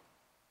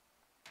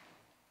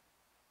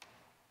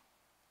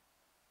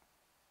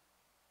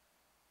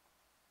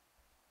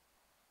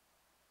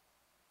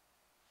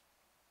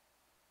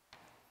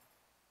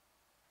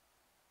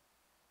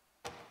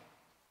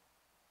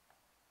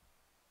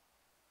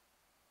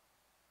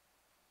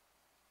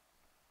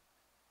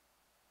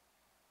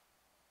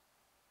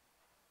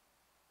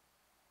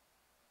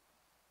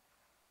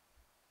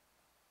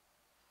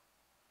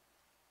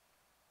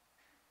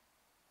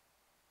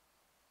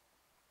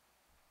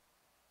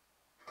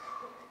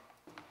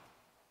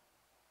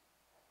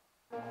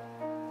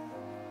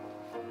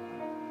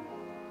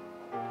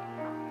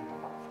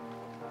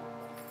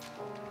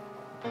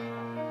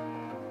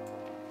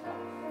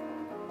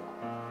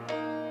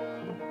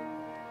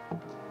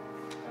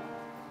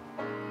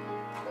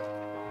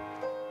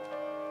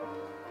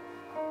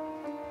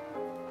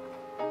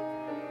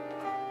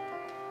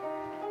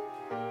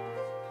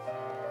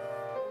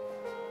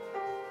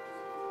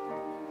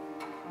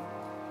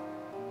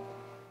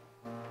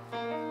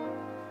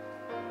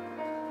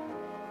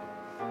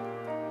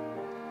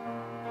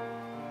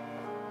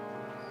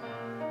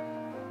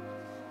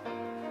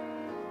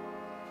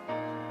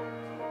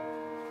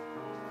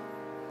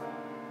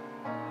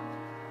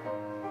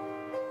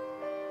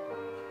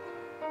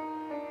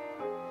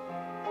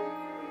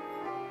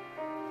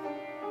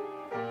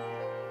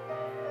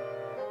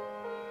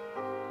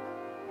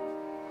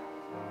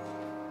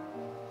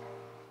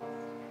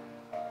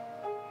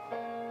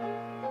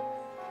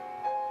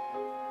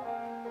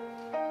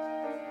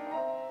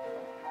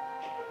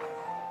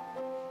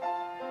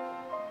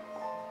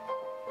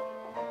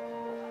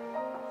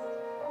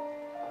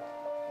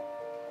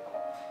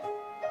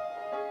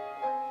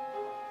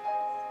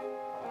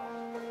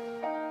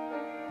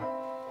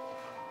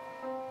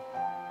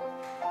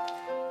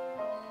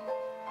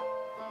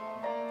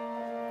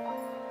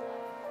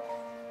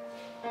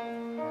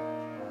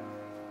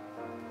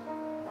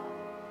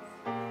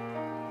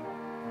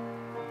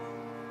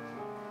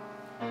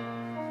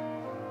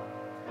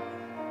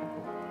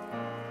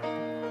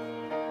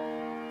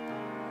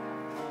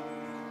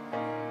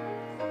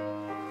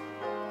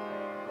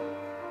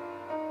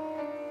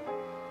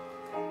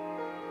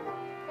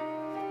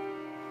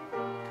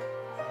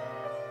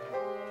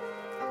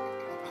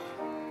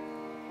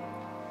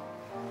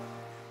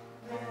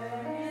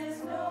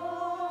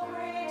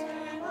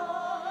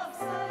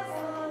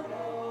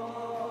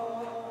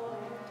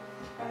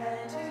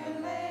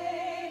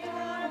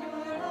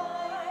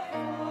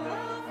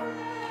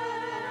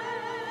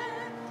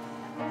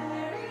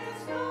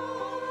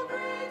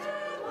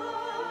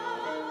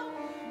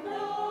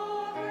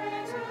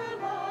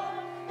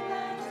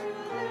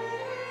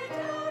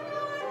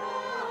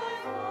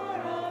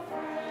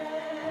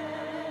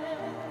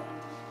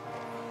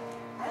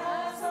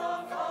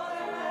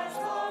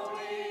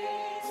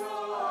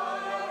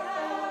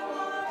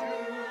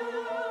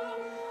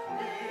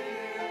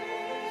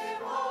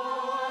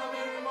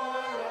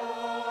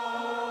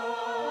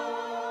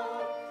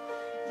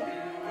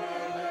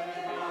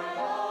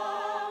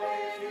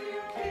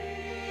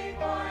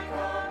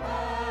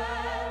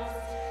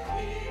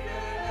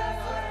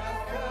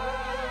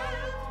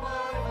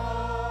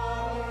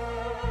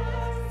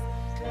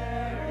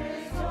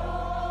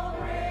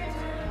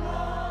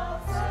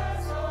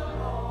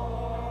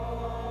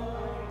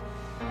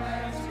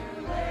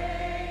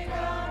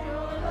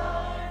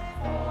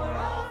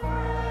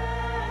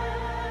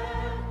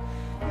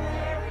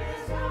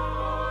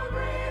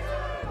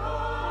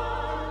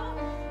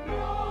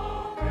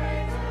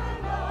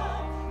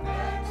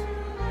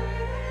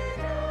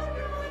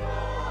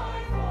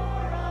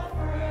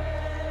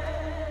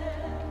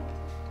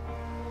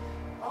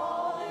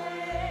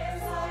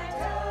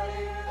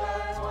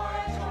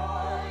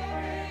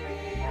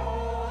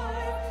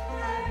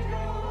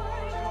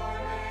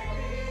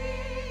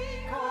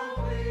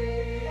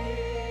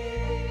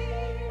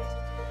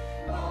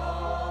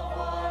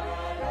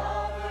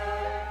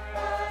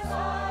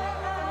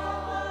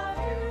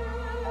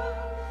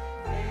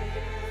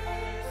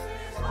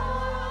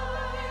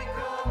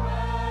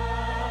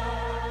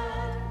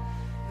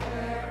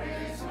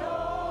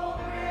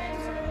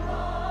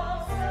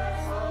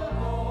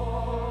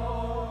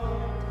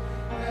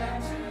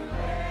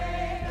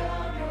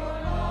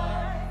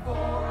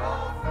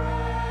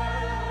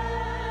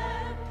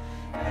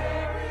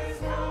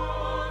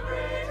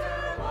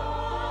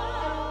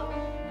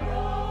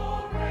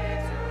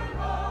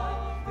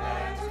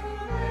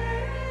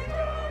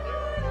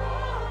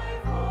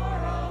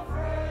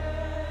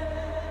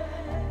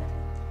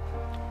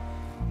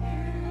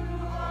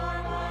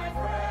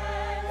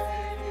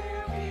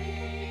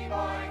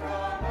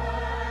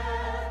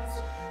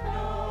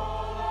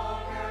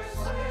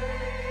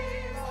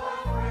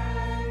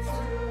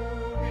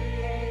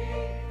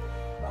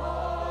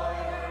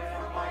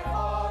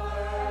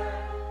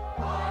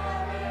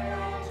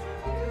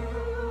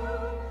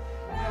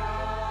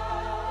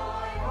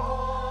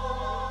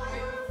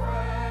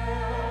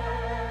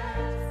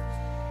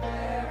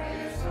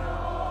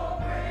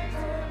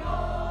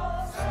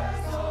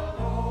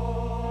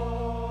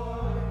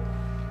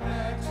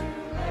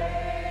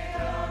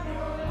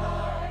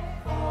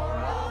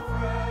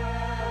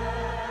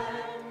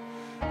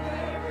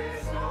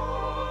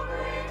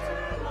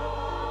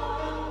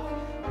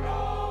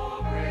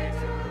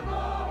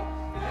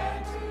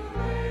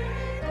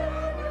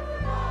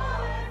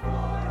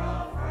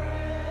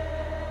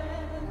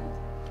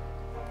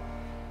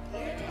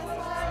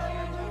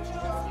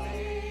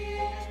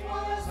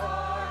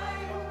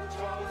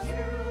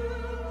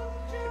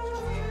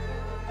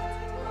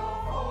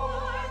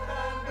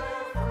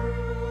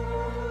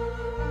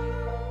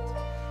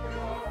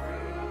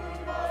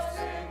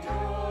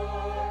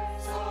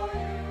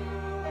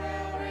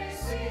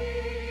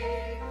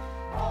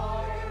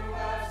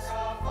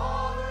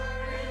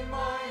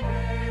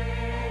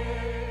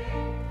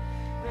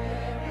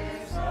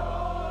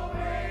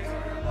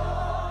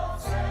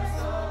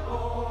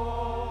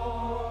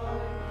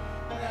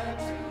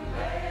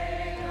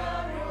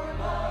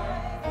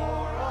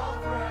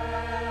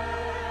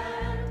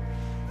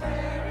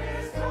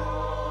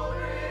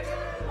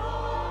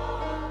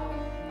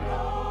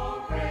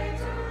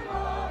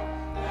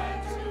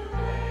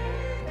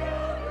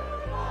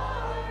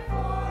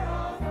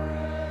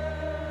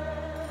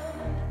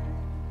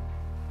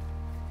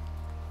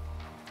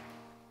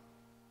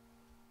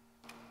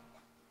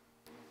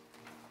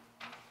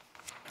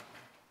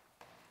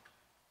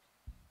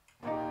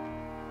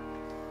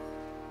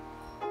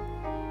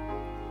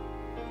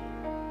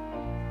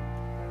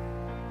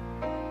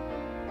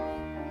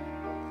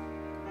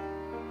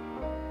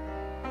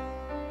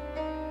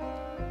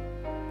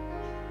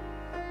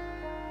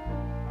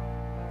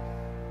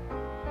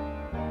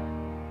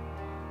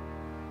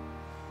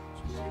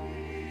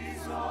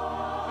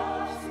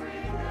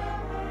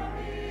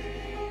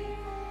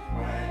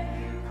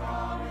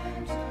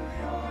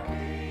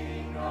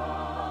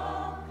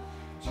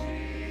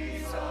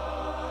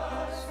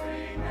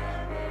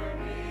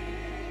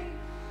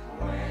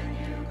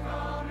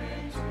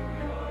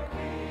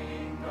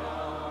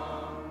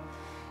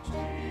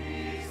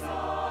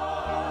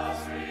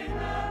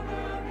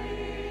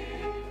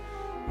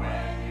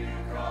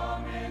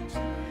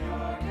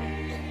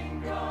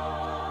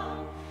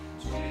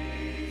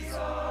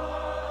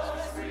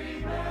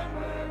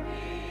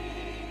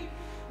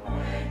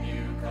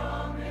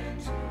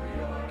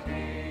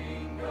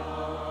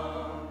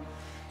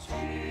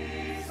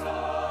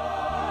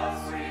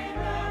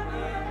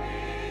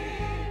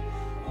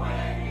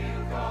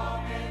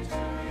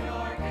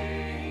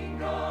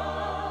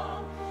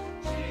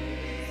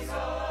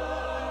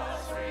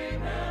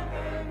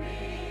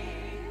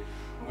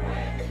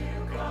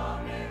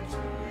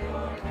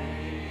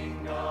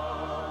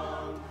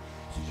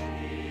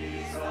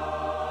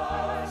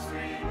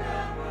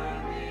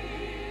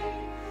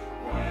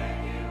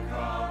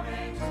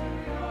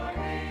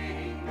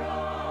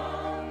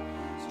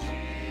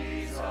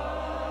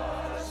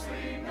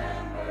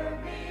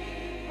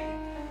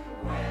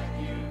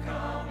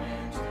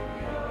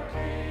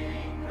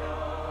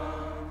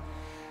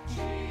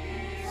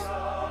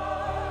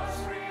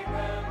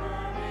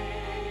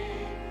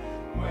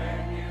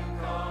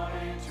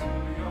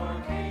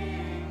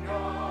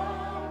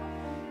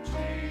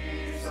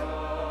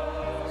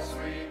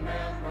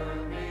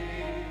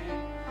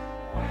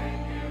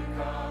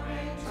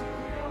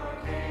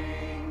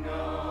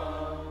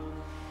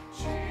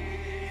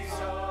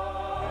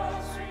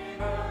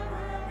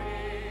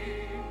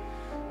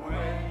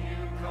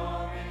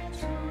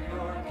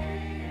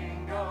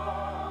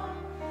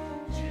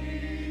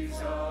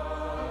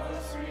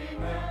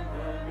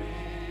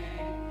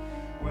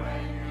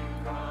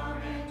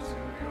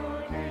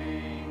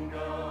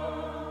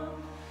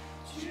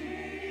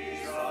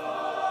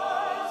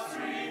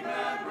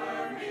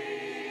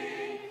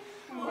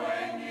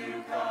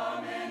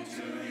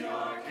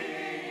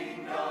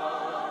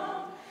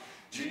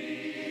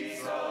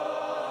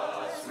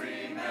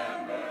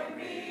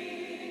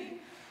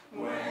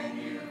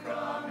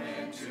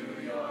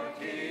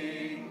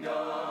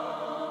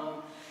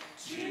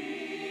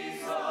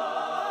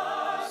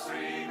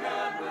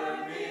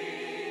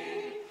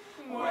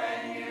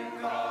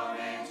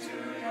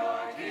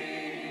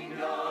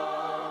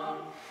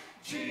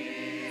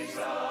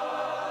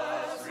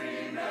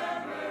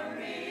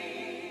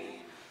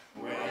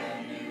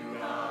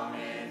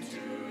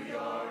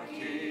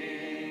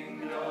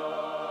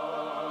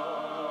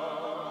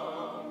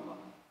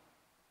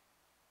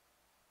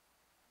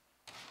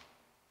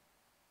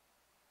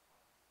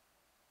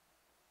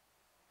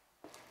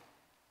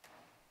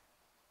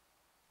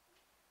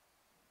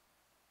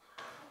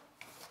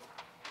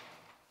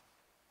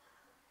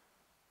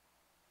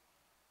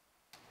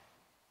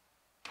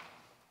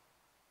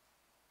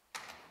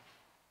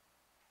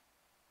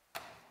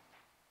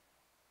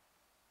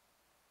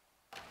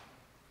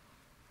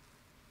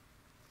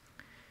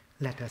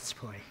 Let us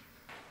pray.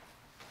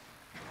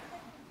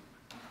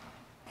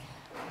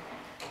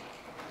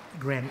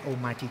 Grant,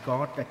 Almighty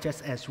God, that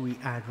just as we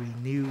are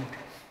renewed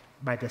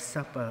by the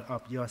supper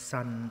of your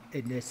Son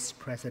in this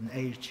present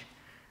age,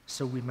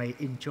 so we may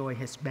enjoy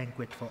his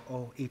banquet for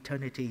all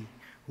eternity,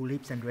 who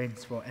lives and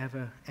reigns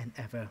forever and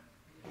ever.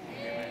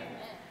 Amen.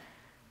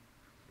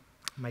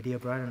 My dear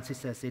brothers and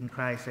sisters in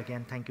Christ,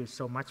 again, thank you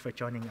so much for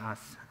joining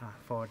us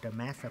for the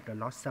Mass of the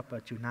Lord's Supper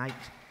tonight.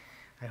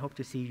 I hope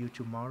to see you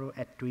tomorrow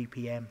at 3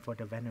 p.m. for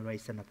the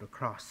veneration of the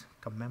cross,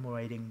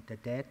 commemorating the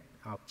death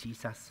of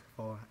Jesus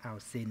for our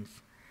sins.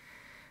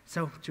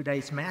 So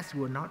today's Mass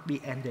will not be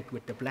ended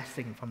with the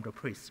blessing from the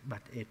priest,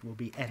 but it will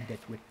be ended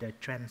with the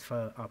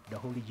transfer of the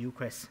Holy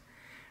Eucharist.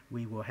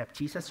 We will have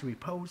Jesus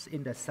repose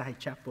in the side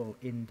chapel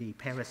in the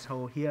Parish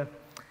hall here,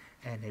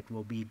 and it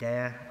will be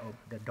there.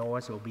 The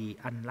doors will be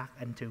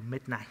unlocked until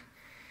midnight.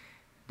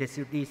 This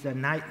is the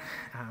night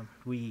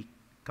we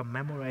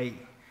commemorate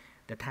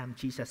the time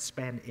Jesus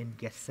spent in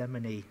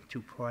Gethsemane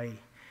to pray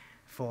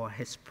for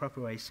his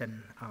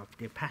preparation of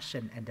the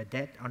passion and the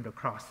death on the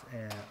cross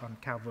on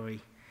Calvary.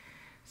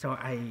 So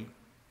I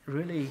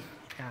really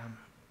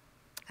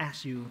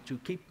ask you to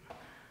keep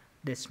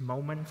this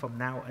moment from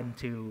now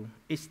until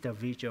Easter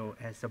Vigil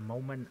as a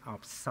moment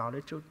of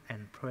solitude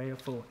and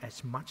prayerful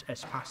as much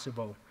as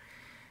possible.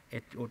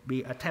 It would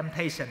be a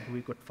temptation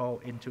we could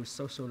fall into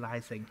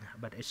socializing,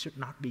 but it should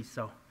not be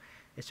so.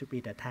 It should be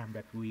the time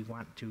that we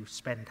want to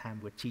spend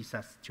time with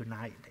Jesus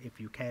tonight, if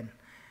you can,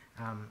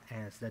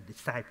 as the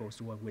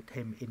disciples were with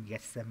him in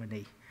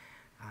Gethsemane,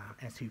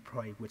 as he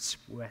prayed with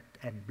sweat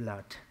and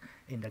blood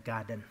in the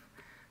garden.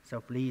 So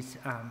please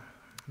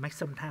make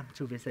some time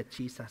to visit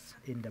Jesus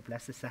in the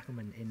Blessed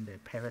Sacrament in the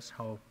Parish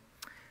hall,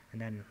 and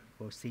then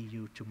we'll see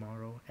you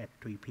tomorrow at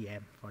 3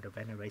 p.m. for the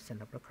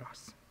veneration of the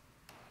cross.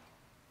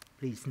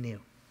 Please kneel.